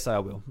eventually. I dare say I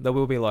will. There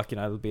will be like, you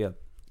know, there'll be a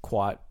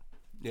quiet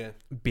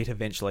bit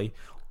eventually,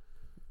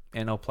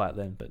 and I'll play it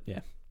then. But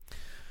yeah.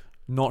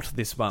 Not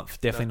this month.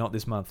 Definitely not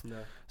this month. No.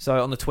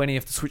 So on the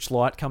 20th, the Switch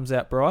Lite comes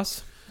out,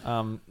 Bryce.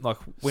 Like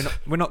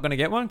we're not going to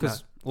get one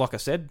because, like I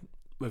said,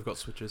 we've got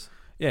Switches.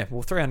 Yeah,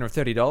 well,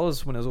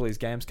 $330 when there's all these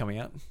games coming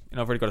out,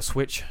 and I've already got a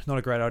Switch. Not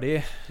a great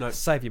idea. No,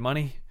 save your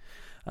money.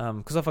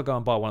 Because if I go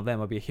and buy one of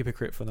them, I'll be a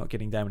hypocrite for not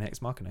getting Damon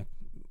X Machina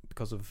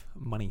because of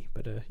money.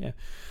 But yeah,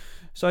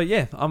 so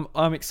yeah,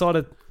 I'm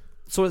excited.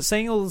 So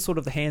seeing all the sort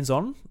of the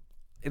hands-on.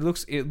 It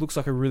looks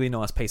like a really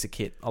nice piece of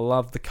kit. I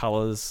love the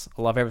colours.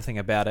 I love everything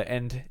about it.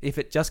 And if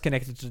it just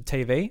connected to the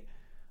TV,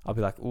 I'll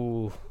be like,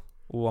 ooh,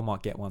 I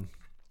might get one.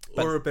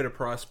 But, or a better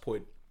price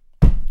point.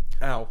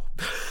 Ow.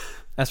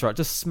 That's right.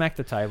 Just smack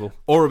the table.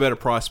 Or a better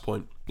price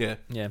point. Yeah.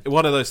 Yeah.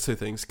 One of those two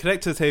things.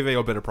 Connect to the TV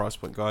or better price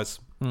point, guys.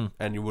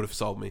 And you would have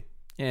sold me.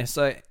 Yeah,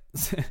 so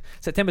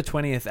September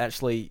 20th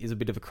actually is a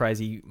bit of a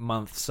crazy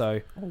month,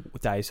 so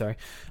day, sorry.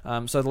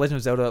 So The Legend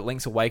of Zelda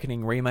Link's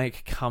Awakening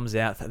remake comes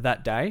out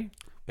that day.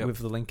 Yep. With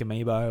the Link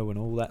amiibo and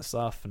all that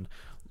stuff, and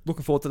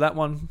looking forward to that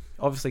one.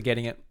 Obviously,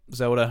 getting it,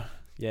 Zelda,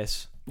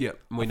 yes. Yep,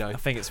 we know. I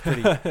think it's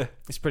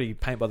pretty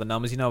paint by the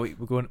numbers. You know,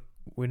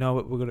 we know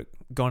what we're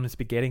going to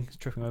be getting.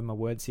 Tripping over my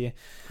words here.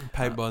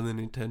 Paint by the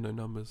Nintendo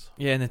numbers.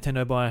 Yeah,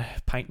 Nintendo by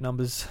paint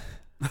numbers.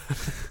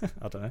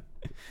 I don't know.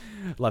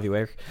 Love you,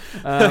 Eric.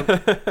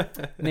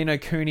 Ni no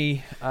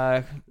Kuni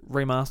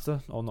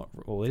remaster, or not?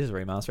 Well, it is a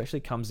remaster.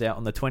 Actually, comes out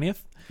on the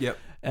 20th. Yep.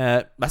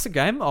 That's a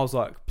game. I was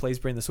like, please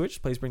bring the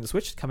Switch. Please bring the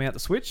Switch. It's coming out the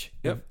Switch.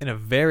 Yep. In a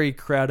very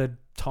crowded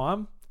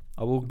time.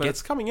 I will. But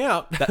it's coming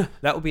out.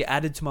 that will be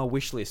added to my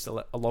wish list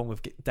along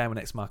with Damon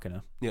X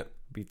Machina. Yep.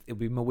 It'll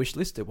be my wish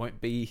list. It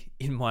won't be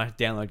in my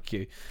download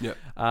queue. Yep.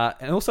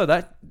 And also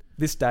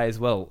this day as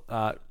well.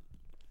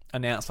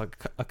 Announced like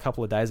a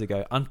couple of days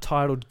ago,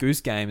 Untitled Goose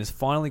Game has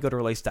finally got a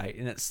release date,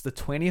 and it's the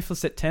 20th of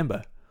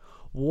September.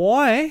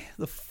 Why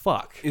the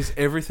fuck is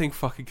everything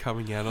fucking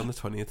coming out on the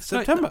 20th of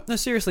September? No,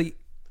 seriously,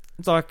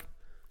 it's like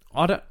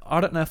I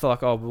don't know if they're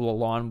like, oh, we'll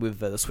align with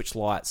the Switch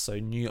Lite so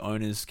new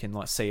owners can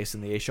like see us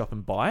in the eShop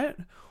and buy it,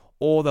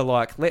 or they're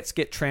like, let's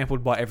get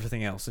trampled by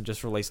everything else and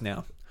just release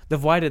now.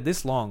 They've waited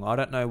this long. I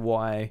don't know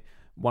why.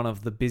 One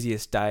of the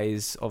busiest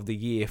days of the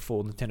year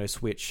for Nintendo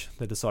Switch,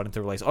 they're deciding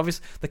to release.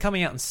 Obviously, they're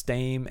coming out on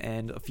Steam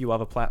and a few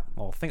other I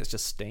think it's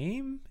just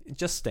Steam.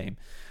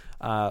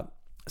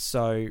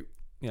 So, you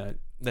know,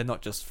 they're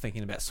not just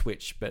thinking about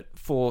Switch, but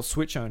for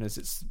Switch owners,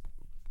 it's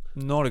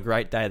not a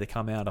great day to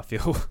come out, I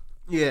feel.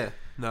 Yeah,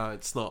 no,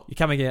 it's not.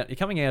 You're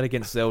coming out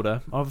against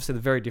Zelda. Obviously,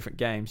 they're very different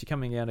games. You're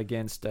coming out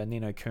against Ni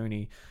no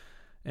Kuni,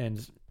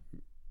 and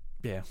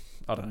yeah,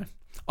 I don't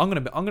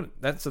know.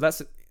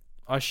 That's.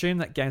 I assume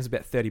that game's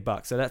about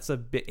 $30, so that's a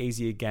bit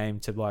easier game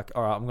to like.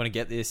 All right, I'm going to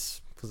get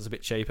this because it's a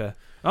bit cheaper.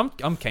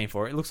 I'm keen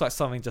for it. It looks like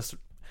something just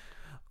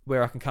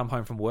where I can come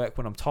home from work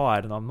when I'm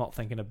tired and I'm not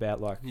thinking about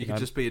like you can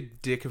just be a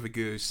dick of a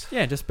goose.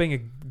 Yeah, just being a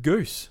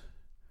goose.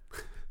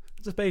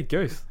 Just be a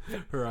goose.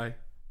 Right.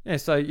 Yeah,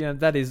 so you know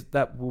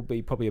that will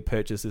be probably a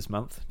purchase this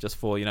month just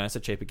for, you know, it's a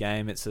cheaper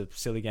game, it's a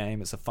silly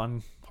game, it's a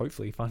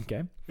hopefully fun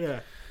game. Yeah.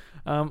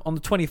 On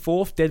the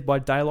 24th, Dead by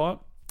Daylight.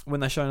 When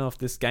they're showing off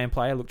this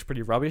gameplay, it looked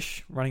pretty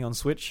rubbish running on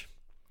Switch.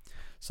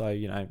 So,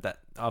 you know, that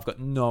I've got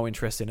no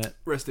interest in it.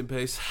 Rest in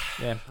peace.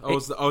 Yeah. I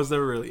was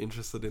never really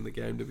interested in the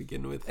game to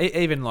begin with.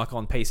 Even like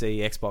on PC,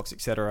 Xbox,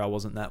 etc., I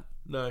wasn't that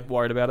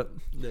worried about it.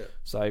 Yeah.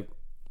 So,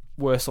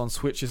 worse on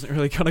Switch isn't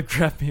really going to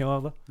grab me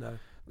either. No.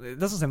 It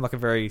doesn't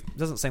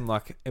seem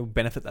like it will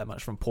benefit that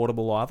much from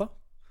portable either.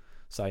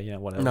 So, you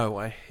know, whatever. No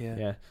way.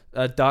 Yeah.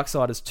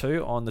 Darksiders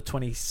 2 on the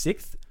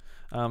 26th.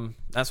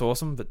 That's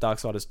awesome, but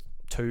Darksiders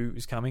 2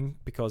 is coming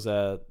because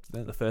the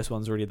first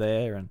one's already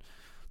there, and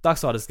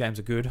Darksiders games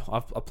are good. I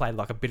played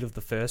like a bit of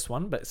the first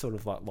one, but it sort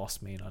of like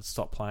lost me and I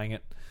stopped playing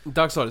it.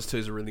 Darksiders 2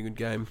 is a really good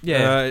game.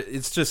 Yeah.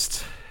 It's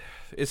just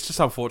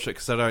unfortunate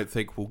because I don't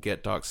think we'll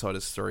get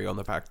Darksiders 3 on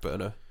the back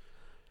burner.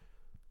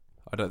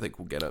 I don't think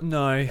we'll get it.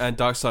 No. And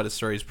Darksiders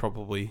 3 is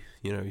probably,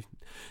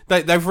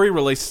 they've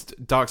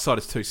re-released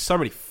Darksiders 2 so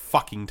many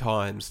fucking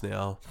times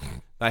now.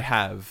 They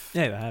have.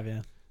 Yeah, they have,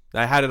 yeah.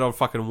 They had it on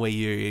fucking Wii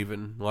U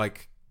even.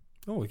 Like,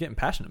 oh, we're getting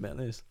passionate about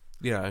this.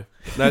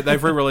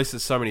 They've re-released it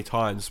so many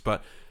times,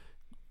 but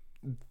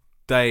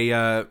they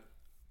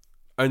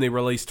only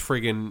released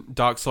friggin'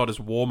 Darksiders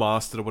War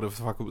Master or whatever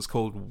the fuck it was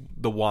called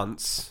the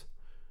once.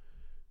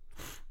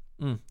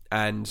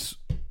 And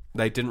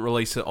they didn't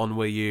release it on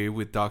Wii U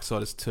with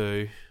Darksiders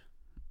 2.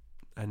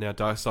 And now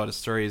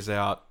Darksiders 3 is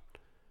out.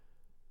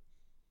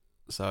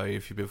 So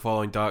if you've been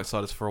following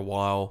Darksiders for a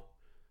while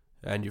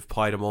and you've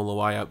played them all the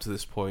way up to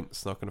this point,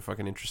 it's not going to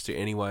fucking interest you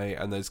anyway.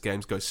 And those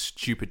games go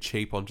stupid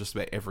cheap on just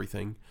about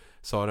everything.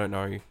 So I don't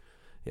know.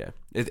 Yeah.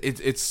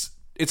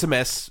 It's a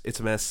mess. It's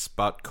a mess,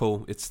 but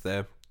cool. It's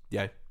there.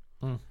 Yeah.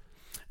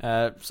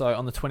 So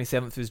on the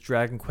 27th is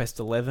Dragon Quest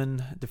XI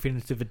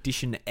Definitive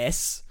Edition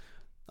S.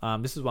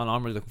 This is one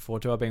I'm really looking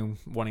forward to. I've been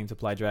wanting to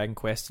play Dragon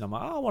Quest, and I'm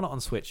like, I want it on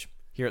Switch.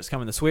 Here it's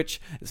coming to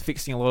Switch. It's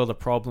fixing a lot of the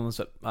problems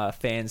that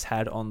fans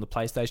had on the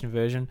PlayStation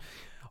version.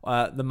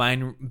 The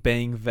main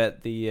being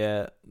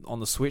that on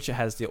the Switch it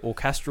has the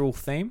orchestral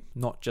theme,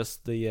 not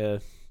just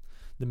the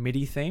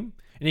MIDI theme.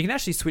 And you can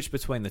actually switch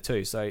between the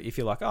two. So if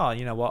you're like, oh,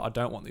 you know what, I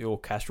don't want the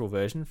orchestral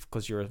version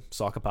because you're a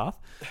psychopath,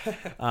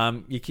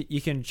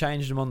 you can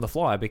change them on the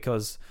fly,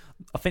 because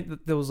I think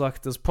that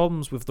there's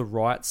problems with the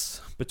rights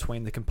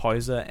between the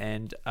composer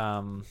and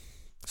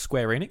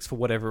Square Enix for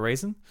whatever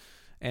reason.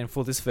 And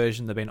for this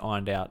version, they've been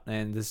ironed out.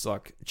 And there's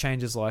like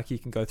changes like you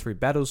can go through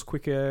battles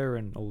quicker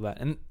and all that.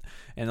 And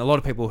a lot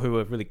of people who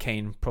are really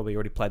keen probably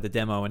already played the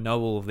demo and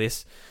know all of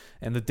this.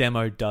 And the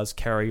demo does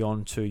carry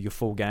on to your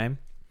full game.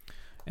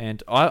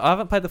 And I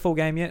haven't played the full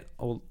game yet,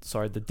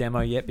 the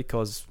demo yet,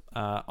 because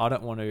I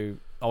don't want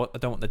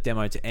the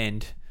demo to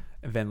end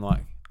and then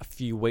like a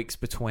few weeks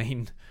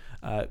between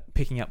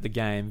picking up the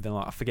game, then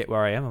like I forget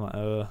where I am. I'm like,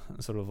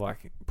 sort of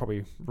like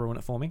probably ruin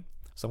it for me.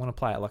 So I want to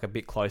play it like a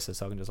bit closer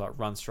so I can just like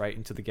run straight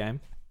into the game.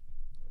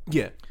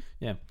 Yeah.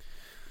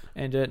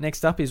 And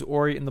next up is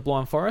Ori and the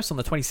Blind Forest on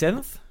the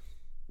 27th.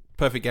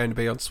 Perfect game to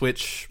be on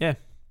Switch. Yeah.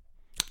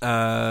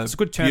 It's a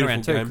good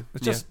turnaround too. Game.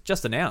 It's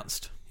just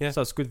announced. Yeah.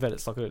 So it's good that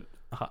it's like a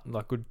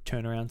good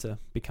turnaround to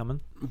be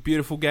coming.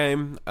 Beautiful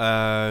game.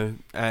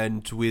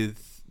 And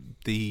with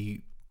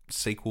the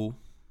sequel.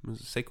 Was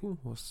it a sequel?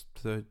 What's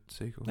the third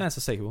sequel? No, it's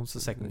a sequel. It's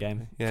the second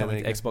game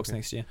coming to Xbox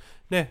next year.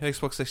 Yeah,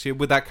 Xbox next year.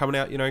 With that coming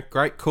out,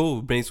 great,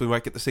 cool. Means we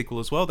might get the sequel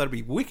as well. That'd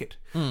be wicked.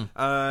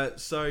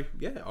 So,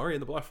 yeah, Ori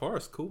and the Blind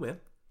Forest. Cool, man.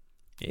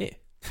 Yeah.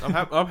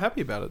 I'm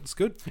happy about it. It's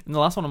good. And the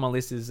last one on my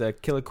list is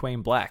Killer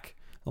Queen Black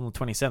on the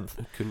 27th.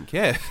 I couldn't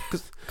care.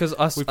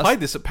 Because we played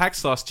this at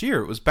PAX last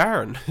year. It was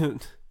barren.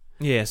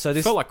 Yeah, so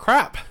this felt like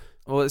crap.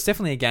 Well, it's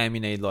definitely a game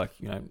you need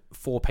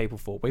 4 people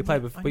for. We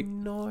played with. I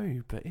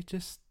know, but it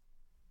just.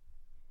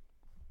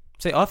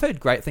 See, I've heard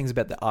great things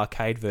about the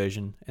arcade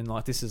version, and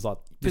this is like.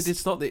 But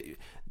it's not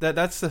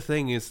that's the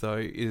thing is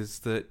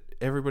that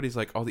everybody's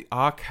like, oh, the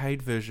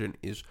arcade version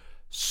is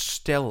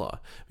stellar.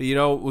 But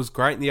what was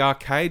great in the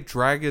arcade?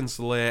 Dragon's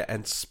Lair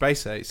and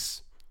Space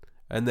Ace.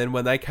 And then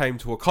when they came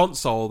to a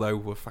console, they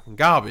were fucking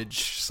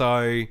garbage. So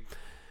it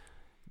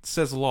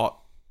says a lot.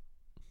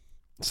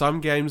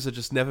 Some games are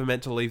just never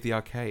meant to leave the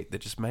arcade. They're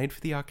just made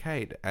for the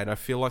arcade. And I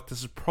feel like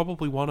this is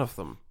probably one of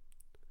them.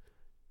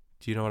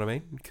 Do you know what I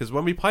mean? Because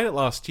when we played it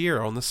last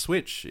year on the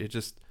Switch, it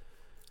just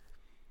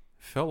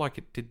felt like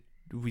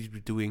we were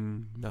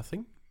doing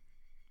nothing.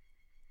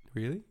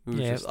 Really?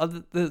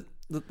 The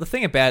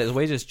thing about it is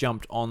we just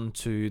jumped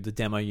onto the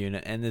demo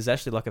unit, and there's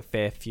actually a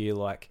fair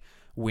few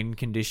win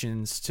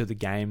conditions to the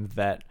game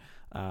that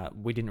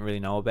we didn't really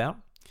know about.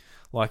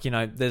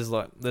 There's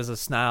a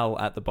snail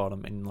at the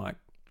bottom, and I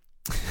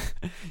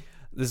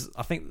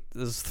think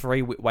there's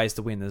 3 ways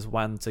to win. There's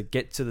one to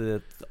get to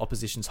the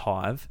opposition's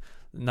hive.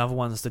 Another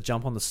one is to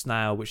jump on the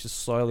snail, which is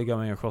slowly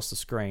going across the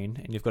screen,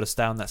 and you've got to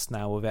stay on that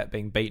snail without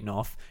being beaten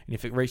off. And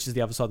if it reaches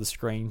the other side of the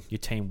screen, your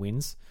team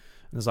wins.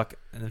 And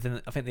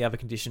then I think the other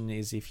condition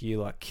is if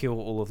you kill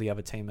all of the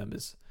other team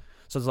members.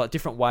 So there's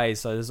different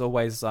ways. So there's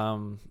always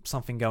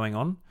something going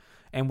on,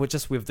 and we're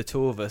just with the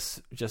 2 of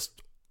us.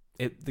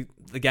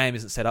 The game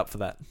isn't set up for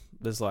that.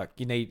 There's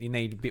you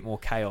need a bit more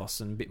chaos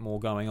and a bit more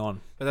going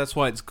on. But that's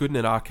why it's good in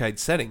an arcade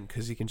setting,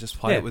 because you can just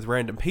play it with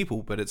random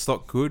people. But it's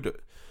not good.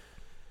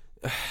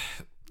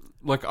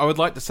 I would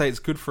like to say it's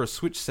good for a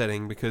Switch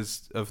setting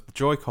because of the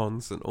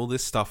Joy-Cons and all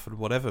this stuff and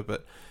whatever,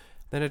 but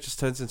then it just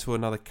turns into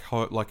another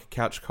a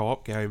couch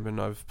co-op game,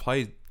 and I've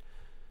played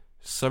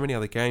so many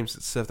other games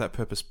that serve that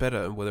purpose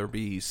better, whether it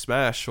be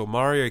Smash or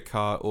Mario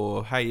Kart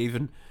or, hey,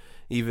 even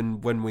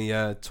when we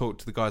talked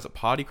to the guys at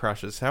Party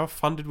Crashers, how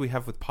fun did we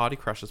have with Party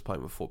Crashers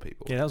playing with 4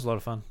 people? Yeah, that was a lot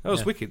of fun. That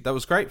was wicked. That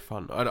was great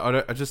fun.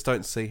 I just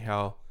don't see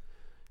how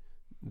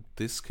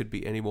this could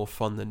be any more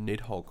fun than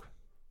Nidhogg.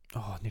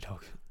 Oh,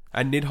 Nidhogg.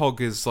 And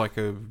Nidhogg is like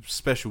a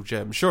special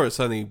gem. Sure, it's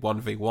only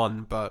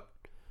 1v1, but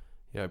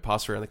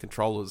pass around the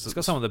controllers. It's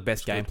got some of the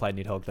best gameplay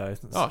Nidhogg though.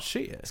 Oh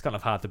shit! Yeah. It's kind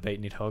of hard to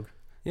beat Nidhogg.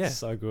 Yeah, it's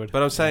so good.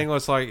 But I'm saying,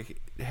 it's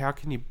like, how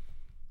can you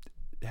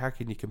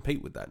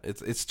compete with that?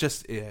 It's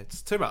just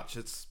it's too much.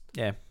 It's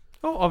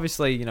Well,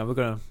 obviously, we're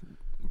gonna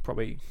I'll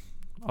probably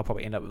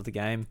end up with the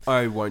game.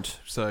 I won't.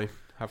 So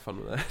have fun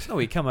with that. Oh,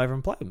 you come over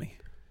and play with me.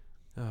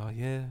 Oh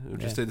yeah, we'll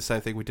just do the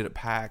same thing we did at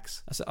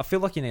PAX. I feel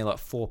like you need like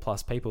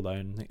 4+ people though,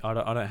 and I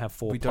don't have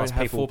 4+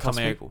 people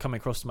coming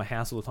across to my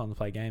house all the time to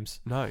play games.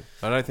 No,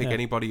 I don't think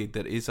anybody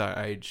that is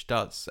our age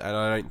does, and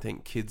I don't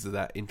think kids are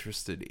that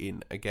interested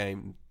in a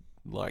game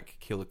like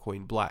Killer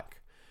Queen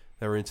Black.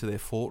 They're into their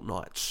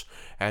Fortnites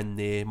and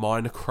their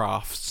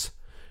Minecrafts.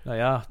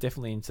 They are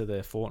definitely into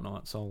their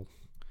Fortnites. I'll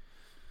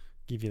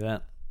give you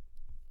that.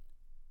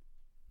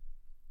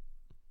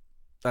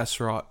 That's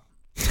right.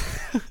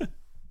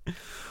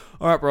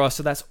 All right, Bryce,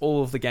 so that's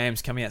all of the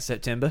games coming out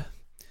September.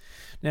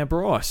 Now,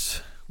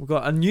 Bryce, we've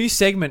got a new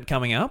segment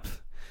coming up.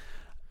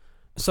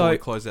 Before we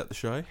close out the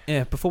show?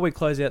 Yeah, before we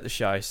close out the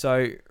show.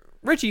 So,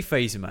 Reggie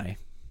Fils-Aimé,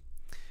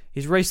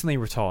 he's recently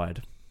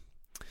retired,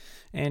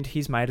 and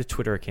he's made a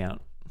Twitter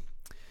account.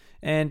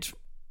 And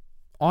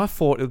I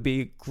thought it would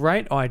be a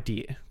great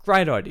idea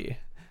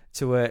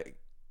to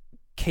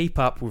keep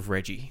up with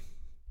Reggie.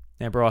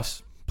 Now,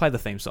 Bryce, play the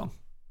theme song.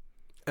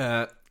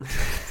 If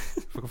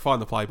I can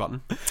find the play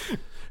button.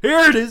 Here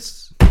it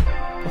is.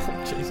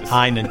 Oh, Jesus.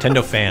 Hi,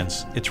 Nintendo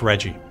fans. It's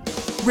Reggie.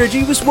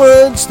 Reggie was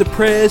once the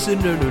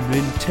president of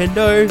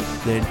Nintendo,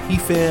 then he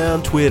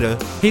found Twitter.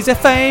 He's our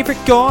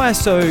favourite guy,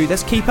 so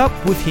let's keep up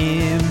with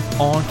him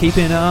on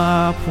Keeping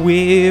Up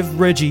with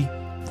Reggie.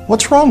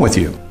 What's wrong with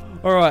you?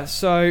 Alright,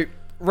 so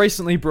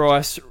recently,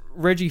 Bryce,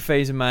 Reggie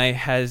Fils-Aimé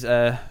has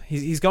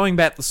he's going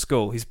back to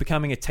school. He's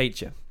becoming a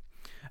teacher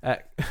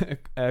at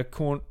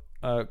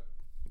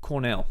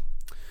Cornell.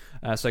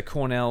 So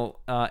Cornell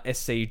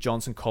SC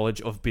Johnson College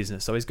of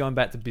Business. So he's going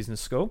back to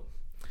business school.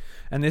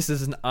 And this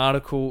is an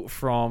article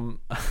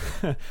from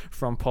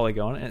from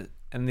Polygon.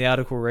 And the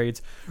article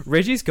reads,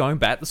 Reggie's going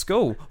back to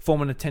school.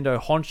 Former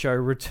Nintendo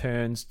honcho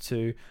returns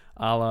to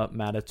Ala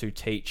Mater to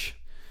teach.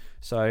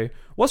 So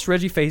what's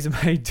Reggie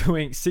Fils-Aimé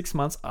doing 6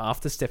 months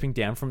after stepping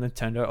down from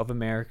Nintendo of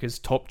America's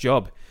top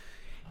job?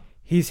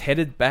 He's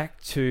headed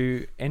back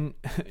to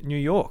New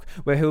York,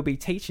 where he'll be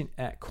teaching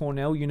at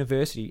Cornell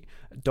University,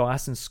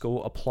 Dyson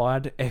School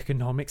Applied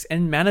Economics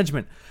and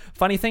Management.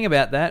 Funny thing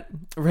about that,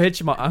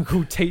 Reg, my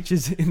uncle,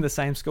 teaches in the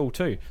same school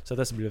too. So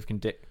that's a bit of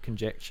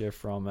conjecture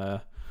from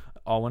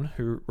Owen,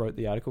 who wrote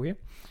the article here.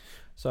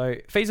 So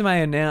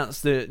Fils-Aimé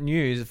announced the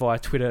news via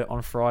Twitter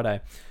on Friday.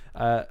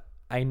 A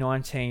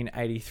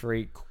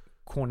 1983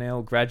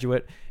 Cornell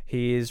graduate,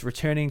 he is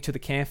returning to the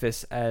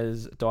campus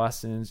as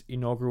Dyson's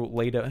inaugural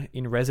leader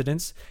in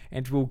residence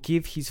and will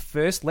give his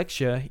first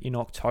lecture in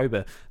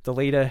October. The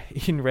leader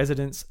in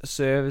residence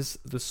serves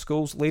the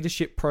school's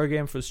leadership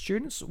program for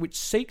students, which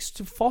seeks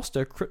to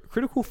foster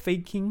critical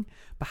thinking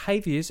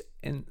behaviors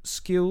and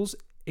skills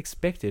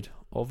expected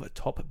of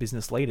top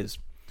business leaders.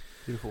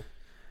 Beautiful.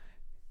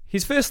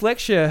 His first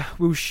lecture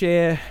will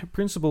share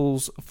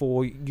principles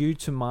for you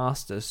to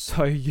master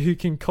so you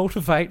can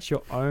cultivate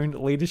your own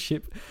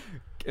leadership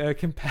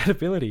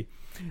compatibility.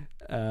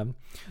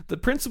 The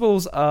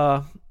principles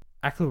are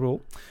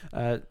applicable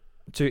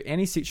to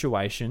any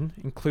situation,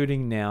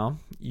 including now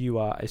you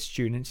are a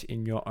student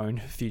in your own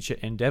future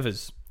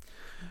endeavors.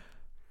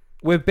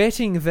 We're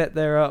betting that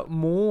there are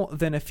more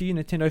than a few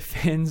Nintendo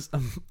fans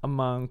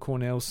among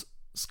Cornell's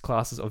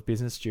classes of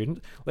business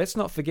students. Let's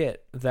not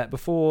forget that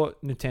before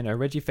Nintendo,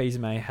 Reggie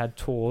Fils-Aimé had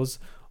tours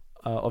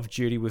of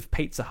duty with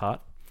Pizza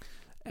Hut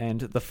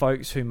and the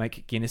folks who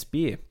make Guinness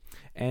beer,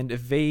 and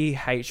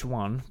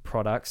VH1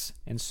 products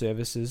and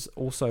services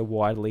also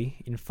widely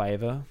in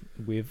favour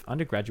with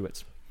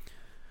undergraduates.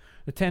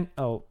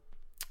 Fils-Aimé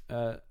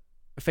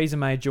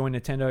joined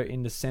Nintendo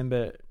in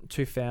December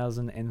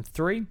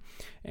 2003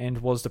 and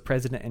was the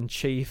president and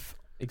chief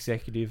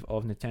executive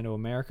of Nintendo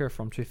America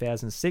from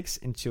 2006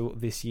 until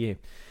this year.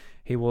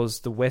 He was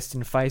the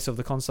Western face of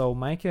the console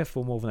maker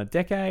for more than a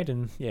decade,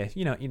 and yeah,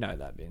 you know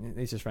that bit.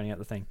 He's just running out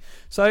the thing.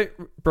 So,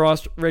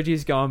 Bryce,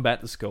 Reggie's going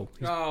back to school.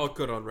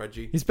 Good on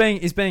Reggie. He's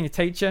being a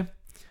teacher.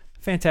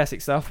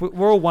 Fantastic stuff.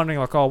 We're all wondering,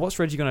 like, what's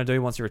Reggie going to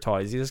do once he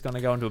retires? Is he just going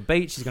to go into a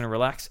beach? He's going to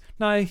relax?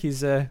 No,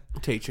 he's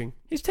teaching.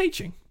 He's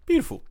teaching.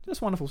 Beautiful.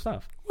 That's wonderful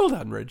stuff. Well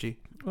done, Reggie.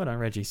 Well done,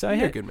 Reggie. So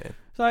you're a good man.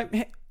 So,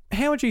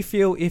 how would you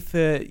feel if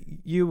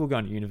you were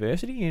going to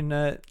university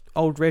and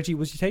old Reggie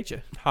was your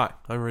teacher? Hi,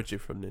 I'm Reggie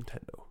from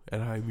Nintendo,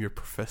 and I'm your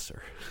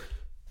professor.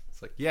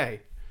 It's like,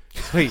 yay.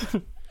 Sweet.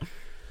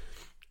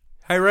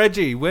 Hey,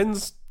 Reggie,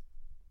 when's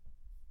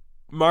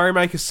Mario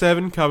Maker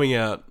 7 coming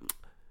out?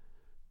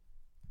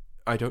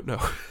 I don't know.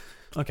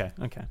 Okay.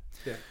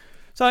 Yeah.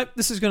 So,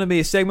 this is going to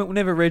be a segment.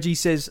 Whenever Reggie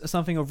says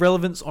something of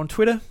relevance on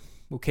Twitter,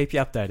 we'll keep you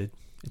updated.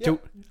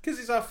 Because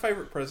he's our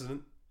favourite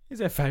president.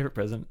 He's our favourite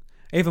president.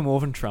 Even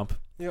more than Trump.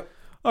 Yep.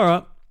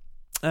 All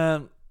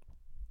right.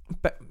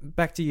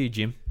 Back to you,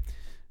 Jim.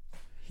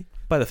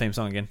 Play the theme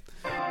song again.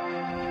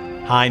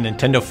 Hi,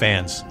 Nintendo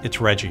fans. It's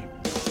Reggie.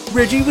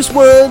 Reggie was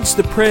once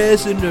the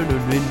president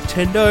of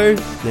Nintendo,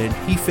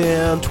 then he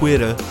found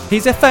Twitter.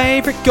 He's our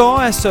favourite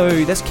guy, so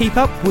let's keep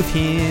up with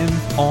him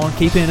on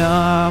Keeping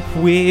Up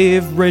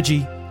with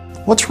Reggie.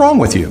 What's wrong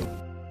with you?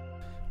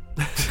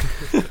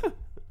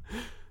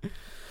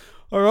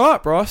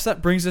 Alright, Bryce,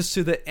 that brings us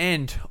to the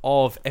end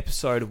of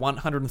episode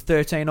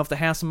 113 of the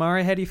House of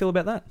Mario. How do you feel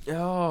about that?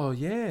 Oh,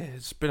 yeah.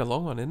 It's been a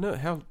long one, isn't it?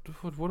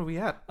 What are we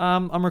at?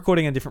 I'm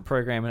recording a different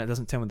program and it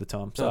doesn't tell me the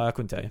time, so I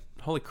couldn't tell you.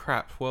 Holy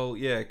crap. Well,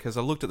 yeah, because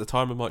I looked at the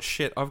time and I'm like,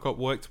 shit, I've got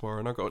work tomorrow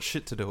and I've got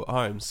shit to do at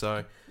home,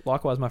 so...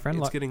 Likewise, my friend.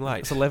 It's getting late.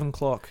 It's 11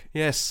 o'clock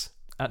Yes.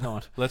 at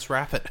night. Let's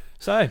wrap it.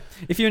 So,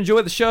 if you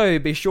enjoyed the show,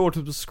 be sure to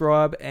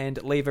subscribe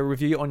and leave a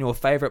review on your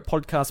favourite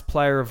podcast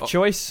player of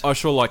choice. I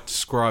sure like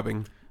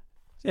describing.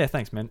 Yeah,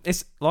 thanks, man.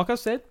 It's like I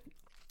said,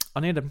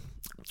 I need a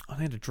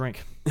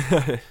drink.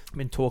 I've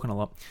been talking a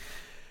lot.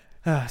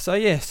 So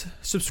yes,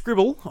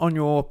 subscribe on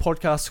your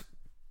podcast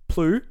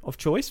plu of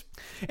choice.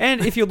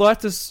 And if you'd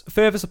like to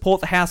further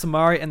support the House of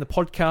Mario and the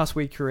podcast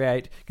we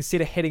create,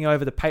 consider heading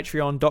over to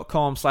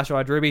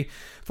patreon.com/iDruby.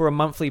 For a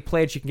monthly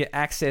pledge, you can get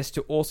access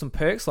to awesome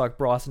perks like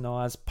Bryce and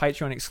I's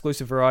Patreon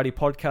exclusive variety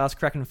podcast,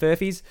 Crackin'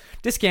 Furfies,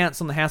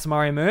 discounts on the House of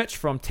Mario merch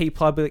from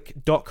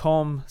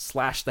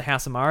tpublic.com/the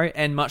House of Mario,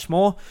 and much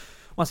more.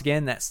 Once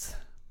again, that's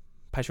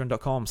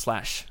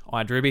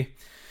patreon.com/iDruby.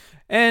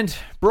 And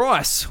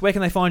Bryce, where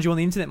can they find you on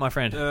the internet, my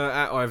friend?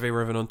 At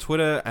IVRevan on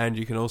Twitter, and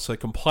you can also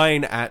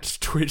complain at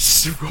Twitch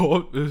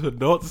still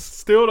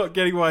not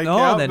getting my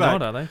account. No, they're back.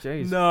 not, are they?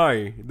 Jeez.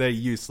 No, they're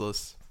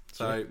useless.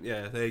 So,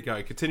 yeah, there you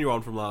go. Continue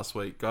on from last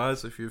week,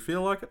 guys, if you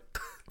feel like it.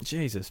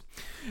 Jesus.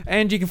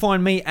 And you can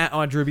find me at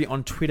iDruby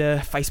on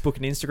Twitter, Facebook,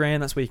 and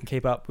Instagram. That's where you can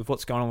keep up with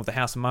what's going on with the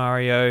House of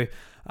Mario,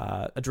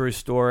 a Drew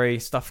story,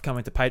 stuff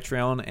coming to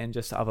Patreon, and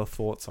just other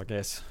thoughts, I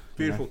guess.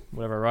 Beautiful. You know,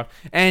 whatever, right?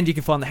 And you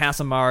can find the House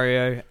of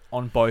Mario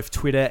on both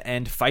Twitter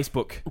and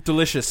Facebook.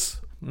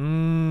 Delicious.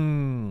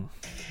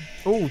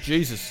 Oh,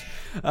 Jesus.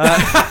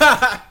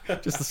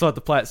 Just decided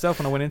to play itself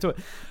when I went into it.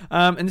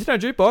 And Nintendo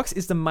Jukebox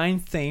is the main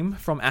theme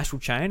from Astral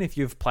Chain. If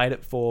you've played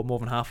it for more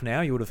than half an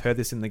hour, you would have heard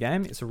this in the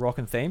game. It's a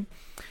rockin' theme.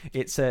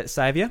 It's a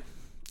Saviour,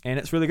 and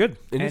it's really good.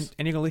 And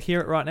you're going to hear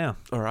it right now.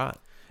 All right.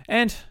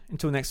 And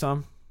until next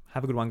time,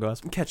 have a good one,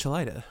 guys. Catch you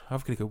later.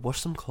 I've got to go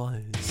wash some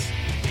clothes.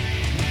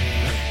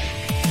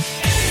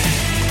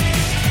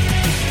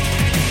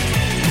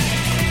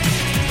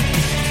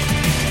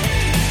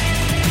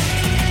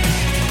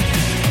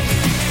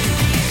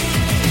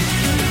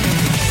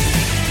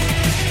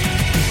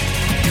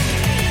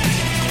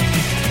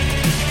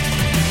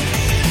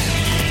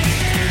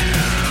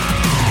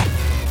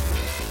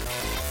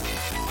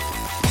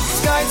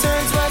 Sky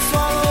turns west,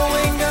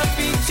 swallowing up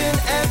each and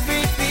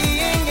every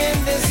being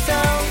in this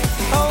town.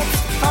 Hopes,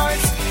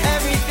 hearts,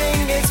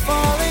 everything is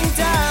falling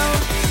down.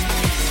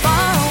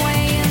 Far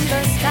away in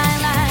the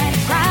skyline,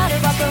 crowd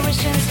of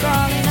apparitions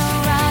crawling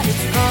around.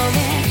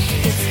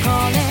 It's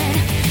calling,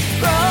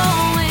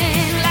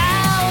 growing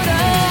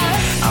louder.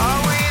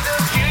 Are we the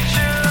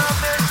future of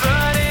this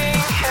burning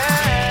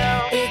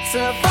hell? It's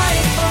a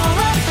fight for a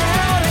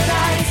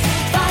paradise,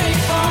 fight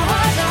for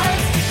our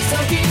lives. So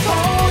keep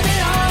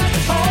holding on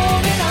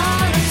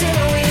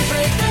until we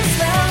break the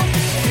spell.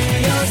 Free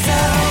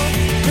yourself,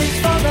 reach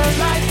for the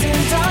light in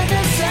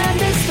darkness and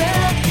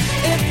despair.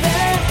 If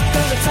there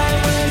comes a time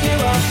when you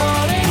are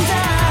falling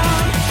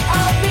down,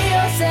 I'll be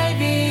your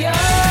savior.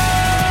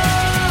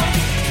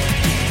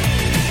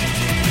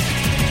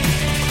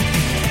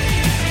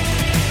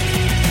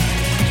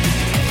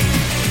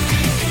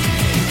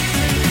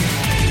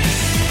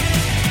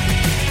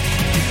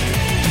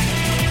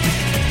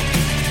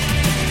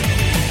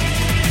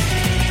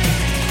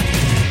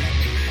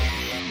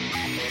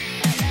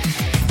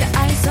 The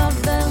eyes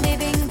of the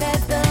living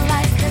dead, the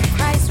light that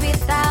cries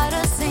without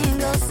a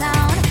single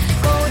sound.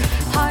 Cold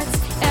hearts,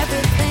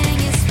 everything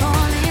is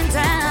falling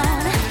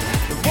down.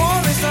 The war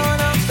is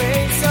on our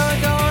face, our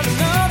dawn,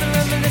 another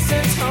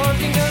reminiscence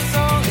haunting us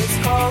all. It's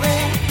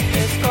calling,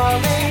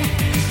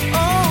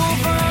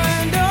 over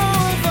and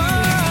over.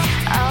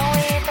 Are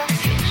we the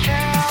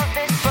future of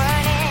this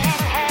burning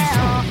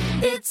hell?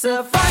 It's a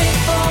fight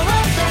for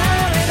a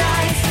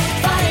paradise,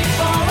 fight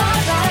for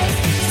our lives.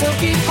 So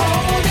keep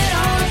holding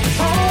on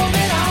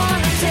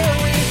until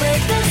we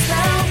break the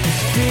spell.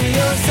 Free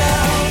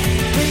yourself,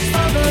 reach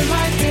for the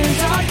light in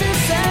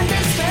darkness and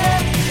despair.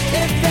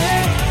 If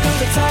there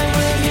comes a time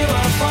when you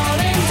are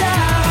falling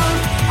down,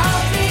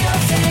 I'll be your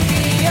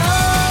savior.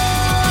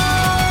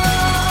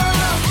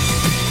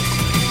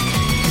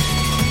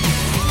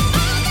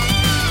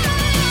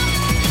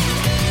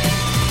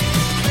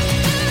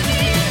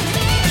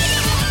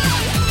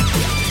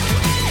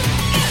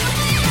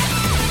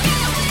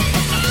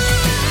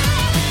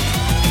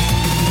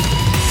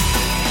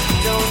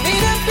 Don't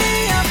need to be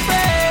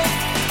afraid,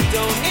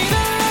 don't need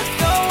to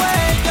look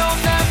away. You'll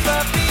never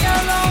be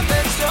alone,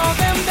 let's show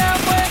them that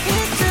we're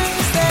here to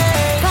stay.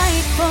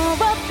 Fight for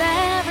a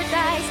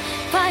paradise,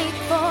 fight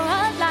for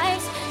our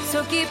lives. So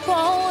keep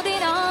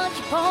holding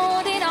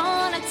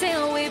on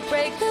until we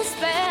break the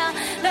spell.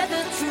 Let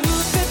the truth